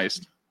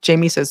motorized.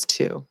 Jamie says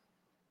 2.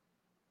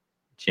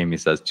 Jamie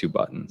says 2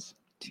 buttons.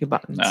 2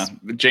 buttons.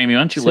 Jamie, why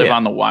don't you So, live yeah.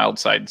 on the wild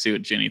side and see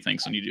what Ginny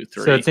thinks when you do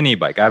 3? So it's an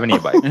e-bike. I have an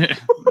e-bike.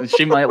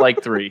 She might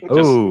like 3.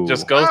 Ooh.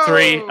 Just go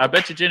 3. I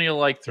bet you Ginny will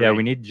like 3. Yeah,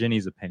 we need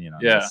Ginny's opinion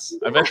on Yeah, this.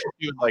 I bet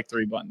you would like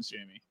 3 buttons,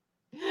 Jamie.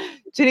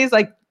 Ginny's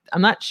like,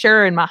 I'm not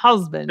sure in my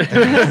husband.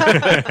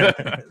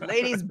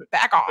 Ladies,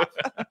 back off.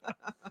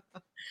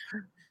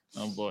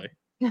 Oh boy.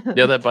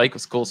 Yeah, that bike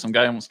was cool. Some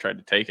guy almost tried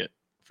to take it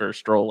for a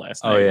stroll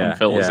last night Oh, yeah, when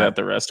Phil was yeah. at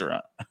the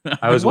restaurant.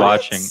 I was What?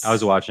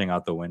 watching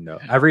out the window.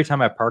 Every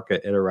time I park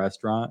at a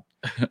restaurant,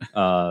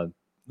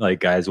 like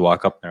guys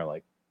walk up and they're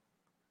like,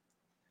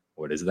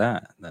 "What is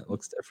that? That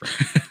looks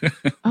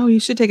different." Oh, you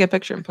should take a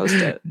picture and post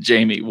it.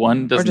 Jamie,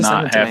 one does Or just send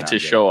not it to have me. to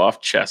show off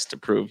chest to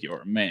prove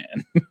you're a man.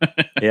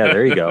 Yeah,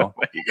 there you go.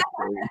 There you go.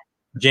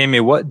 Jamie,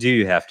 what do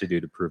you have to do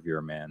to prove you're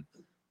a man?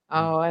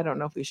 Oh, I don't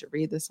know if we should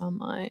read this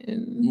online.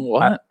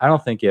 What? I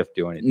don't think you have to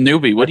do anything.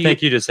 Newbie, what I do you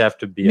think you just have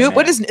to be. A Noob, man.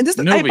 what is this?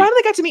 I Newbie.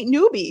 finally got to meet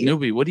Newbie.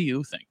 Newbie, what do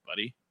you think,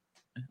 buddy?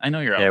 I know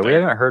you're out Yeah, there. we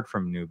haven't heard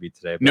from Newbie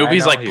today. but I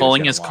Newbie's know like he was pulling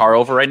gonna his want car it.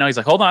 over right now. He's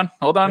like, hold on.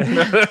 I'll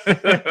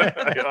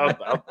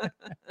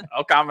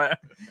comment.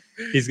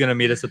 He's gonna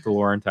meet us at the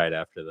Laurentide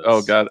after this.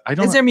 Oh God, I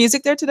don't. Is there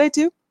music there today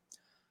too?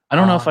 I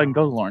don't know if I can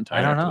go to Laurentide.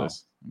 I don't after know.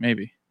 This.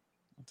 Maybe.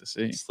 Have to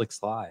see. Slick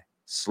Sly.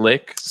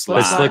 Slick Slick Sly.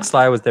 But Slick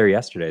Sly was there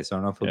yesterday, so I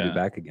don't know if he'll Yeah. be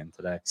back again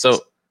today. So,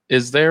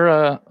 is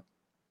there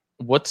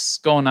what's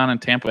going on in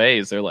Tampa Bay?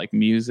 Is there like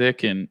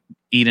music and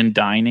eat and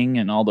dining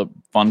and all the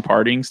fun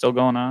partying still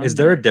going on? Is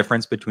there a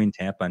difference between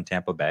Tampa and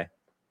Tampa Bay?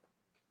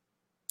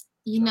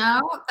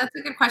 That's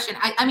a good question.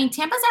 I mean,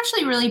 Tampa's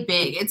actually really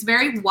big. It's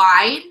very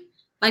wide.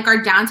 Like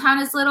our downtown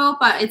is little,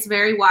 but it's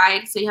very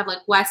wide. So you have like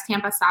West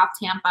Tampa, South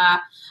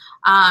Tampa.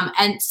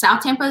 And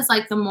South Tampa is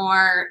like the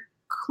more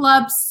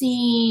club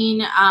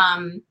scene,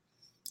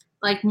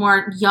 like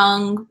more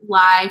young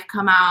live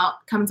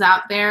comes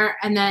out there.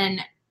 And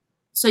then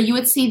so you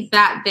would see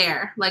that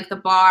there, like the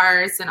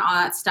bars and all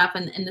that stuff.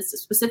 And in this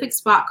specific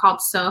spot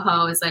called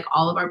Soho is like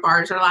all of our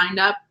bars are lined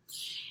up.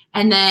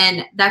 And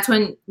then that's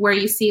where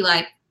you see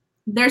like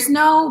there's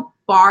no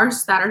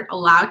bars that are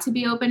allowed to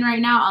be open right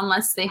now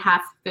unless they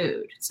have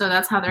food. So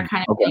that's how they're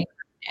kind of Okay. doing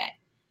it.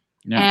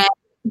 Yeah. And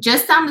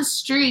just down the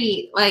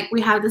street, like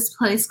we have this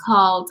place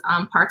called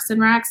Parks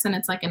and Recs, and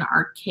it's like an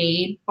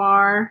arcade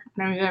bar. I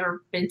don't know if you've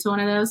ever been to one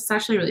of those. It's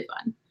actually really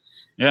fun.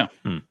 Yeah.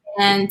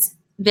 And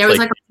there was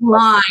like a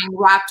line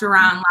wrapped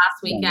around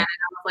last weekend, and I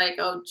was like,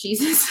 "Oh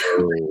Jesus!"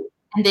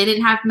 And they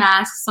didn't have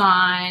masks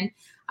on.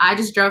 I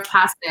just drove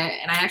past it,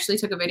 and I actually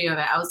took a video of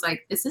it. I was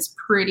like, "This is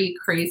pretty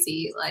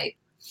crazy." Like,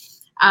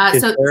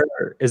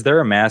 Is there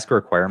a mask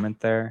requirement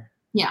there?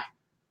 Yeah.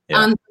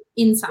 Yeah.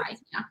 Inside,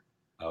 yeah.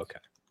 Okay.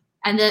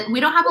 And then we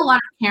don't have a lot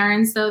of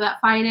Karens though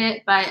that fight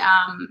it, but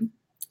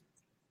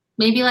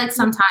maybe like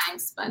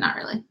sometimes, but not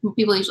really.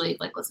 People usually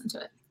like listen to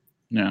it.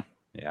 Yeah.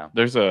 Yeah.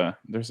 There's an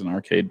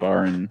arcade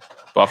bar in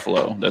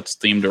Buffalo that's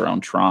themed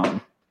around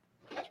Tron.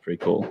 It's pretty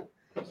cool.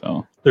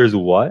 So There's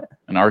what?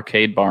 an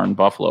arcade bar in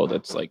Buffalo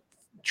that's like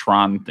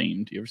Tron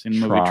themed. You ever seen the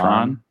movie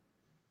Tron?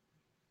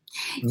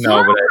 No,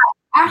 Yeah, but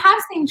I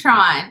have seen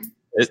Tron.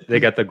 they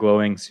got the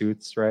glowing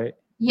suits, right?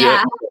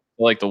 Yeah.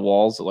 Like the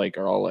walls like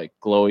are all like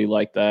glowy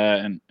like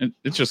that, and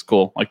it's just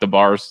cool. Like the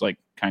bar's like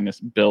kind of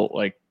built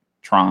like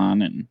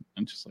Tron, and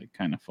just like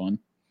kind of fun.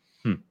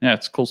 Yeah,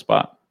 it's a cool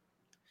spot.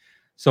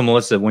 So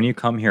Melissa, when you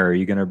come here, are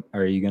you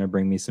gonna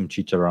bring me some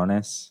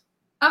chicharrones?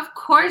 Of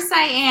course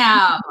I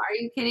am. Are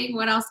you kidding?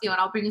 What else do you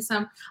want? I'll bring you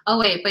some. Oh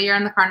wait, but you're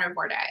on the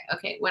carnivore diet.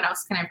 Okay, what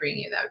else can I bring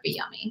you that would be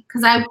yummy?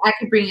 Because I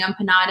could bring you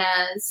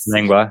empanadas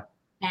Lengua.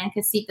 and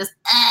casitas.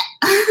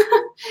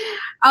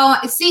 Oh,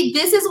 see,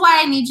 this is why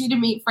I need you to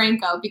meet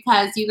Franco,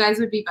 because you guys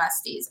would be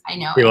besties. I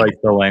know. You it.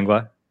 like the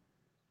lengua?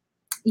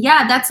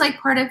 Yeah, that's like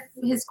part of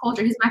his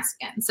culture. He's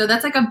Mexican, so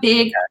that's like a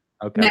big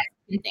Okay.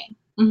 Mexican thing.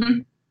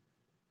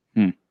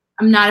 Mm-hmm. Hmm.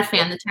 I'm not a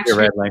fan. The You texture.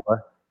 ever had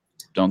lengua?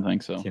 Don't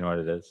think so. Do you know what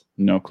it is?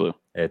 No clue.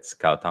 It's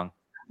cow tongue.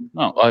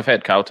 No, well, I've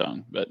had cow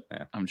tongue, but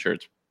Yeah. I'm sure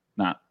it's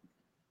not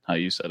how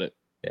you said it.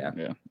 Yeah.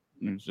 Yeah.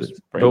 It's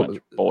just pretty Though-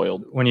 much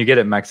boiled. When you get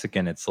it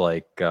Mexican, it's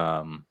like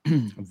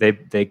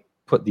they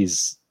put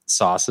these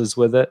sauces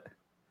with it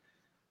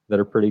that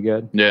are pretty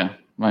good. Yeah.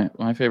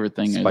 My favorite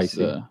thing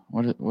Spicy. is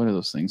what are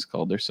those things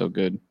called? They're so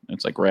good.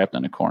 It's like wrapped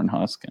in a corn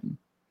husk and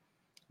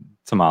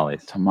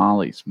Tamales.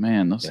 tamales.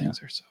 Man, those Yeah.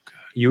 things are so good.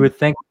 You would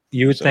think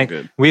So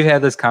good. we've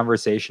had this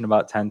conversation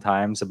about 10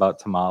 times about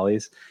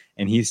tamales,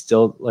 and he's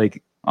still like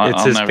it's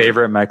I'll his never-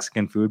 favorite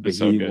Mexican food, but It's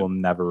so he good. will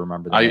never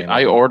remember the name.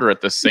 I of it. order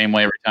it the same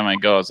way every time I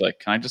go. I was like,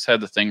 can I just have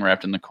the thing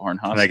wrapped in the corn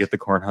husk? Can I get the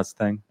corn husk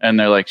thing? And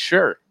they're like,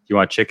 sure. You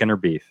want chicken or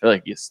beef? They're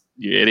like, you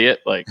idiot.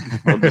 Like,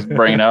 we'll just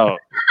bring it out.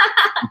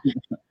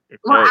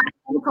 Well,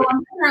 actually,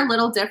 Colombians are a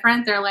little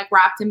different. They're like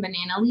wrapped in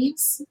banana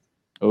leaves.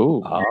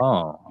 Oh.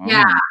 Oh,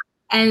 Yeah.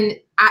 And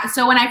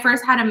so when I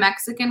first had a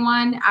Mexican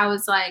one, I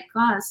was like,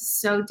 wow, this is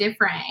so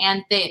different.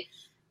 And the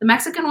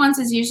Mexican ones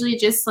is usually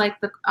just like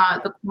the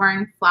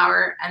corn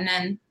flour and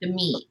then the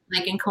meat.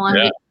 Like in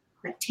Colombia,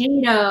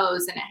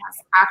 potatoes, and it has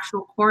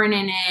actual corn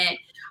in it.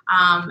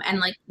 and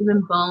like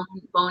even bone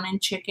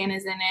and chicken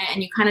is in it,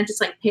 and you kind of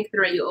just like pick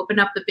through it. You open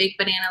up the big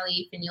banana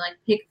leaf and you like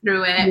pick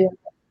through it. Yeah.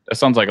 That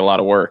sounds like a lot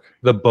of work.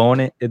 The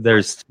bone,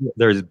 there's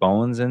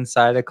bones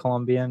inside of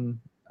Colombian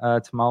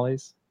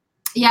tamales.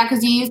 Yeah,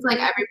 because you use like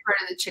every part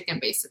of the chicken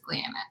basically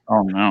in it.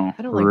 Oh no,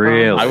 I don't like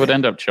Really? bones. I would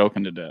end up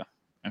choking to death.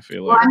 I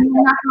feel Well, like. I mean,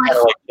 you're not gonna,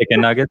 like, Like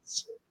chicken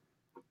nuggets.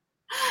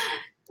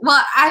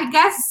 well, I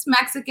guess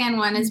Mexican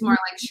one is more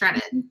like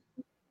shredded.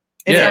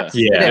 It Yeah. is.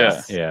 Yeah, It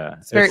is. yeah.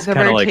 They're kinda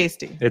very like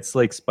tasty. it's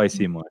like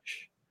spicy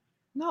mush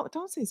No,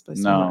 don't say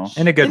spicy No. mush.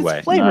 in a good It's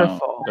way. flavorful.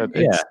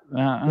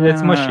 No,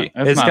 It's mushy.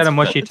 It's got a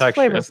mushy It's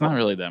texture. flavorful. It's not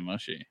really that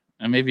mushy.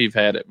 And maybe you've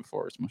had it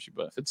before. It's mushy,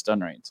 but if it's done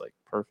right, it's like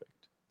perfect.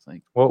 It's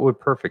like What would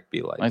perfect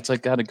be like? it's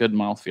like got a good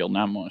mouthfeel,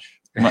 not mush.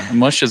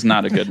 Mush is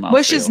not a good mouthfeel.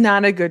 Mush is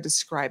not a good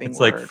describing It's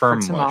word like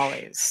firm for mush.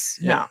 tamales.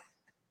 Yeah.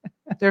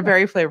 No. They're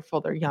very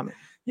flavorful. They're yummy.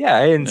 Yeah,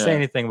 I didn't say Yeah.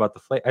 anything about the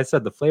flavor. I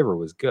said the flavor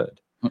was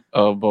good.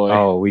 Oh boy.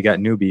 Oh, we got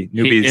newbies.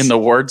 In the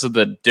words of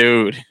the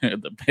dude,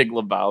 the Big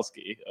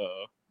Lebowski.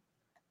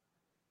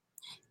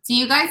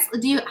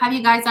 Have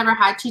you guys ever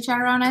had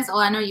chicharrones? Oh,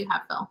 I know you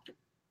have, Phil.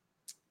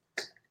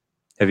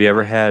 Have you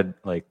ever had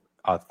like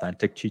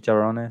authentic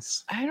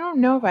chicharrones? I don't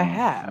know if I I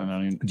have.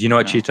 don't even- Do you know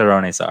what no.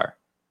 chicharrones are?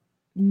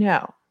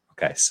 No.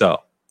 Okay,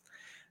 so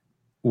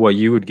what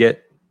you would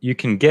get, you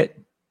can get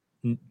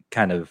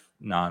kind of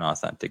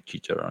non-authentic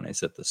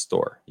chicharrones at the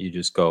store. You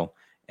just go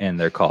and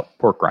they're called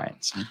pork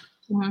rinds.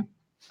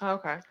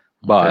 Okay.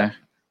 But Okay.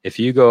 if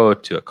you go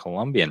to a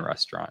Colombian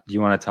restaurant, do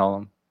you want to tell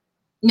them?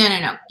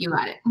 No. You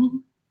got it.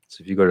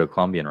 So if you go to a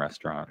Colombian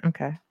restaurant,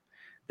 Okay.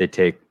 they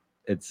take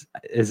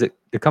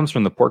it comes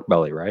from the pork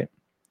belly, right?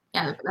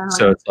 Yeah.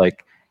 So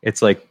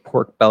it's like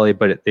pork belly,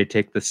 but they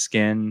take the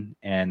skin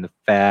and the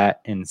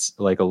fat and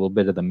like a little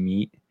bit of the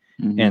meat,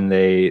 Mhm. and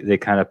they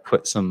kind of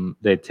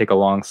they take a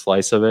long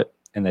slice of it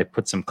and they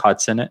put some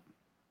cuts in it,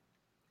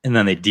 and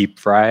then they deep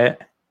fry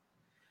it,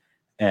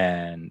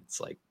 and it's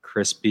like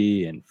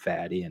crispy and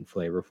fatty and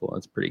flavorful.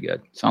 It's pretty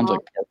good. Sounds like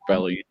pork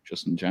belly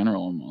just in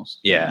general almost.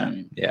 Yeah, I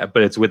mean, yeah,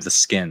 but it's with the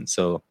skin,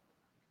 so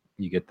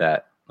you get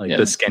that like Yeah.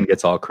 the skin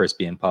gets all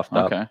crispy and puffed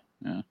up. okay.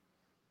 Yeah.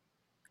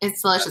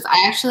 It's delicious.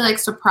 I actually like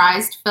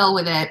surprised Phil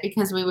with it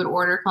because we would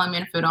order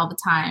Colombian food all the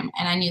time,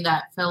 and I knew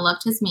that Phil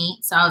loved his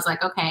meat, so I was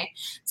like, okay.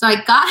 So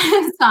I got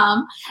him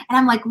some, and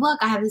I'm like, look,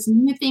 I have this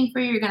new thing for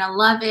you. You're gonna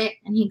love it.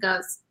 And he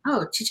goes,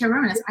 oh,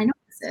 chicharrones. I know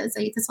what this is.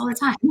 I eat this all the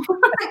time.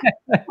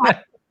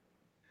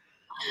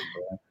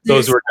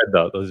 Those were good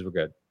though. Those were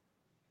good.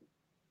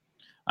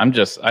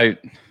 I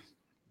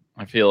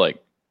feel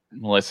like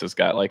Melissa's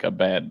got like a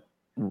bad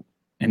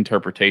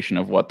interpretation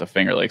of what the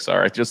Finger Lakes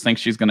are. I just think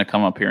she's gonna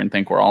come up here and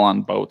think we're all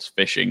on boats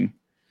fishing.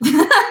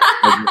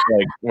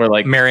 We're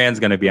like Marianne's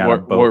gonna be on a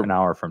We're- boat an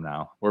hour from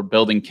now. we're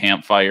building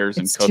campfires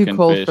It's and cooking too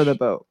cold fish. for the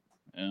boat.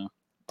 Yeah.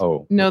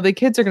 Oh, No, the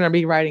kids are going to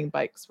be riding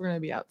bikes. We're going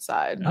to be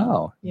outside.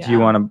 oh. Yeah. Do you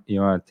want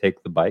to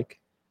take the bike?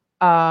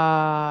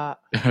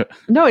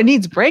 No, it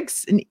needs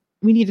brakes, and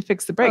we need to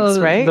fix the brakes,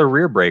 Well, right? The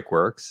rear brake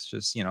works.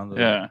 Just the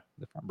Yeah.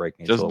 front brake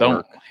needs Just a little don't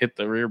work. hit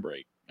the rear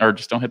brake. Or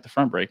just don't hit the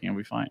front brake and you'll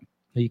be fine.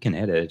 You can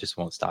hit it. It just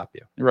won't stop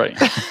you. Right.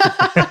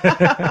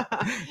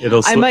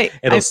 It'll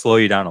I slow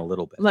you down a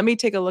little bit. let me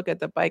take a look at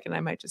the bike, and I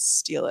might just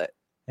steal it.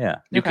 Yeah.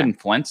 You Okay. can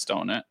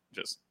Flintstone it.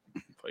 Just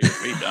put your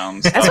feet down.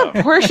 and That's what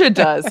stop. Portia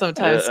does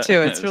sometimes Yeah,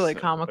 too. It's really the way to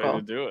comical.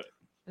 do it.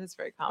 It's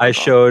very comical. I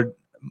showed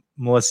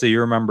Melissa. You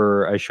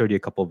remember? I showed you a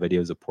couple of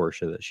videos of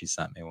Porsche that she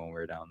sent me when we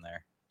were down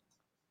there.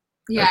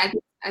 Yeah,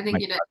 I think My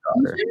you did.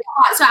 goddaughter.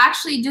 So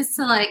actually, just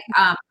to like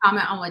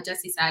comment on what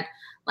Jesse said,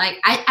 like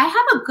I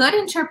have a good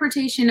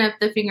interpretation of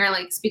the Finger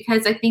Lakes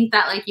because I think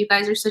that like you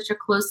guys are such a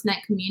close knit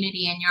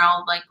community and you're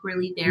all like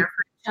really there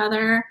for each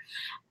other.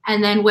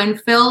 And then when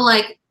Phil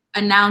like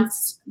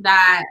announced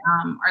that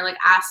or like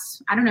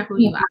asked, I don't know who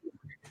you asked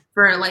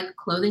for like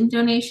clothing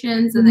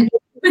donations, and then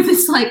with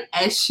this like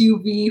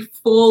SUV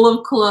full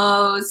of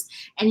clothes,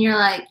 and you're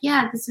like,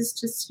 yeah, this is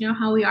just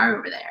how we are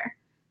over there.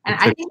 And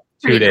It I took think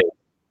it's 2 pretty days.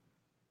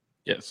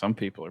 Yeah, some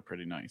people are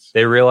pretty nice.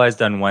 They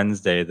realized on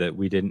Wednesday that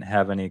we didn't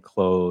have any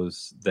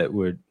clothes that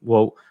would.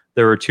 Well,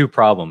 there were two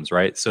problems,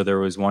 right? So there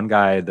was one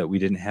guy that we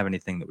didn't have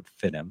anything that would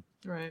fit him.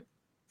 Right.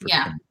 For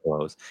Yeah. some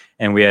clothes,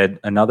 and we had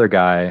another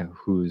guy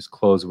whose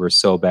clothes were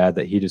so bad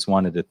that he just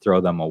wanted to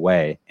throw them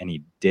away, and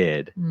he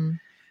did. Mm.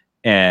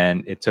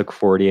 And it took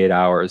 48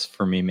 hours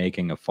for me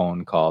making a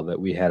phone call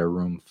that we had a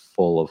room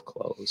full of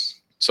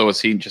clothes. So is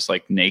he just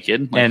like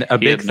naked? Like, And a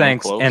he had big no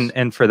thanks, clothes?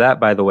 and for that,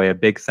 by the way, a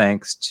big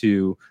thanks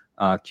to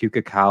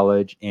Cuca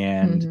College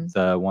and Mhm.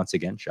 the Once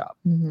Again shop,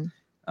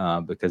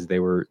 because they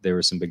were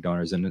some big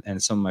donors,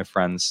 and some of my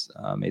friends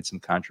made some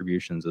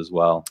contributions as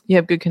well. You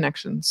have good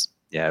connections.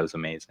 Yeah, it was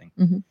amazing.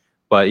 Mhm.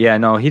 But yeah,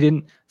 no, he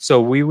didn't. So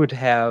we would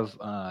have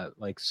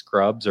like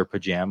scrubs or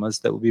pajamas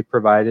that would be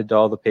provided to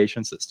all the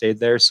patients that stayed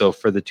there. So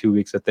for the 2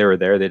 weeks that they were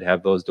there, they'd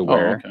have those to Oh,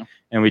 wear, okay.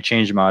 and we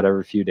changed them out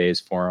every few days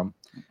for them.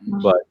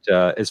 Mhm.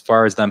 But as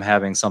far as them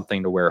having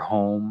something to wear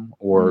home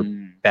or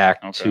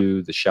back okay.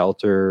 to the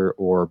shelter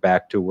or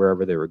back to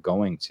wherever they were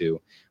going to,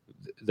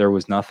 there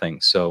was nothing.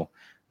 So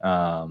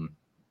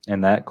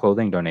And that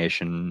clothing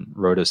donation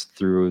rode us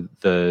through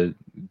the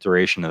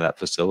duration of that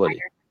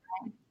facility.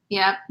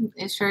 Yep,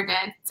 it sure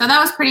did. So that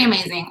was pretty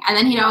amazing. And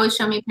then he'd always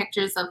show me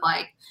pictures of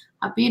like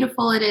how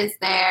beautiful it is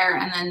there,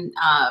 and then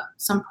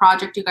some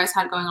project you guys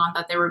had going on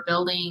that they were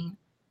building.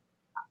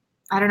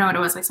 I don't know what it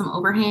was, like some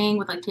overhang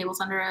with like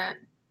tables under it.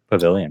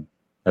 Pavilion.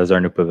 That was our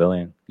new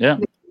pavilion. Yeah.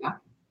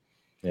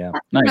 Yeah.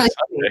 Nice.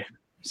 Really Okay.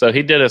 So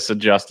he did us a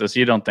justice.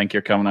 You don't think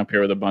you're coming up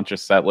here with a bunch of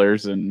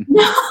settlers and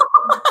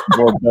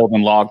we're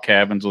building log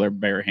cabins with our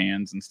bare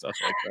hands and stuff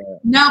like that.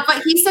 No,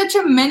 but he's such a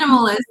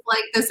minimalist.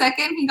 Like the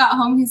second he got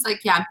home, he's like,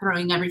 "Yeah, I'm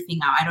throwing everything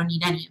out. I don't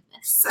need any of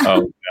this."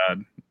 Oh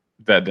God,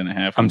 that didn't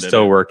happen. I'm did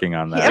still it? working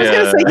on I that. was Yeah.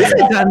 gonna say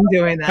he's done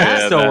doing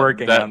that. I'm still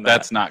working on that.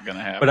 That's not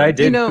gonna happen. But I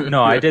did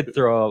know- I did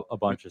throw a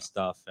bunch of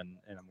stuff and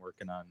I'm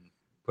working on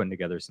putting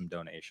together some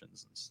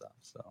donations and stuff.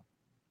 So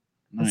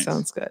That Nice.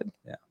 sounds good.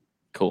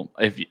 Cool.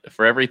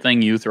 For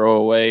everything you throw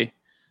away,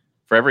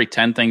 for every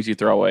 10 things you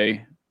throw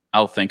away,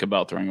 I'll think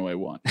about throwing away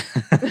one.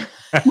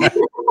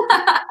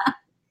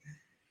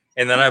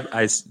 and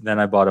then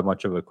I bought a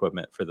bunch of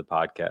equipment for the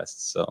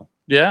podcast. So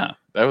Yeah,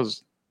 that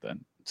was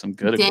some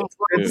good Dang, equipment,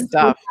 Good too.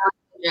 stuff.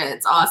 Yeah,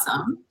 it's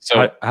awesome.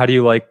 So how do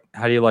you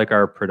like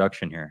our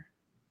production here?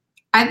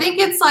 I think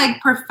it's like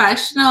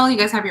professional. You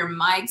guys have your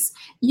mics.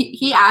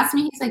 He asked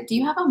me, he's like, "Do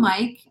you have a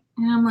mic?"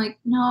 And I'm like,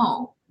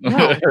 "No."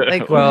 No,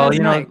 like, who Well, has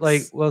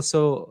mics?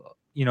 so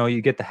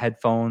you get the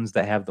headphones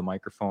that have the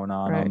microphone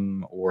on Right.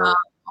 them, or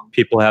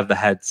people have the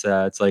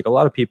headsets. Like a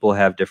lot of people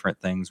have different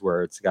things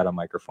where it's got a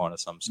microphone of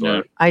some sort.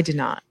 Yeah. I did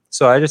not.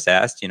 So I just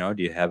asked, do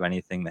you have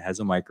anything that has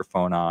a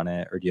microphone on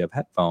it, or do you have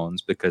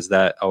headphones? Because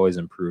that always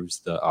improves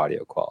the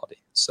audio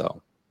quality.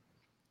 So,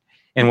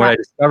 and what I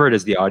discovered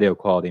is the audio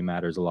quality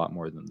matters a lot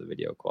more than the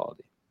video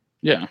quality.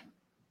 yeah,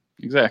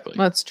 exactly.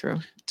 That's true.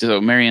 So,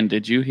 Marianne,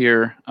 did you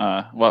hear?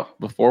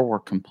 Before we're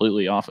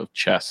completely off of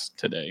chest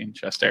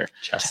hair,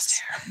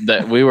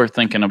 that we were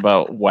thinking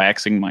about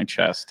waxing my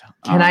chest.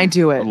 Can I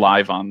do it?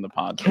 live on the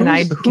podcast? Can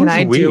I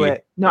Who's do we?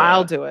 it? No, Yeah.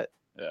 I'll do it.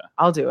 Yeah.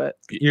 I'll do it.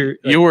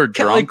 You were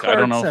Kelly drunk. I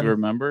don't know if Clarkson. you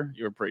remember.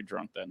 You were pretty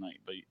drunk that night,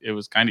 but it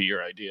was kind of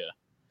your idea.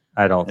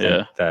 I don't think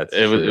Yeah. that's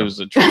It true. was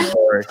a true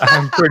story.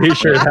 I'm pretty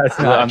sure that's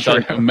not I'm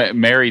true. telling you,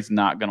 Mary's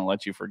not going to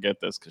let you forget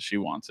this because she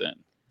wants in.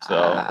 So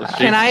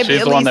Can I she's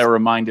at the one that least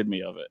reminded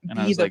me of it, and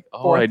I be was the like, "Oh,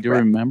 I fourth do rep?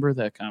 remember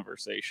that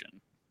conversation."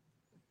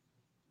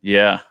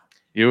 Yeah,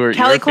 you were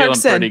Kelly feeling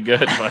Clarkson. pretty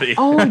good, buddy.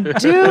 Oh,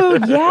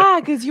 dude,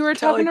 yeah, because you were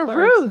Kelly talking to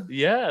Clarkson. Ruth.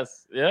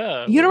 Yes,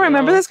 yeah. You don't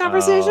remember this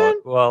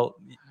conversation? Well,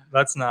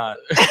 that's not.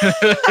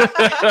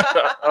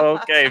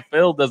 Okay,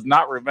 Phil does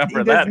not remember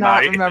He that does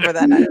not night. remember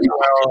that night.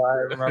 Well, I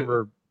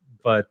remember,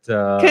 but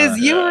Because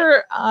you yeah.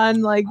 were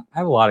on like I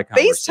have a lot of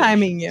FaceTiming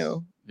conversations.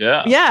 you.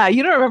 Yeah. Yeah,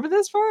 you don't remember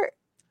this part?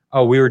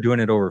 Oh, we were doing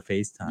it over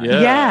FaceTime.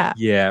 Yeah. Yeah.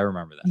 Yeah, I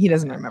remember that. He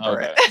doesn't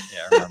remember Okay. it. Yeah,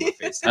 I remember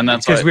FaceTime. And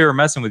that's because why- we were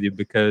messing with you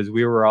because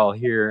we were all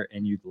here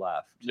and you'd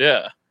left.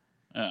 Yeah.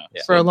 Yeah.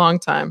 Yeah. For a long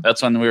time.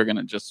 That's when we were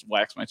gonna just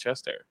wax my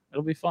chest hair.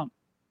 It'll be fun.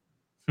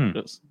 Hmm.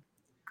 Just-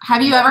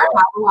 Have you ever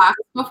had a wax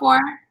before?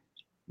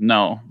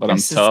 no, but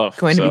This is I'm tough.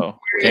 going to be so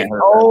serious. can't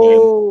hurt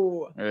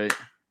Oh, that good. Right.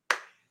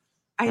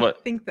 I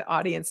What? think the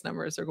audience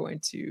numbers are going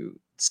to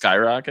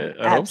Skyrocket.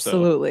 I hope so.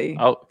 absolutely.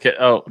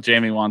 Oh,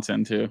 Jamie wants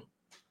in too.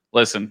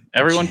 Listen,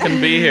 everyone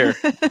can be here.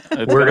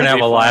 It's We're gonna have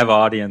be a live fun.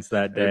 audience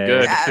that day.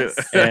 Good.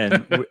 Yes.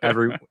 And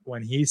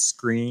when he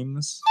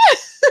screams,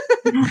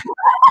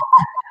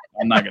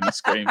 I'm not gonna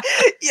scream.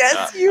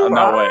 Yes, you no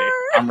are. way.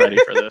 I'm ready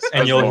for this. I and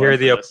was you'll born hear for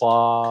the this.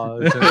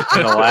 applause and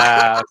the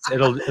laughs.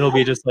 It'll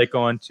be just like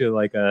going to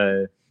like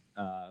a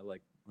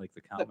like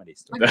the comedy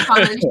store. Like a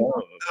comedy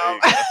Oh,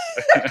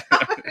 there you go.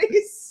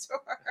 Comedy store.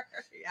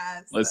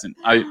 Yes. Listen,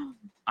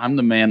 I'm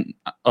the man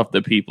of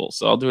the people,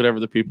 so I'll do whatever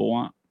the people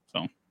want.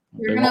 So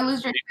You're they gonna want-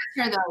 lose your chest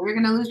hair though. You're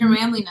gonna lose your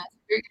manliness.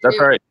 You're gonna That's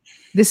do- right.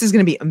 This is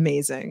going to be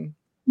amazing.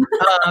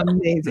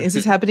 Amazing. Is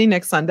this happening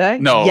next Sunday?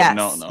 No, Yes.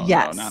 no,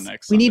 Yes. not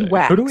next We need Sunday.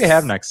 wax. Who do we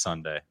have next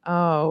Sunday?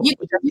 Oh, You,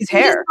 Jesse's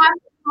can hair. just have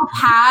little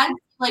pads,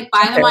 like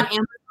buy them Okay. on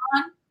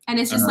Amazon, and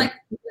it's just Uh-huh. like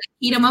you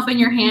heat them up in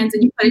your hands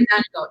and you put it down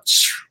and go.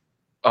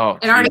 Oh,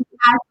 It already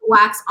has the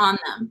wax on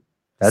them.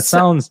 That So-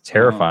 sounds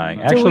terrifying.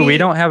 Do Actually, we we-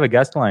 don't have a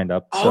guest lined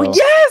up. Oh, So,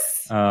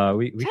 yes.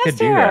 we could Chest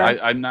do hair.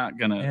 that. I'm not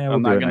gonna. Yeah, we'll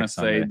I'm do not it gonna next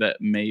say Sunday. that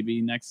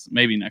maybe next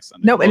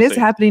Sunday. No, it We'll is see.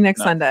 happening next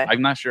No, Sunday.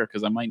 I'm not sure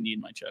because I might need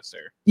my chest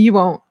hair. You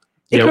won't.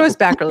 It Yeah, grows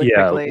back really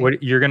quickly.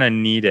 you're gonna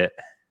need it.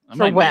 I For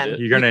might need when? it.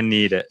 You're gonna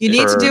need it. You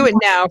need to for- do it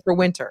now for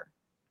winter.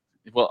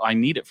 Well, I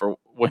need it for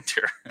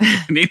winter.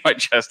 I need my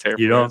chest hair.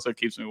 You for it, don't- so it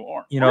keeps me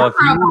warm. You know,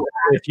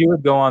 if you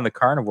would go on the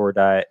carnivore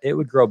diet, it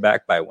would grow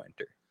back by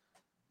winter.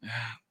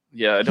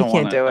 Yeah, I You don't can't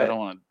want to. do I it. don't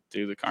want to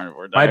do the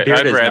carnivore My diet. beard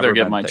I'd has rather never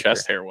get been my thicker.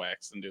 chest hair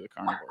waxed than do the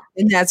carnivore.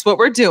 And that's what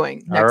we're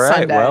doing next All right.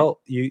 Sunday. Well,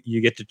 you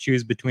get to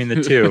choose between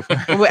the two.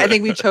 I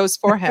think we chose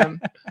for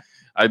him.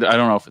 I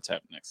don't know if it's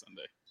happening next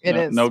Sunday. It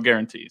no, is. no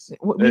guarantees.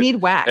 We need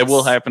wax. It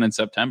will happen in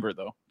September,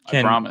 though.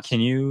 I promise. Can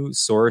you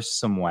source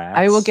some wax?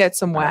 I will get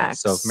some All right,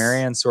 wax. so if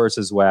Marianne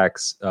sources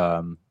wax,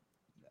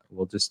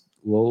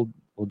 we'll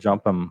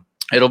jump them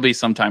It'll be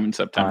sometime in on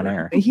September.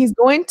 air. He's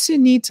going to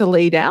need to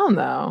lay down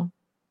though.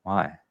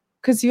 Why?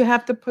 Because you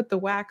have to put the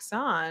wax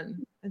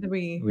on. And then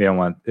We don't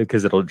want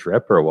because it'll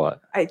drip or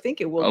what? I think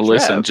it will.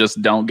 Listen, drip.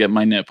 just don't get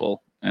my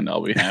nipple, and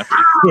I'll be happy.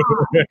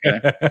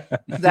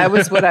 That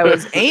was what I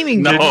was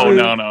aiming No,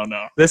 to.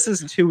 no. This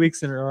is 2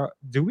 weeks in a row.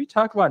 Do we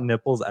talk about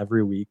nipples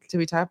every week? Did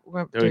we talk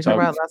we about talk- it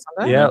last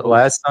Sunday? Yeah, nipples?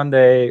 last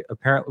Sunday,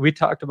 apparently we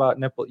talked about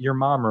nipple. Your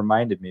mom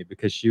reminded me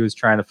because she was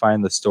trying to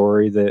find the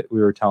story that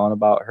we were telling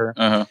about her.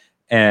 Uh-huh.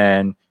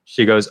 And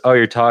she goes, "Oh,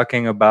 you're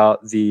talking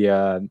about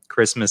the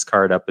Christmas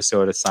card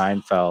episode of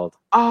Seinfeld."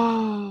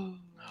 Oh.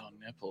 Oh,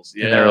 nipples.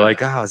 And they were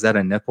like, "Oh, is that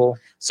a nipple?"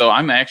 So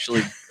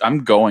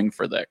I'm going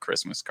for that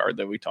Christmas card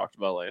that we talked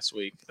about last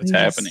week. It's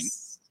Yes. happening.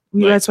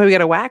 Well, Like, that's why we got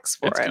a wax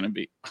for It's it. gonna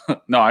be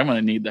no, I'm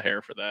gonna need the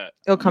hair for that.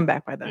 It'll come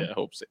back by then. Yeah,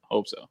 hope so.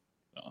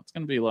 So it's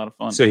gonna be a lot of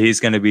fun. So he's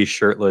going to be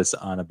shirtless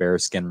on a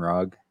bearskin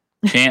rug.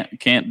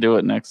 Can't do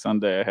it next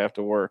Sunday. I have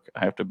to work.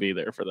 I have to be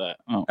there for that.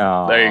 Oh,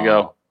 Oh, there you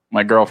go.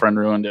 My girlfriend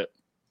ruined it.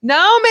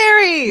 No,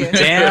 Mary.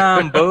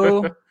 Damn,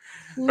 boo.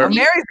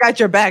 Mary's got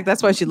your back.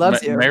 That's why she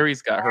loves you.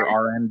 Mary's got her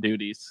RN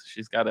duties.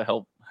 She's got to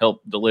help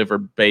deliver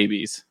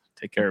babies,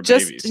 take care of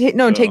Just babies. take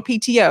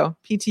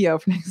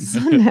PTO for next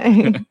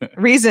Sunday.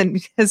 Reason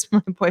because my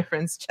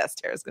boyfriend's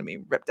chest hair is going to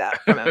be ripped out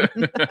from him.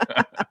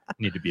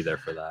 Need to be there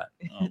for that.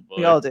 Oh,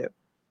 We boy. all do.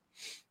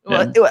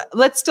 Well,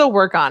 let's still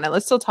work on it.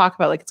 Let's still talk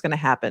about like it's going to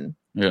happen.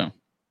 Yeah,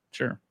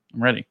 sure.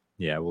 I'm ready.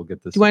 Yeah, we'll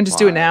get this. Do you want to just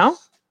do it now?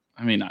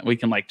 I mean, we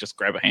can like just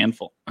grab a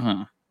handful,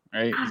 right?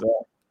 Is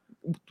that-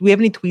 Do we have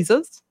any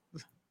tweezers?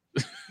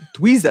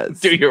 Tweezers.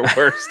 do your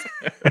worst.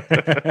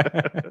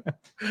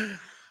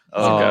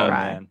 Oh, God.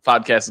 man.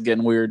 Podcast is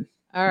getting weird.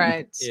 All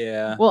right.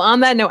 Yeah. Well, on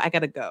that note, I got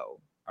to go.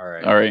 All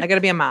right. All right, I got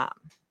to be a mom.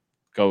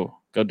 go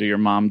do your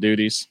mom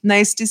duties.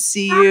 Nice to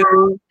see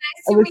you.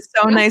 It was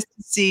so nice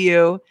to see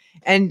you.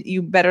 And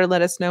you better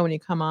let us know when you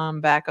come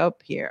on back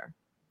up here.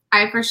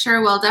 I for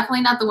sure will.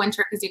 Definitely not the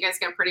winter because you guys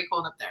get pretty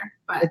cold up there.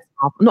 But It's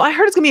awful. No, I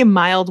heard it's going to be a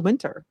mild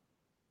winter.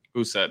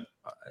 Who said?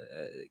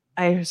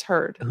 I just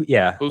heard.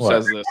 Yeah. Who what?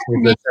 says this?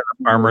 Is this in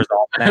the Farmer's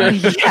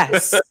Almanac?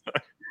 Yes.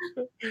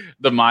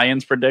 The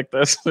Mayans predict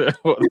this. COVID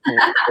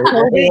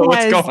What's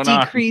has going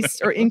on?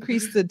 decreased or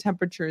increased the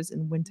temperatures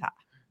in winter.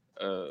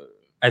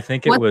 I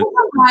think it what's was.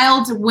 a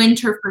wild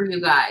winter for you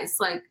guys?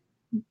 Like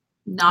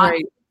not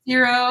Right.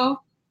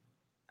 0.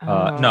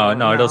 No,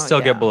 Oh, it'll still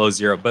yeah. get below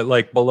 0, but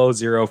like below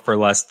 0 for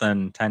less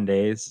than 10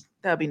 days.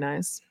 That'd be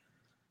nice.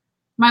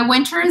 My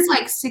winter is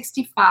like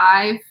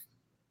 65,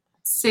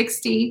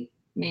 60,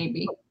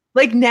 maybe.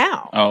 Like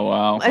now. Oh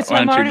wow! That's Why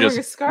why I'm don't already you wearing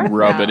a just scarf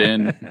rub now. it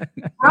in?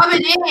 Rub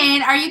it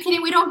in. Are you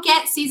kidding? We don't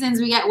get seasons.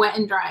 We get wet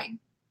and dry.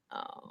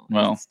 Oh,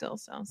 Well. it still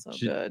sounds so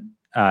She- good.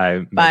 I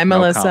make Bye, no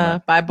Melissa.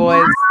 comment. Bye,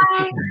 boys.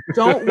 Bye.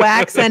 Don't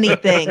wax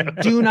anything.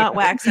 Do not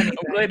wax I'm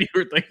anything. glad you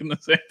were thinking the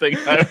same thing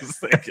I was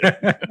thinking.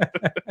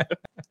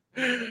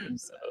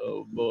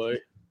 Oh boy!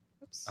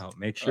 Oh,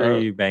 make sure Uh,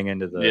 you bang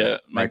into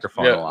the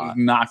microphone yeah, a lot.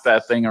 knock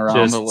that thing around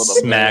Just a little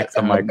smack bit.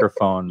 the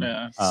microphone.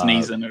 Yeah, Uh,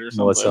 sneeze in it or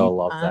something. Melissa will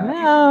love I'm that.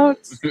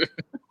 out.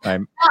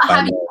 I'm-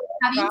 Have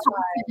you talked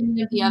to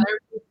any of the other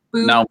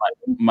boo? Now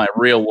my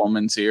real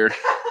woman's here.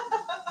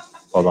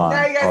 Hold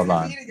on. Hold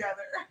on. together.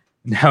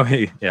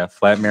 Now,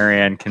 Flat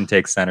Marianne can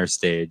take center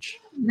stage.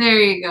 There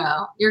you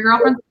go. Your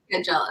girlfriend's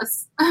gonna get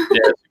jealous. Yeah, she's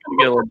gonna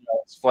get a little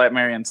jealous. Flat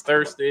Marian's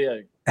thirsty.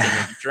 I give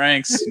her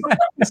drinks.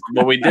 This is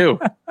what we do.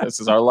 This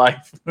is our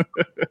life.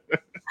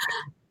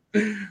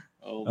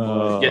 Oh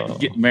boy!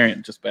 Get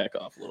Marian, just back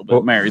off a little bit.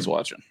 Well- Mary's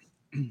watching.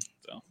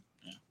 So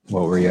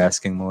What were you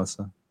asking,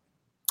 Melissa?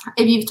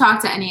 If you've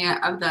talked to any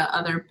of the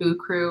other boo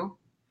crew,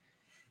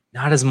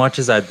 Not as much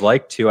as I'd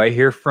like to. I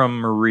hear from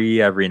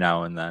Marie every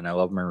now and then. I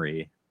love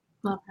Marie.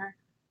 love her.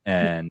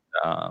 And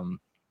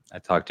I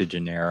talked to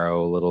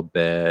Gennaro a little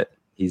bit.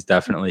 He's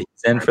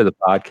in for the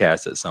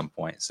podcast at some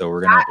point. So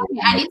we're gonna.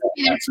 I need to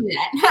be there too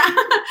then.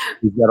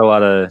 He's got a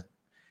lot of.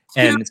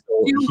 And so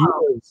he Duo.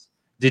 was.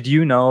 Did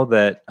you know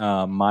that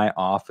my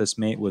office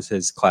mate was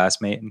his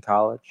classmate in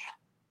college?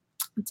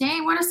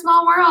 Dang, what a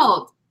small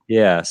world.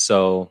 Yeah.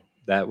 So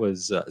that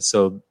was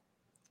so.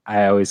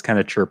 I always kind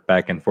of chirp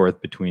back and forth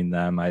between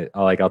them.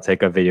 I'll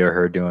take a video of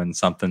her doing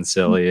something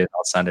silly and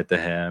I'll send it to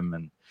him,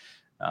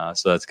 and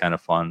so that's kind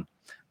of fun.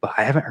 But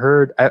I haven't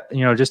heard,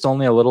 just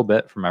only a little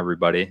bit from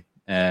everybody,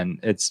 and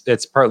it's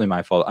partly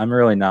my fault. I'm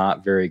really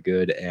not very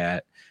good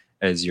at,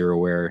 as you're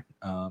aware,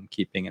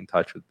 keeping in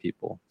touch with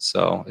people.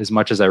 So as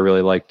much as I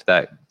really liked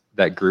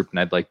that group and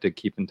I'd like to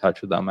keep in touch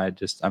with them,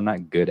 I'm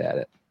not good at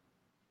it.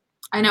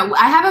 I know.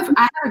 I have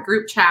a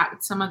group chat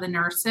with some of the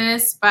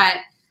nurses, but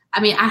I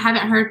mean, I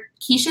haven't heard.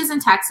 Keisha's in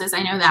Texas.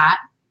 I know that.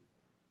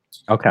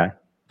 Okay.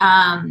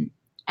 And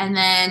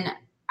then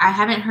I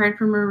haven't heard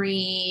from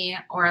Marie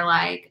or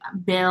like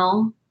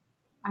Bill.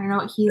 I don't know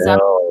what he's up.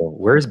 Bill.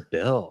 Where's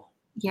Bill?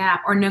 Yeah,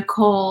 or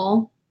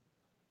Nicole.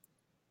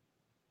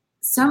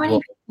 So many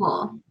Well-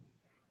 people.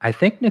 I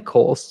think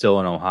Nicole's still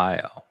in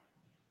Ohio.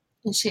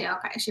 Is she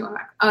okay? She went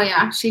back. Oh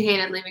yeah, she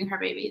hated leaving her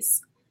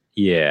babies.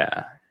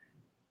 Yeah.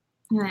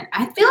 And then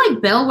I feel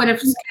like Bill would have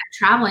just kept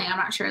traveling. I'm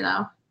not sure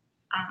though.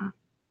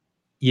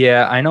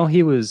 Yeah, I know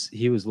he was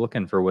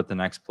looking for what the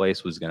next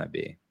place was going to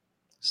be.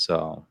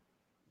 So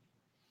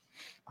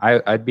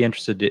I'd be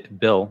interested to,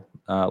 Bill,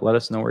 let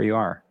us know where you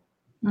are.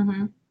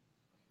 Mm-hmm.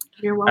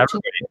 You're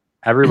watching.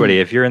 Everybody,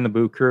 if you're in the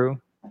Boo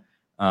Crew,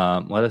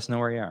 let us know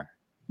where you are.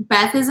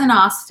 Beth is in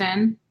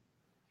Austin.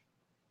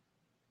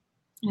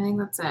 I think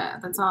that's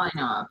it. That's all I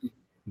know of.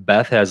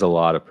 Beth has a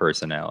lot of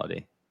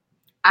personality.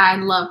 I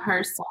love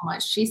her so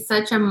much. She's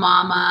such a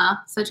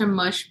mama, such a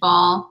mush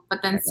ball.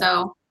 But then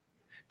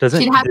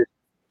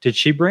Did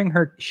she bring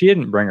her? She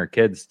didn't bring her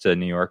kids to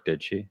New York,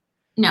 did she?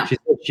 No.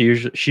 She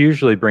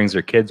usually brings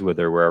her kids with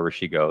her wherever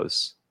she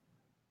goes.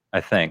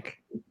 I think.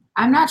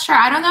 I'm not sure.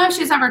 I don't know if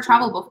she's ever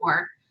traveled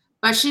before,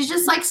 but she's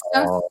just like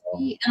so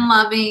sweet and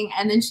loving.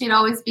 And then she'd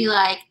always be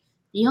like,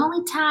 the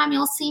only time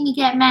you'll see me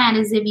get mad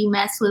is if you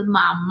mess with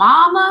my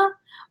mama,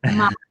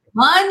 my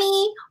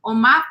money, or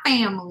my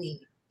family.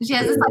 She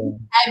has this like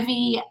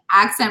heavy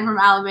accent from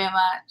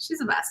Alabama. She's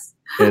the best.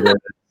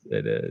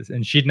 It is.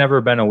 And she'd never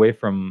been away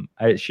from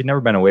her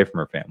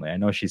family. I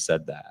know she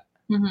said that.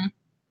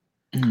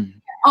 Mm-hmm.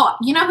 Oh,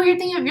 you know who you're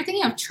thinking of? You're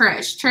thinking of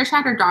Trish. Trish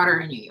had her daughter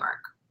in New York.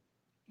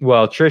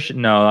 Well, Trish,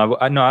 no,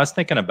 I was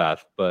thinking of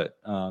Beth, but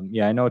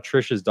yeah, I know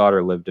Trish's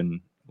daughter lived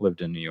in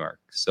New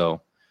York.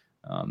 So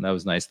that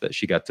was nice that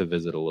she got to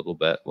visit a little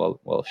bit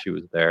while she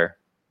was there.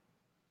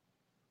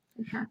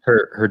 Okay.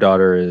 Her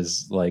daughter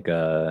is like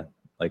a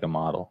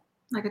model.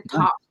 Like a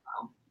top.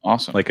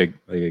 Awesome. Like a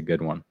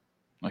good one.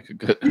 Like a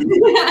good.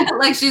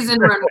 Like she's in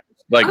Run.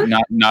 Like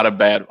not a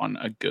bad one,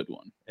 a good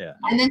one. Yeah.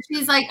 And then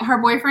she's like, her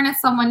boyfriend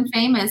is someone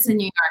famous in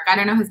New York. I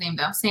don't know his name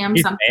though. Sam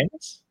He's something.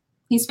 famous?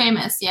 He's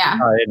famous, yeah.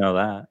 Oh, I didn't know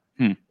that.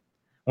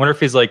 Wonder if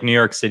he's like New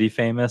York City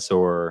famous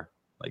or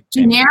like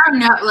Gennaro.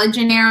 No, like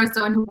Gennaro is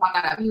the one who brought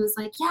that up. He was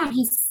like, yeah,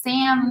 he's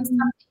Sam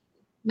something.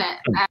 That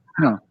I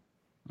don't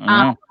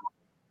know.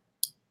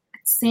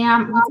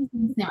 Sam, what's his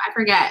name? Sam? I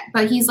forget.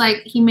 But he's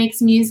like, he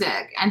makes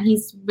music and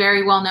he's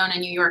very well known in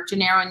New York.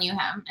 Gennaro knew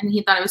him and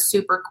he thought it was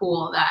super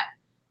cool that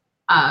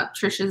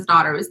Trisha's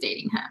daughter was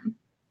dating him.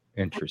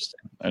 Interesting.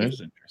 That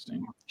is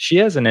interesting. She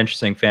has an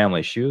interesting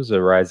family. She was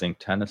a rising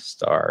tennis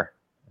star,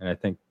 and I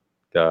think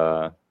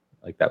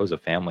like that was a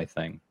family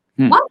thing.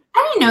 What?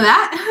 I didn't know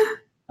that.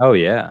 Oh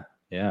yeah.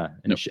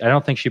 And I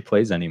don't think she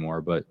plays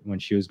anymore, but when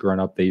she was growing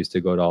up, they used to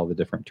go to all the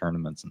different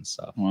tournaments and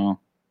stuff. Well,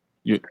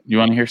 you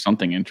want to hear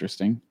something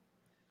interesting?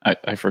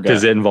 I forgot.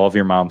 Does it involve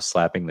your mom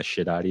slapping the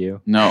shit out of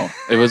you? No,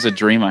 it was a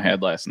dream I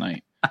had last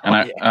night,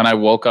 and I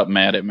woke up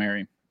mad at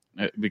Mary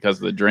because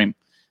of the dream.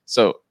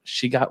 So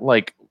she got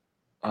like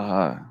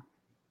what's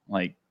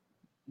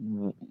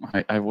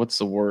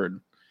the word?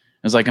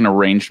 It was like an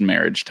arranged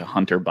marriage to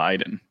Hunter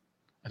Biden.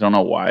 I don't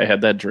know why I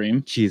had that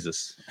dream.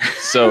 Jesus.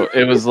 So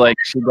it was like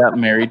she got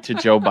married to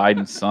Joe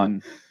Biden's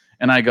son,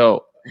 and I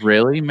go,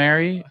 "Really,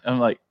 Mary?" I'm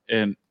like.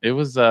 And it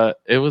was the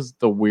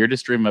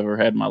weirdest dream I've ever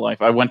had in my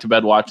life. I went to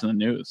bed watching the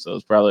news, so it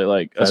was probably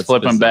like I was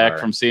flipping back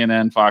from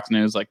CNN, Fox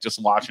News, like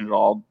just watching it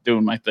all,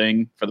 doing my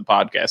thing for the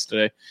podcast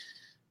today.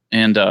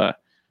 And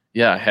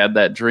yeah, I had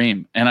that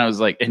dream, and I was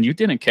like, and you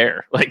didn't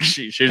care. Like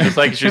she's just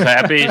like she's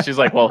happy. She's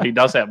like, well, he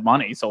does have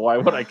money, so why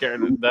would I care?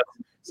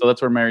 So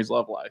that's where Mary's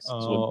love lies.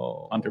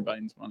 With Hunter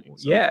Biden's money.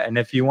 So. Yeah, and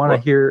if you want to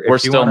hear, we're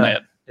still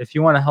mad. If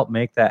you want to help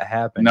make that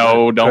happen,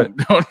 don't go to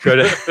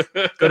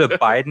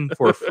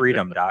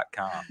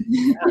BidenForFreedom.com.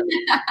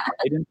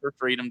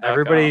 BidenForFreedom.com.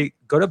 Everybody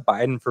go to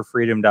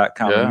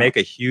BidenForFreedom.com and make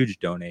a huge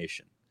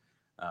donation.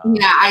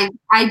 Yeah,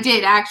 I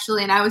did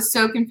actually, and I was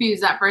so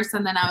confused at first,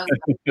 and then I was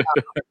like,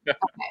 oh, okay.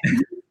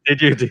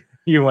 Did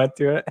you went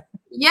to it?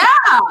 Yeah,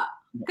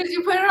 because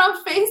you put it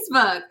on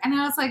Facebook, and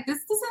I was like,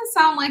 this doesn't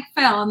sound like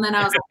Phil, and then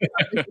I was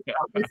like,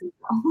 oh, this is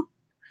Phil.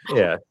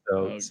 Yeah,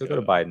 so go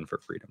to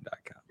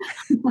BidenForFreedom.com.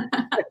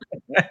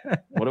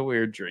 What a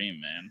weird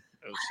dream, man.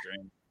 That was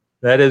strange.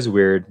 That is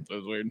weird. That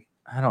was weird.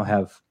 I don't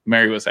have.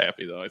 Mary was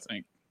happy though, I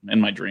think,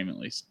 in my dream at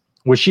least.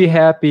 Was she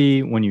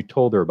happy when you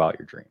told her about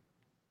your dream?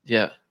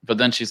 Yeah, but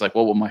then she's like,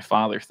 "What will my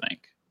father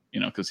think?"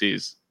 Because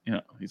he's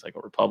like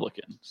a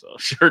Republican, so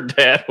her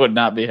dad would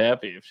not be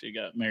happy if she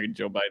got married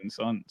to Joe Biden's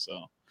son.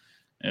 So,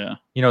 yeah.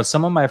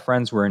 Some of my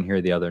friends were in here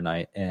the other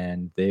night,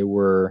 and they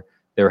were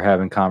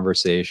having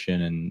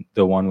conversation, and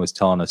the one was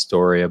telling a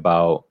story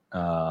about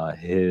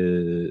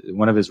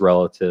one of his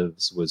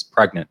relatives was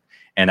pregnant,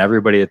 and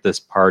everybody at this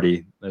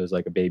party, it was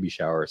like a baby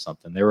shower or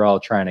something, they were all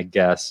trying to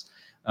guess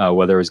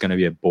whether it was going to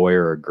be a boy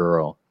or a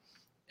girl.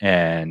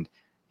 And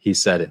he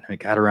said it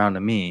got around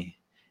to me,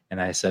 and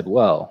I said,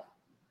 well,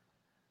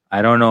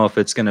 I don't know if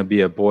it's going to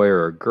be a boy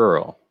or a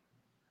girl,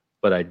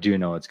 but I do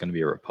know it's going to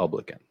be a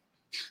Republican.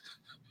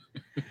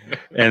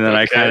 And then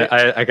okay.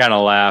 I kind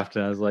of laughed,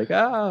 and I was like,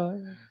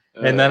 oh.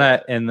 And then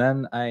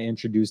I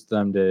introduced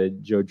them to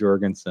Joe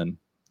Jorgensen,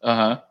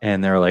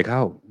 and they're like,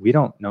 "Oh, we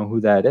don't know who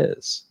that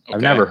is.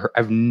 Okay.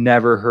 I've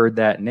never heard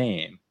that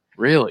name."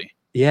 Really?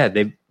 Yeah,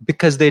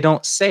 because they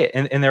don't say it,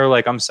 and they were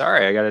like, "I'm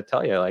sorry, I got to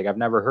tell you, like I've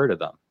never heard of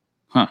them."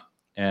 Huh?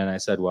 And I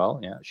said, "Well,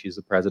 yeah, she's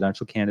a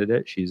presidential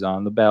candidate. She's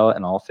on the ballot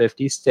in all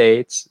 50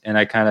 states." And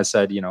I kind of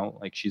said,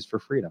 like she's for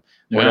freedom.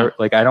 Whatever.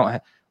 Like I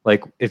don't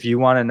like if you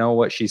want to know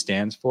what she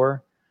stands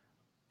for.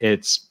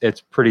 it's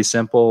pretty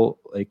simple.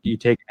 Like you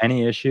take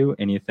any issue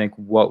and you think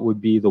what would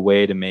be the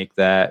way to make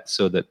that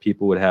so that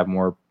people would have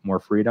more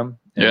freedom.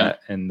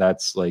 And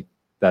that's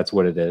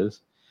what it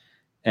is.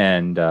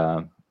 And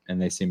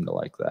they seem to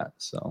like that.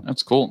 So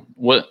that's cool.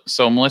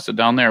 So Melissa,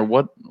 down there,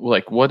 what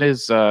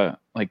is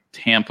like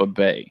Tampa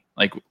Bay?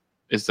 Like,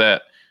 is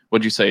that,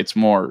 would you say it's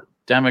more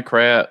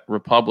Democrat,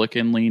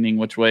 Republican leaning?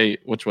 Which way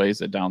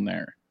is it down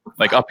there?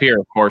 Like up here,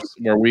 of course,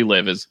 where we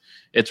live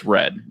it's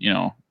red,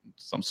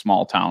 some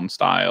small town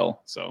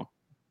style. So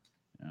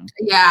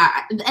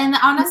yeah. And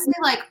honestly,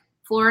 like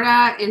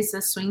Florida is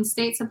a swing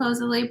state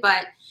supposedly,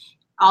 but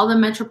all the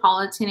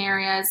metropolitan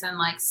areas and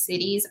like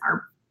cities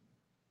are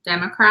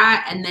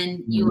Democrat, and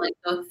then you like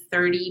go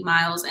 30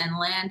 miles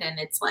inland and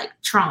it's like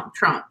Trump.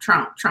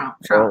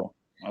 Oh,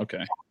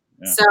 okay.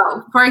 Yeah.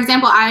 So for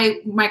example,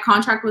 my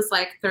contract was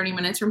like 30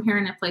 minutes from here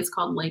in a place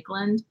called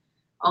Lakeland.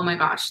 Oh my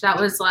gosh, that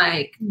was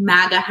like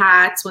MAGA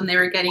hats when they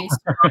were getting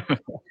started.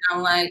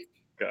 I'm like,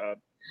 God.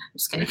 I'm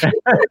just kidding.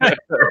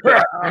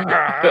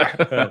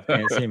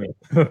 Can't see me.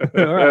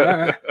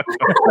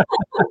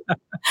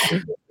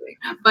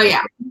 But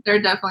yeah, they're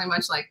definitely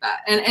much like that.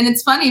 And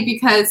it's funny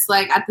because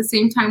like at the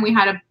same time we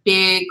had a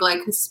big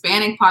like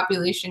Hispanic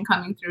population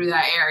coming through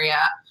that area.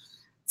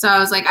 So I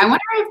was like, I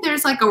wonder if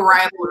there's like a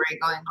rivalry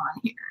going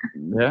on here.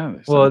 Yeah.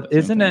 Well,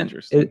 isn't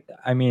it?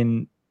 I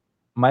mean,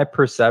 my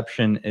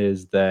perception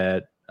is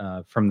that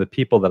from the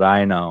people that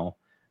I know,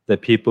 the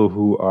people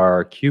who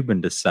are Cuban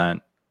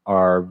descent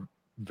are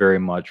very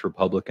much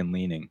Republican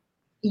leaning.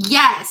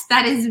 Yes,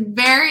 that is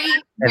very.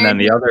 And then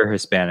the other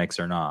Hispanics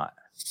are not.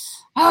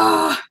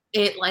 Oh,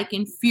 it like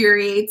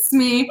infuriates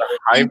me. A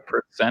high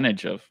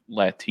percentage of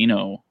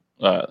Latino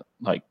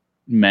like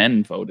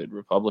men voted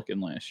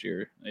Republican last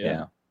year.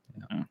 Yeah.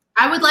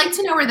 I would like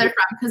to know where they're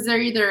from because they're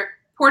either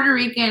Puerto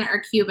Rican or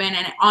Cuban,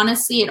 and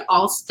honestly, it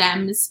all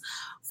stems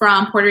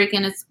from Puerto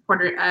Rican.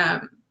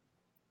 Puerto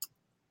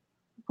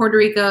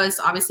Rico is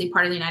obviously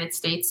part of the United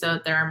States, so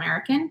they're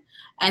American,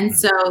 and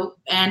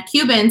and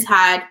Cubans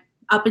had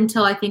up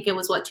until I think it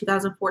was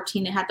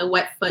 2014, they had the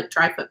wet foot,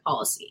 dry foot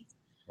policy.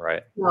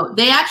 Right. Well,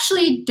 they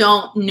actually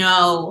don't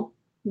know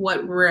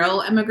what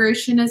real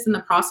immigration is and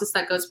the process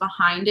that goes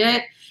behind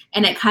it,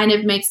 and it kind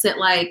of makes it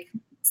like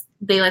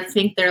they like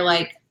think they're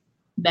like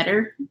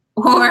better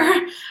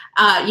or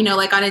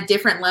like on a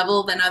different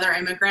level than other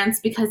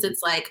immigrants because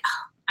it's like,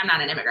 oh, I'm not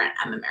an immigrant,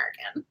 I'm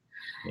American.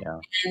 Yeah.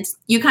 And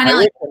you kind of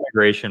like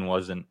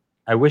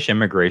I wish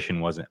immigration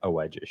wasn't a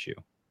wedge issue.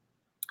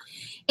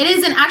 It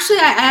is. And actually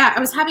I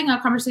was having a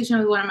conversation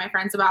with one of my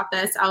friends about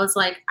this. I was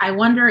like, I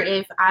wonder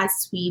if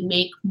as we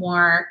make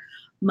more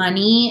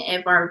money,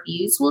 if our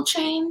views will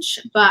change.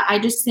 But I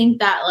just think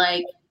that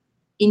like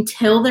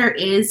until there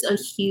is a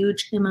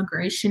huge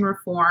immigration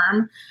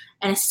reform,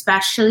 and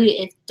especially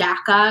if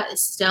DACA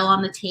is still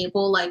on the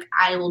table, like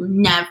I will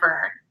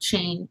never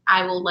change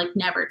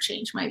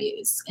my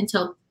views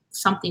until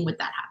something with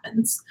that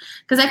happens.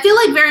 Because I feel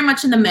like very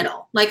much in the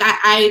middle. Like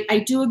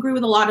I do agree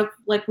with a lot of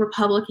like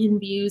Republican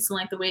views and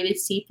like the way they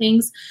see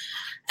things.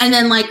 And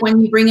then like when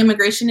you bring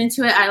immigration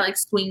into it, I like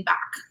swing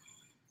back.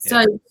 So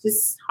it's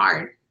just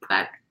hard.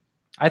 But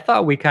I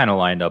thought we kind of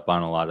lined up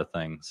on a lot of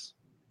things.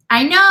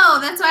 I know.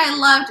 That's why I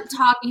loved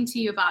talking to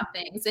you about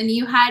things. And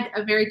you had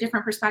a very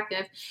different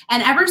perspective.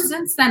 And ever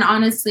since then,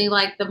 honestly,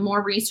 like the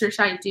more research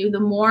I do, the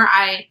more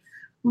I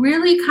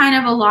really kind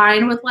of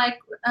align with like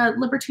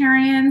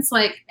libertarians,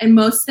 like in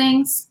most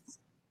things.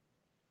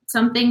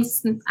 Some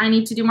things I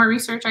need to do more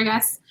research, I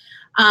guess.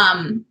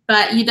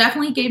 But you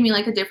definitely gave me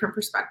like a different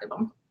perspective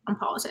on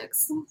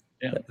politics.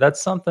 Yeah. That's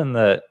something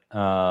that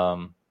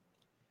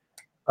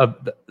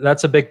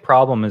that's a big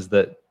problem is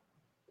that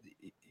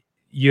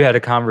you had a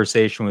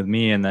conversation with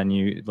me and then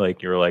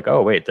you're like,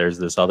 oh wait, there's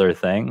this other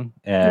thing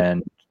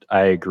and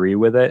I agree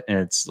with it. And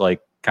it's like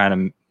kind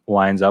of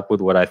lines up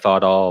with what I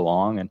thought all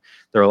along. And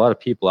there are a lot of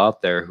people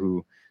out there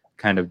who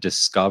kind of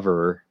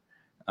discover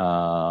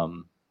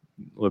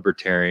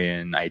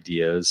libertarian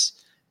ideas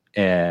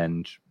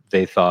and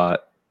they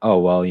thought, oh,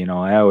 well,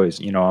 I always,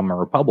 I'm a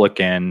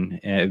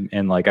Republican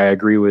and like, I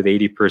agree with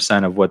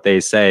 80% of what they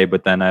say,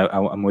 but then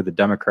I'm with the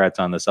Democrats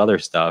on this other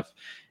stuff.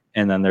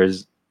 And then I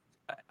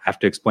have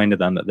to explain to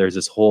them that there's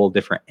this whole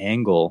different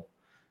angle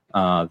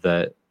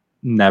that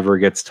never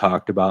gets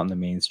talked about in the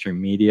mainstream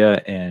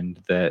media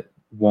and that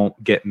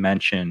won't get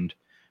mentioned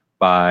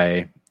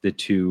by the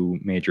two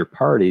major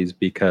parties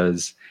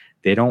because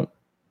they don't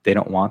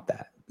want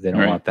that. They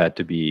don't want that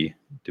to be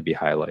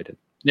highlighted.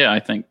 Yeah, I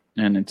think,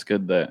 and it's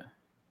good that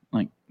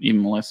like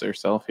even Melissa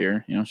herself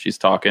here, she's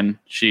talking,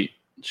 she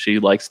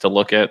likes to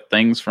look at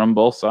things from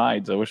both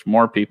sides. I wish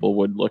more people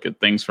would look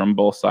at things from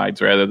both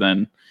sides rather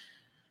than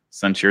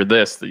since you're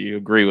that you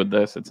agree with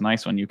this. It's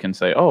nice when you can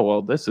say, oh,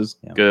 well, this is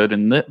good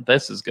and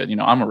this is good.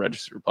 I'm a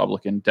registered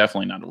Republican,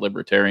 definitely not a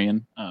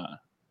libertarian.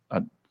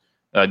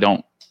 I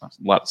don't,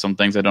 some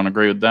things I don't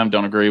agree with them,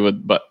 don't agree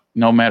with, but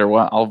no matter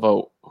what, I'll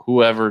vote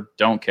whoever,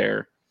 don't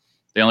care.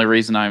 The only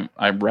reason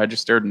I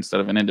registered instead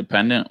of an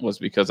independent was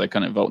because I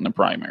couldn't vote in the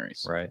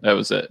primaries. Right. That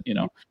was it,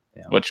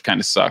 which kind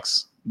of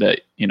sucks.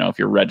 that, you know, if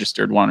you're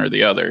registered one or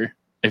the other,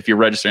 if you're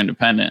registered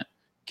independent,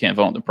 you can't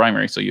vote in the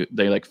primary. So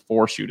they like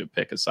force you to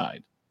pick a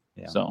side.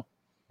 Yeah. So,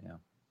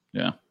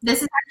 yeah.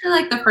 This is actually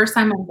like the first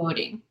time I'm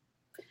voting.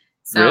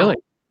 So, Really?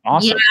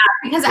 Awesome.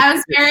 Yeah, because I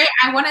was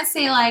I want to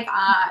say like,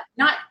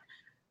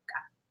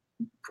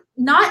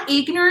 not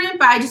ignorant,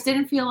 but I just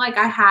didn't feel like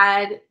I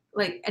had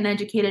like an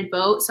educated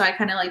vote. So I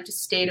kind of like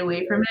just stayed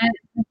away from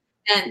it.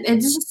 And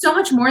it's just so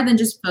much more than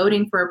just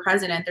voting for a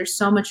president. There's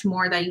so much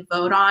more that you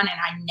vote on, and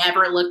I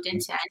never looked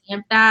into any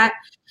of that.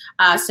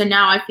 So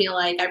now I feel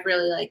like I've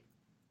really like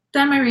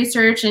done my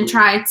research and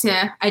tried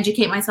to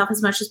educate myself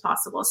as much as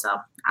possible. So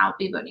I'll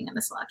be voting in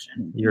this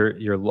election.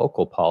 Your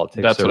local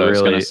politics That's are what I was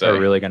really gonna say. are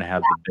really going to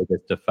have the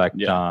biggest effect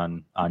Yeah.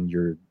 on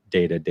your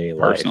day-to-day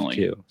life Personally.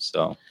 too.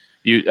 So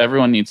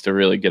Everyone needs to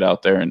really get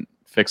out there and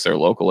fix their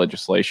local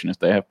legislation. If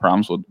they have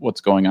problems with what's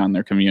going on in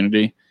their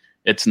community,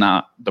 it's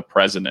not the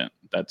president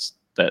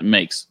that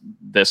makes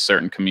this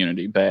certain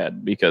community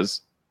bad,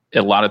 because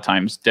a lot of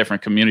times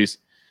different communities.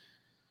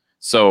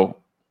 So,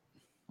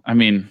 I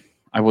mean,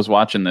 I was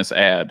watching this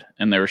ad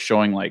and they were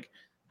showing like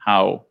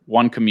how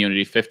one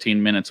community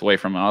 15 minutes away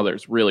from another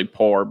is really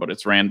poor, but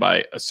it's ran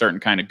by a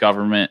certain kind of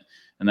government.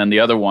 And then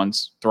the other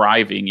one's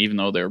thriving, even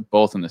though they're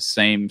both in the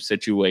same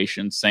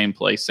situation, same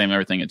place, same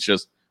everything. It's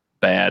just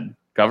bad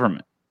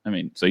government. I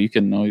mean, so you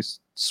can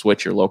always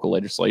switch your local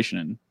legislation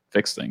and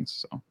fix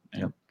things. So, yeah.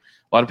 Yep.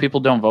 A lot of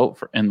people don't vote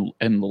for in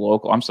the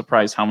local. I'm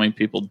surprised how many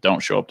people don't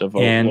show up to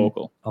vote And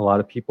local. a lot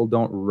of people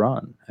don't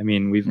run. I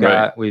mean, we've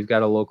Right.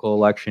 got a local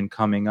election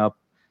coming up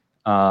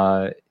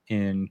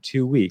in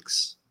 2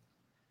 weeks,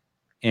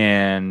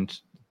 and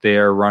they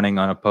are running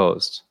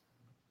unopposed.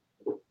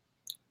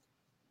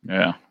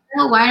 Yeah,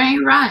 No, why don't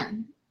you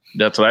run?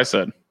 that's what I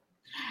said.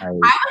 I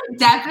would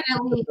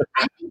definitely.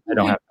 I think I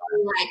don't have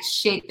like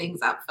shake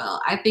things up, Phil.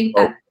 I think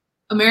Oh. that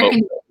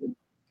American.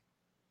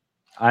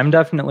 I'm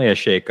definitely a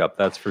shakeup.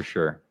 That's for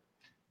sure.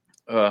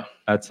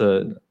 That's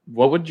a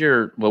What would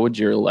your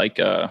like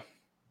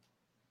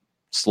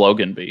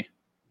slogan be?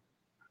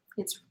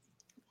 It's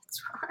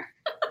hard.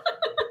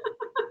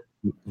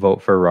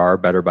 vote for RAR,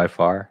 better by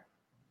far.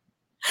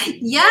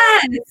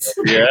 Yes.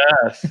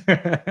 Yes.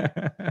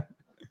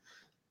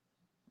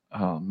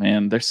 Oh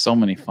man, there's so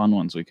many fun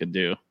ones we could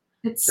do.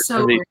 It's so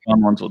These weird.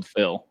 fun ones with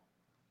Phil.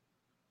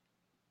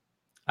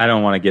 I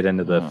don't want to get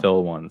into the Oh.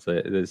 Phil ones.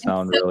 They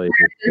sound so really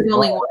There's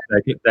only one.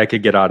 that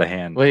could get out of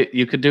hand. Wait,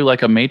 you could do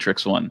like a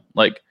Matrix one,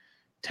 like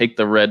take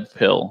the red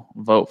pill,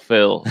 vote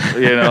Phil.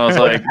 You know, it's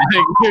like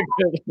you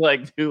could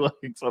like do like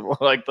something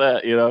like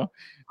that. You know,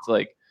 it's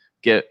like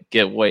get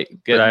woke,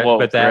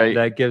 but that right?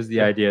 that gives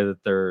the idea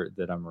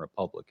that I'm a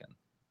Republican.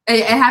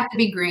 It have to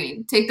be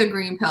green. Take the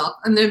green pill,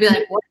 and they'll be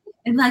like, "What?"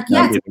 And like,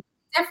 yeah, That'd it's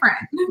different.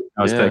 No,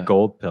 it's Yeah. the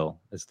gold pill.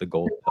 It's the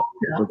gold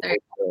pill. There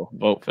you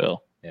Vote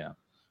Phil.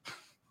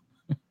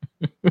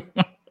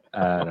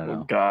 I don't Oh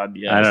know. God,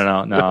 yes. I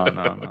don't know.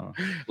 No.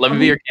 Let me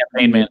be your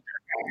campaign manager.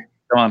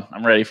 Come on,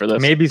 I'm ready for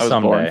this. Maybe I was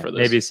born someday. for this.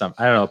 Maybe some.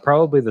 I don't know.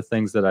 Probably the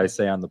things that I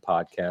say on the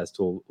podcast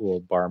will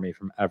bar me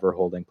from ever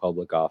holding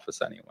public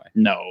office anyway.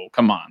 No,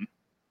 come on.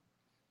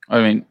 I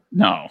mean,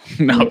 no,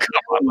 come go. on.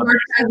 Where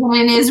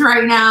president is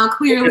right now,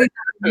 clearly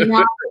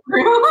not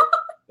true.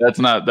 That's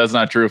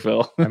not true,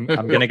 Phil. I'm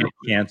gonna get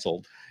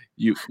canceled.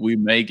 We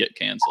may get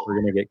canceled.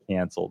 We're gonna get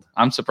canceled.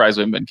 I'm surprised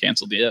we haven't been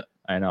canceled yet.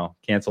 I know.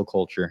 Cancel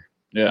culture.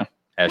 Yeah.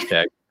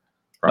 Hashtag.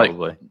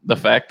 Probably. The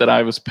fact that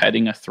I was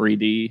petting a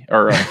 3D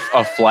or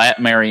a flat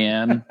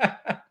Marianne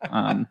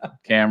on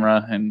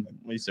camera and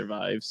we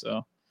survived.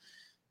 So,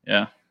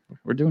 yeah,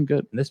 we're doing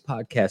good. And this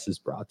podcast is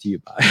brought to you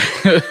by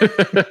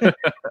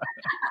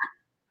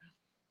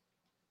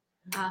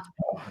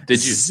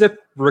Did you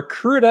Zip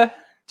Recruiter?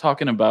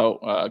 talking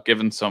about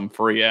giving some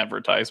free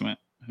advertisement?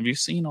 Have you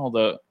seen all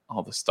the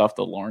stuff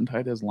that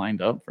Laurentide has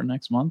lined up for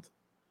next month?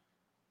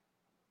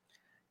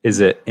 Is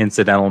it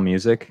incidental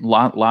music?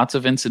 Lots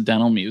of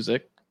incidental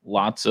music,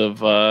 lots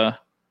of lots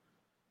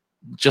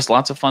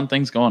of fun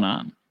things going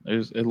on.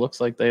 It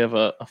looks like they have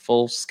a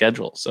full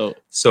schedule. So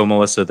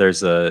Melissa,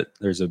 there's a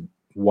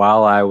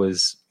while I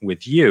was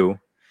with you,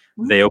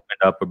 they opened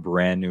up a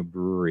brand new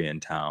brewery in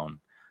town,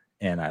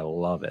 and I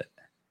love it.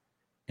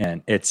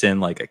 And it's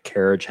in like a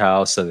carriage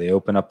house, so they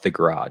open up the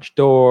garage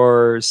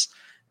doors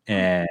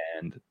and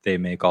they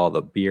make all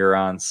the beer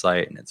on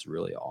site, and it's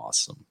really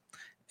awesome.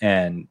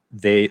 And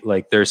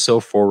they're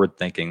so forward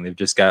thinking. They've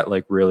just got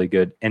like really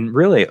good, and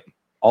really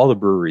all the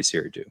breweries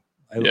here do.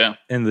 yeah,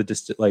 In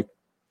the like,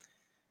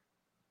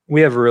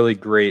 we have really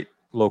great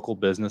local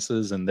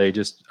businesses, and they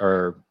just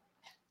are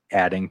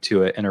adding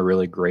to it in a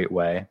really great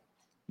way.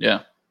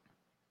 yeah.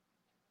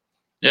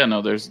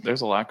 No, there's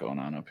a lot going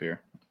on up here.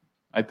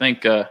 I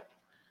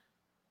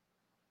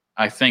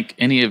think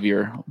any of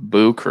your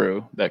boo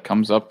crew that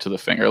comes up to the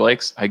Finger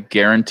Lakes, I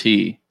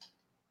guarantee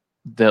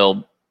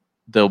they'll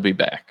be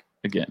back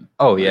again.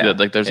 Oh yeah,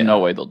 Like there's no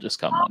way they'll just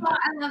come one Oh, time.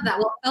 I love that.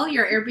 Well, Phil,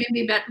 your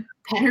Airbnb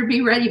better be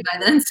ready by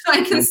then, so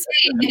I can stay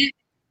in it.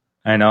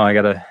 I know. I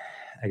gotta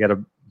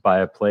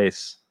buy a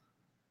place.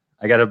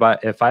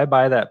 If I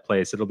buy that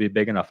place, it'll be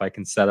big enough. I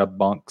can set up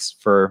bunks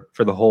for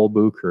the whole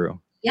boo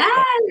crew.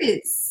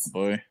 Yes.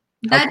 Boy.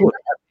 That's cool.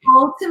 the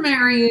ultimate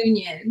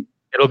reunion.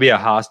 It'll be a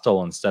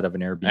hostel instead of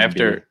an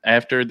Airbnb.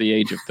 After the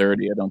age of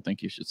 30, I don't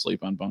think you should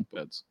sleep on bunk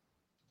beds.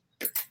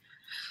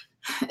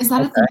 Is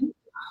that a thing?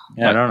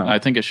 Yeah, I don't know. I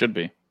think it should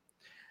be.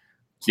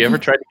 You ever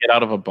tried to get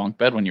out of a bunk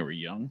bed when you were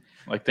young?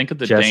 Like, think of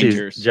the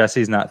dangers.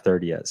 Jesse's not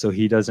 30 yet, so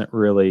he doesn't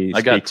really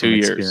I got speak 2 from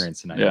years.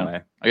 experience in any Yeah.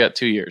 way. I got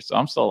 2 years, so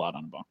I'm still allowed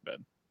on a bunk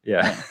bed.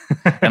 Yeah.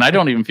 And I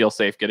don't even feel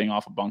safe getting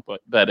off a bunk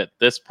bed at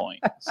this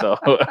point. So,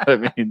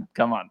 I mean,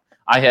 come on.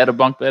 I had a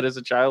bunk bed as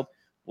a child.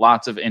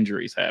 Lots of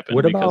injuries happened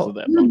What because about- of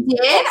that. You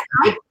did?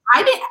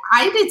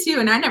 I did too,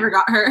 and I never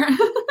got hurt.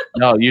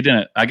 No, you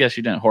didn't. I guess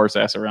you didn't horse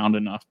ass around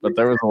enough, but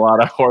there was a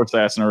lot of horse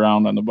assing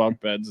around on the bunk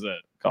beds that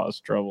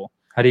caused trouble.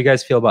 How do you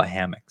guys feel about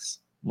hammocks?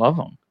 Love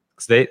them.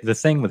 Because the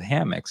thing with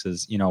hammocks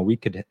is,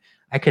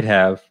 I could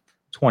have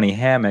 20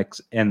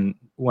 hammocks, and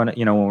when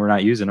we're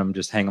not using them,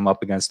 just hang them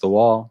up against the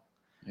wall,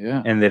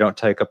 Yeah. and they don't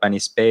take up any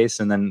space,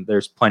 and then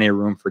there's plenty of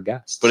room for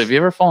guests. But have you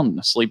ever fallen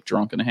asleep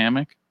drunk in a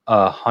hammock?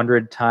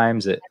 100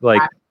 times it,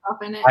 like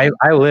Up in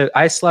it.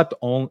 I slept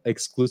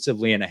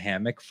exclusively in a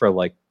hammock for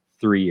like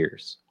 3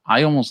 years.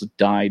 I almost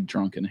died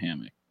drunk in a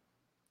hammock.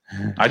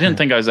 I didn't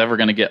think I was ever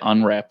going to get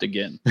unwrapped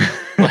again.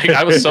 Like,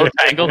 I was so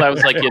tangled. I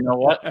was like, you know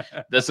what?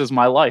 This is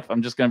my life.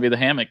 I'm just going to be the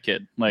hammock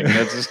kid. Like,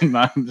 that's just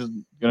not, I'm just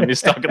going to be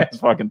stuck in this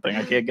fucking thing.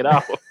 I can't get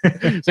out.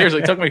 Seriously,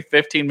 it took me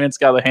 15 minutes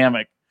to get out of the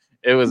hammock.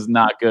 It was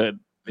not good.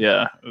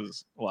 Yeah, it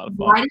was a lot of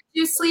fun. Why did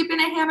you sleep in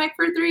a hammock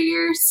for 3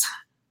 years?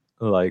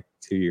 Like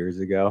 2 years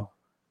ago.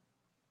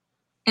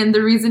 And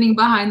the reasoning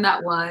behind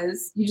that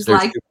was you just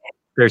like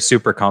They're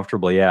super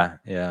comfortable. Yeah.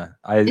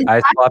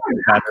 I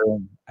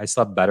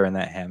slept better in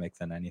that hammock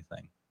than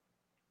anything.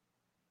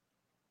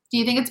 Do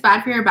you think it's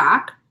bad for your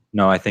back?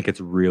 No, I think it's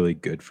really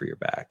good for your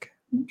back.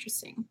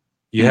 Interesting.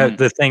 You have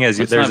the thing is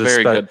It's there's not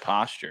very good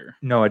posture.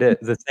 No, it is.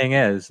 The thing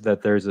is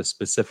that there's a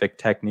specific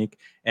technique,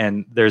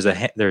 and there's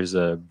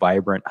a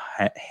vibrant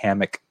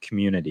hammock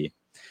community.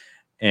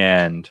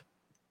 And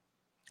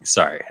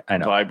sorry, I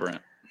know. Vibrant.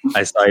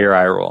 I saw your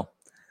eye roll.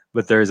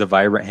 But there's a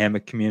vibrant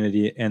hammock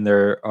community, and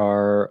there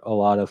are a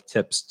lot of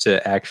tips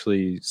to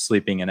actually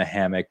sleeping in a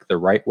hammock the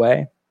right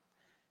way.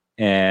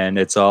 And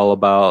it's all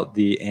about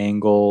the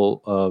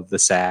angle of the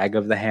sag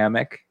of the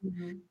hammock.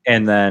 Mm-hmm.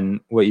 And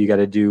then what you got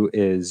to do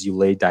is you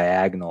lay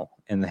diagonal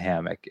in the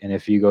hammock. And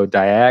if you go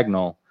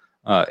diagonal,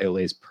 it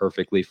lays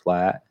perfectly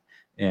flat,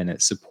 and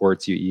it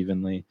supports you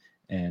evenly,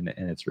 and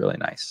it's really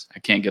nice. I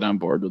can't get on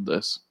board with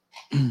this.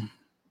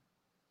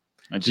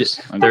 There's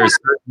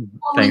certain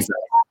things that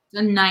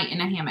A night in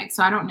a hammock,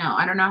 so I don't know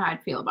how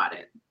I'd feel about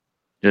it.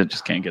 I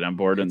just can't get on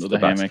board into It's the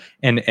the best.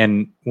 hammock.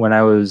 and when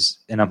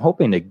I'm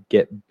hoping to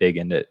get big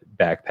into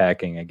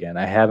backpacking again.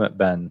 I haven't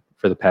been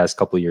for the past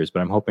couple of years,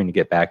 but I'm hoping to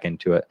get back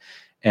into it.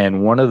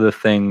 And one of the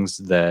things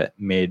that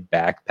made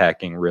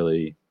backpacking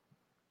really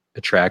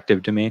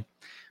attractive to me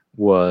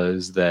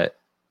was that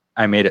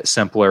I made it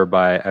simpler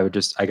by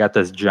I got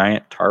this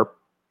giant tarp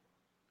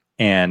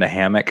and a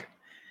hammock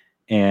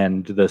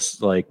and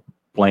this like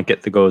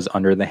blanket that goes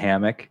under the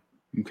hammock.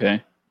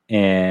 Okay.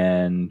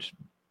 And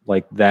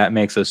like that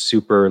makes a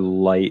super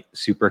light,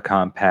 super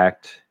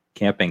compact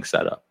camping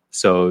setup.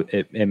 So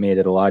it made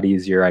it a lot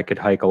easier. I could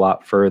hike a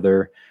lot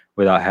further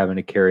without having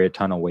to carry a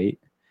ton of weight,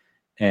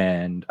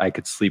 and I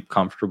could sleep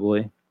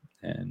comfortably,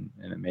 and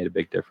it made a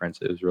big difference.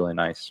 It was really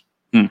nice.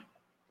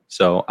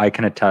 So I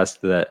can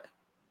attest that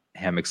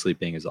hammock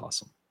sleeping is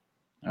awesome.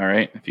 All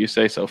right. If you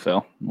say so,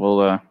 Phil.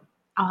 We'll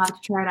I'll have to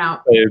try it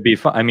out. It would be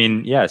fun. I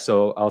mean, yeah,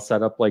 so I'll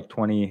set up like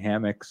 20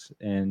 hammocks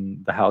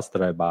in the house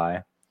that I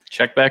buy.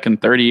 check back in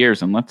 30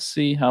 years and let's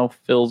see how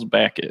Phil's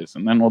back is.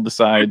 And then we'll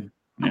decide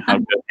how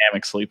good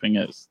hammock sleeping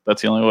is.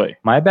 That's the only way.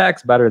 My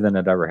back's better than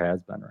it ever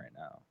has been right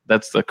now.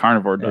 That's the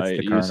carnivore It's diet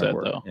the you said,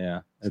 carnivore. though.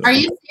 Yeah. Are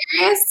you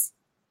serious?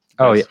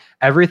 Oh, Yes.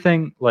 yeah.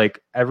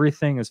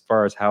 Everything as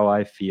far as how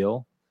I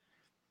feel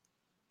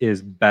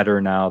is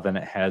better now than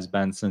it has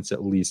been since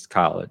at least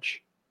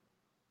college.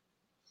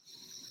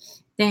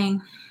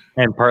 Dang.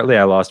 And partly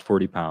I lost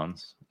 40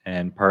 pounds,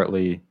 and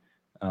partly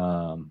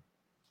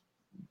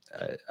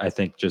I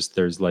think just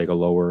there's like a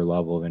lower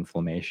level of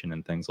inflammation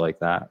and things like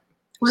that.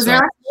 Was So- there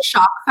a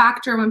shock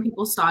factor when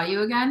people saw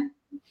you again?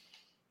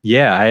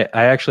 Yeah,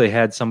 I actually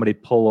had somebody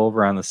pull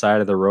over on the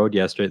side of the road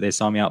yesterday. They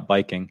saw me out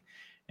biking,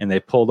 and they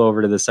pulled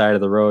over to the side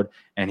of the road,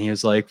 and he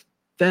was like,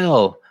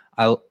 "Phil,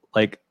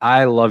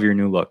 I love your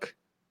new look."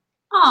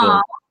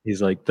 Aw.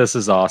 He's like, "This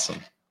is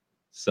awesome."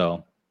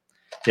 So,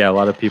 yeah, a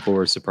lot of people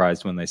were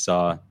surprised when they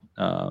saw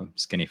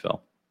Skinny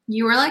Phil.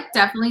 You were like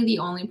definitely the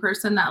only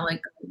person that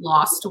like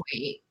lost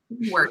weight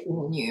working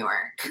in New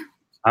York.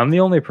 I'm the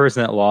only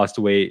person that lost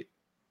weight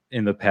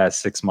in the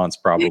past 6 months,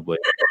 probably.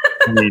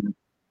 I mean,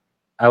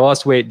 I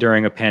lost weight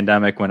during a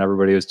pandemic when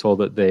everybody was told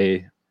that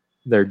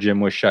their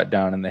gym was shut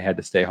down and they had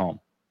to stay home.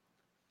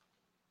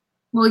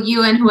 Well,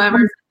 you and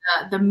whoever's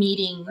in the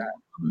meeting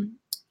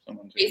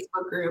Someone's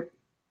Facebook group.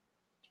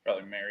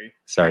 probably Mary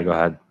Sorry, go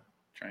ahead.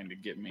 trying to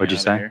get me What'd you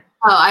out say? of here.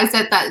 Oh, I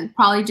said that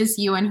probably just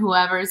you and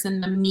whoever's in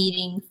the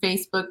meeting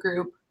Facebook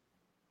group.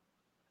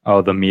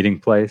 Oh, the meeting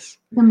place.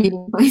 The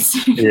meeting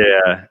place.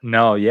 Yeah.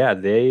 No. Yeah.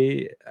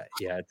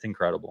 Yeah. It's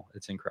incredible.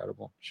 It's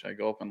incredible. Should I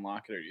go up and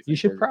lock it, or do you think You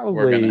should we're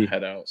probably gonna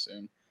head out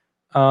soon?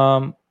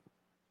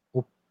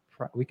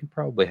 We can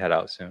probably head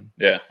out soon.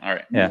 Yeah. All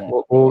right. Yeah.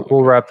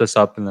 We'll wrap this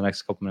up in the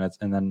next couple minutes,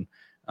 and then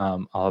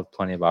I'll have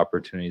plenty of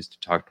opportunities to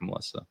talk to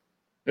Melissa.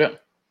 Yeah.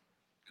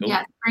 Cool.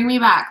 Yeah, bring me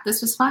back.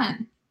 This was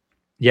fun.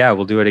 Yeah,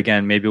 we'll do it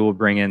again. Maybe we'll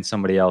bring in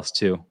somebody else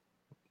too.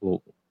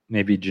 We'll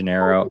maybe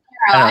Gennaro.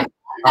 I'll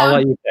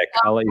let you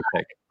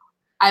pick.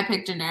 I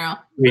picked Gennaro.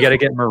 We got to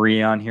get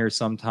Marie on here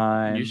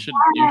sometime. You should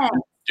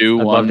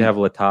do I'd one love to have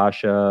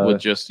Latasha. with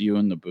just you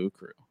and the Boo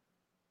Crew.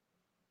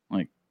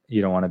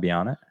 You don't want to be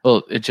on it?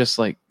 Well, it's just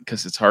like,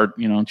 because it's hard,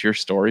 it's your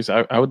stories.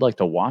 I would like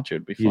to watch it.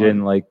 It'd be fun. You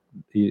didn't like?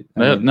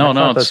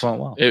 No. This went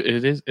well.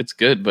 It is. It's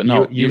good, but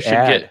no, You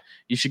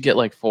should get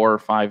like 4 or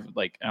 5,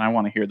 and I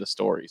want to hear the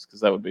stories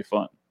because that would be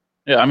fun.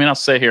 Yeah, I mean, I'll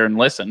sit here and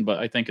listen, but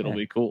I think it'll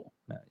be cool.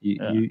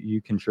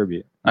 You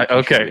contribute.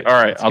 Okay, all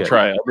right, I'll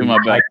try. I'll do my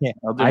best.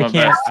 I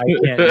can't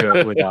do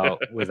it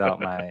without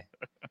my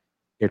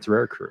It's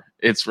Rare crew.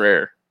 It's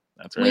Rare.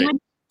 That's right. We would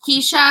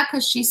Keisha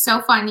because she's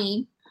so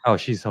funny. Oh,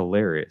 she's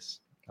hilarious.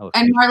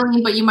 And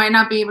Marlene, but you might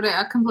not be able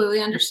to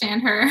completely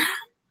understand her.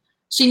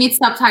 She needs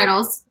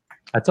subtitles.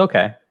 That's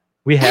okay.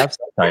 We have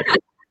subtitles.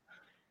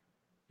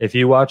 If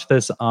you watch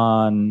this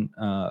on,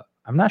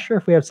 I'm not sure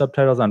if we have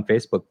subtitles on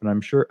Facebook,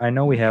 but I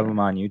know we have them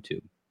on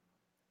YouTube.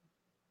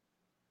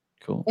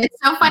 Cool. It's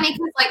so funny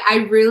because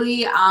I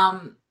really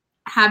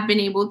have been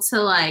able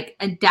to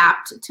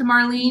adapt to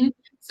Marlene.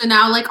 So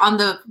now on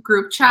the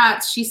group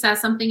chats, she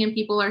says something and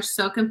people are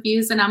so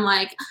confused, and I'm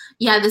like,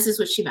 yeah, this is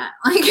what she meant.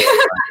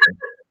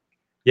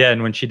 Yeah,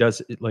 and when she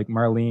does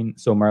Marlene,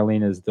 so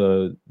Marlene is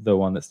the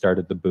one that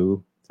started the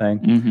Boo thing,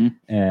 Mm-hmm.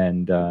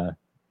 and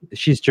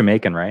she's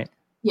Jamaican, right?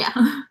 Yeah.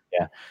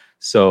 Yeah.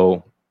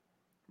 So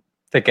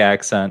thick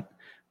accent,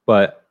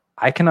 but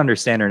I can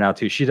understand her now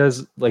too. She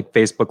does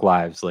Facebook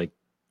Lives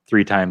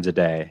 3 times a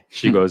day.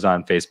 She goes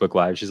on Facebook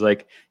Live. She's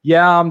like,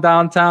 "Yeah, I'm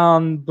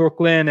downtown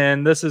Brooklyn,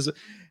 and this is."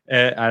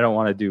 I don't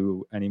want to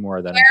do any more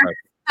of that.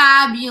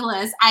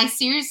 Fabulous. I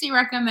seriously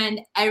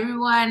recommend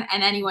everyone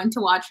and anyone to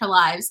watch her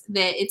lives.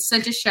 It's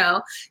such a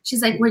show.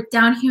 She's like, we're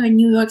down here in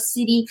New York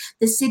City,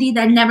 the city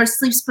that never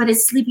sleeps, but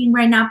it's sleeping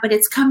right now, but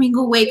it's coming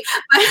awake.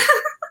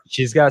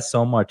 She's got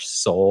so much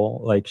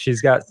soul.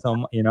 She's got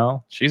some,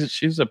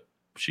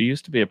 She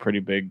used to be a pretty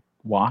big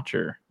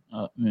watcher.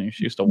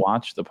 She used to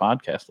watch the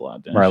podcast a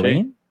lot. Didn't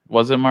Marlene? She?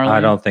 Was it Marlene?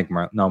 I don't think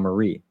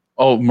Marie.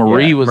 Oh,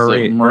 Marie was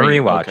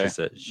Marie watches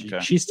it. Okay.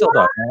 She still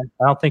does.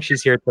 I don't think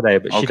she's here today,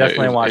 but she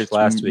definitely watched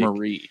last week.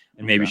 Marie.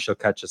 And maybe she'll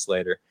catch us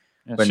later.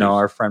 Yeah, but no,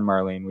 our friend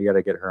Marlene, we got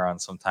to get her on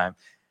sometime,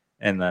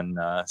 and then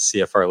see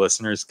if our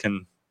listeners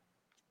can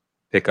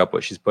pick up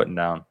what she's putting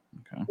down.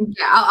 Okay.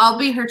 Yeah, I'll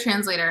be her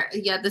translator.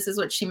 Yeah, this is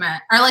what she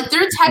meant. Or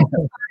they're texting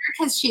her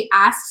because she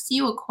asks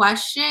you a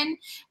question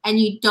and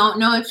you don't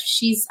know if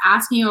she's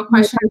asking you a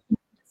question or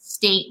a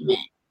statement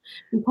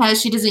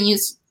because she doesn't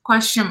use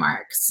question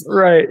marks.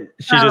 Right.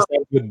 She just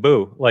ends with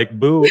Boo.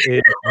 Boo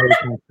is her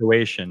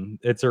punctuation.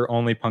 It's her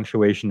only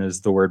punctuation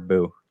is the word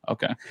Boo.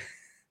 Okay.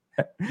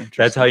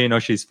 That's how you know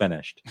she's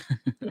finished.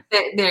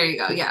 There you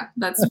go. Yeah,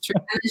 that's true.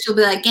 And then she'll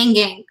be like, gang,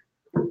 gang.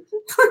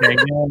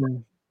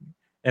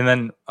 And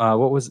then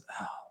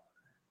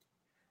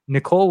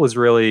Nicole was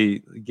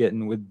really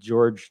getting with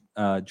George.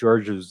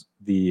 George was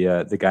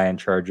the guy in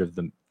charge of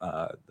the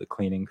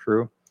cleaning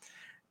crew,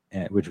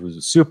 which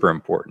was super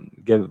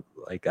important.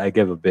 I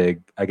gave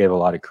a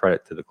lot of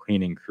credit to the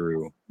cleaning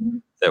crew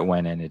that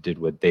went in and did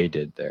what they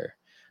did there.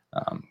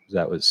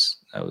 That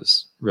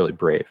was really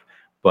brave.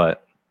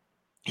 But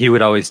he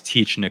would always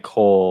teach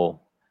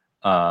Nicole.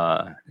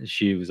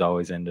 She was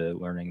always into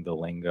learning the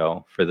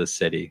lingo for the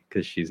city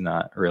because she's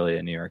not really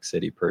a New York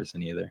City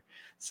person either.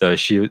 So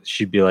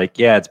she'd be like,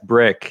 "Yeah, it's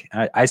brick."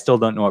 I still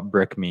don't know what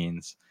brick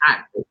means.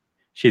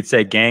 She'd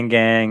say "gang,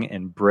 gang"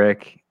 and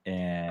 "brick"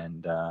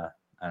 and I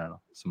don't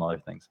know, some other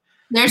things.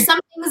 There's some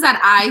things that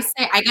I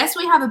say. I guess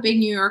we have a big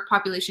New York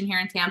population here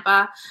in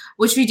Tampa,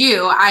 which we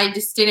do. I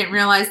just didn't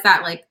realize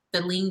that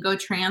the lingo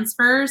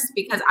transfers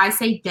because I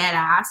say dead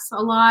ass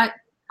a lot.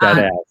 Dead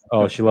ass.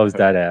 Oh, she loves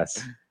dead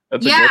ass.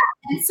 Yeah.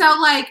 And so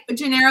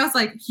Gennaro's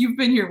you've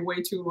been here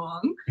way too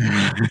long.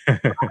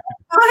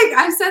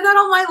 I've said that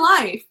all my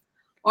life.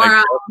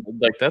 Or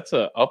that's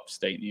a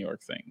upstate New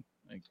York thing.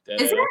 Dead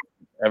is ass.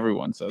 it?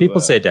 Everyone says people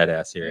that. say dead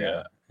ass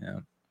here. Yeah.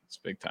 It's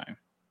big time.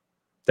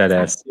 Dead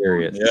ass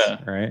serious. Yeah.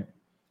 Right.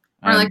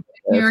 Or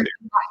New York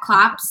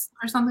claps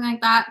or something like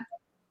that.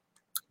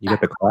 You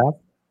get the clap?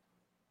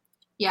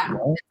 Yeah.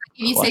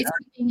 If you say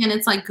something and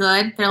it's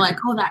good, they're like,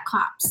 oh, that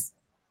claps.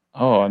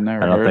 Oh, I've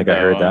never I don't think I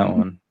heard that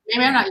one.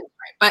 Maybe I'm not even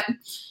right, but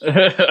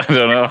I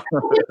don't know.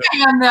 I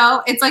am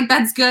though. It's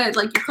that's good.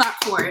 You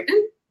clap for it.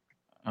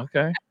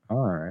 Okay. All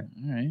right.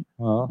 All right.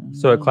 Well,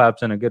 so it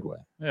claps in a good way.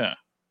 Yeah.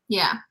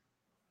 Yeah.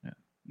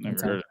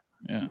 Never heard it.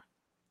 Yeah.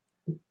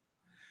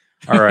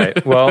 All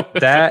right. Well,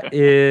 that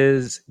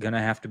is going to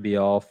have to be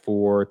all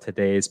for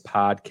today's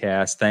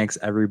podcast. Thanks,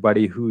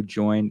 everybody who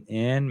joined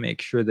in.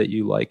 Make sure that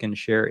you like and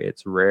share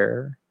It's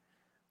Rare.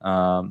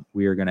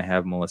 we are going to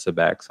have Melissa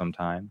back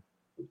sometime.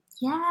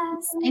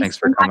 Yes. Thanks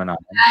for coming on.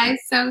 Guys,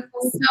 so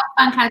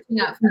fun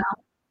catching up, Phil.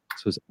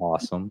 This was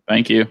awesome.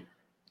 Thank you.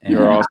 And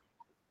You're awesome.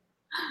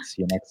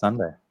 see you next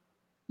Sunday.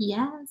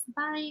 Yes.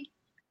 Bye.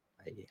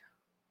 Bye.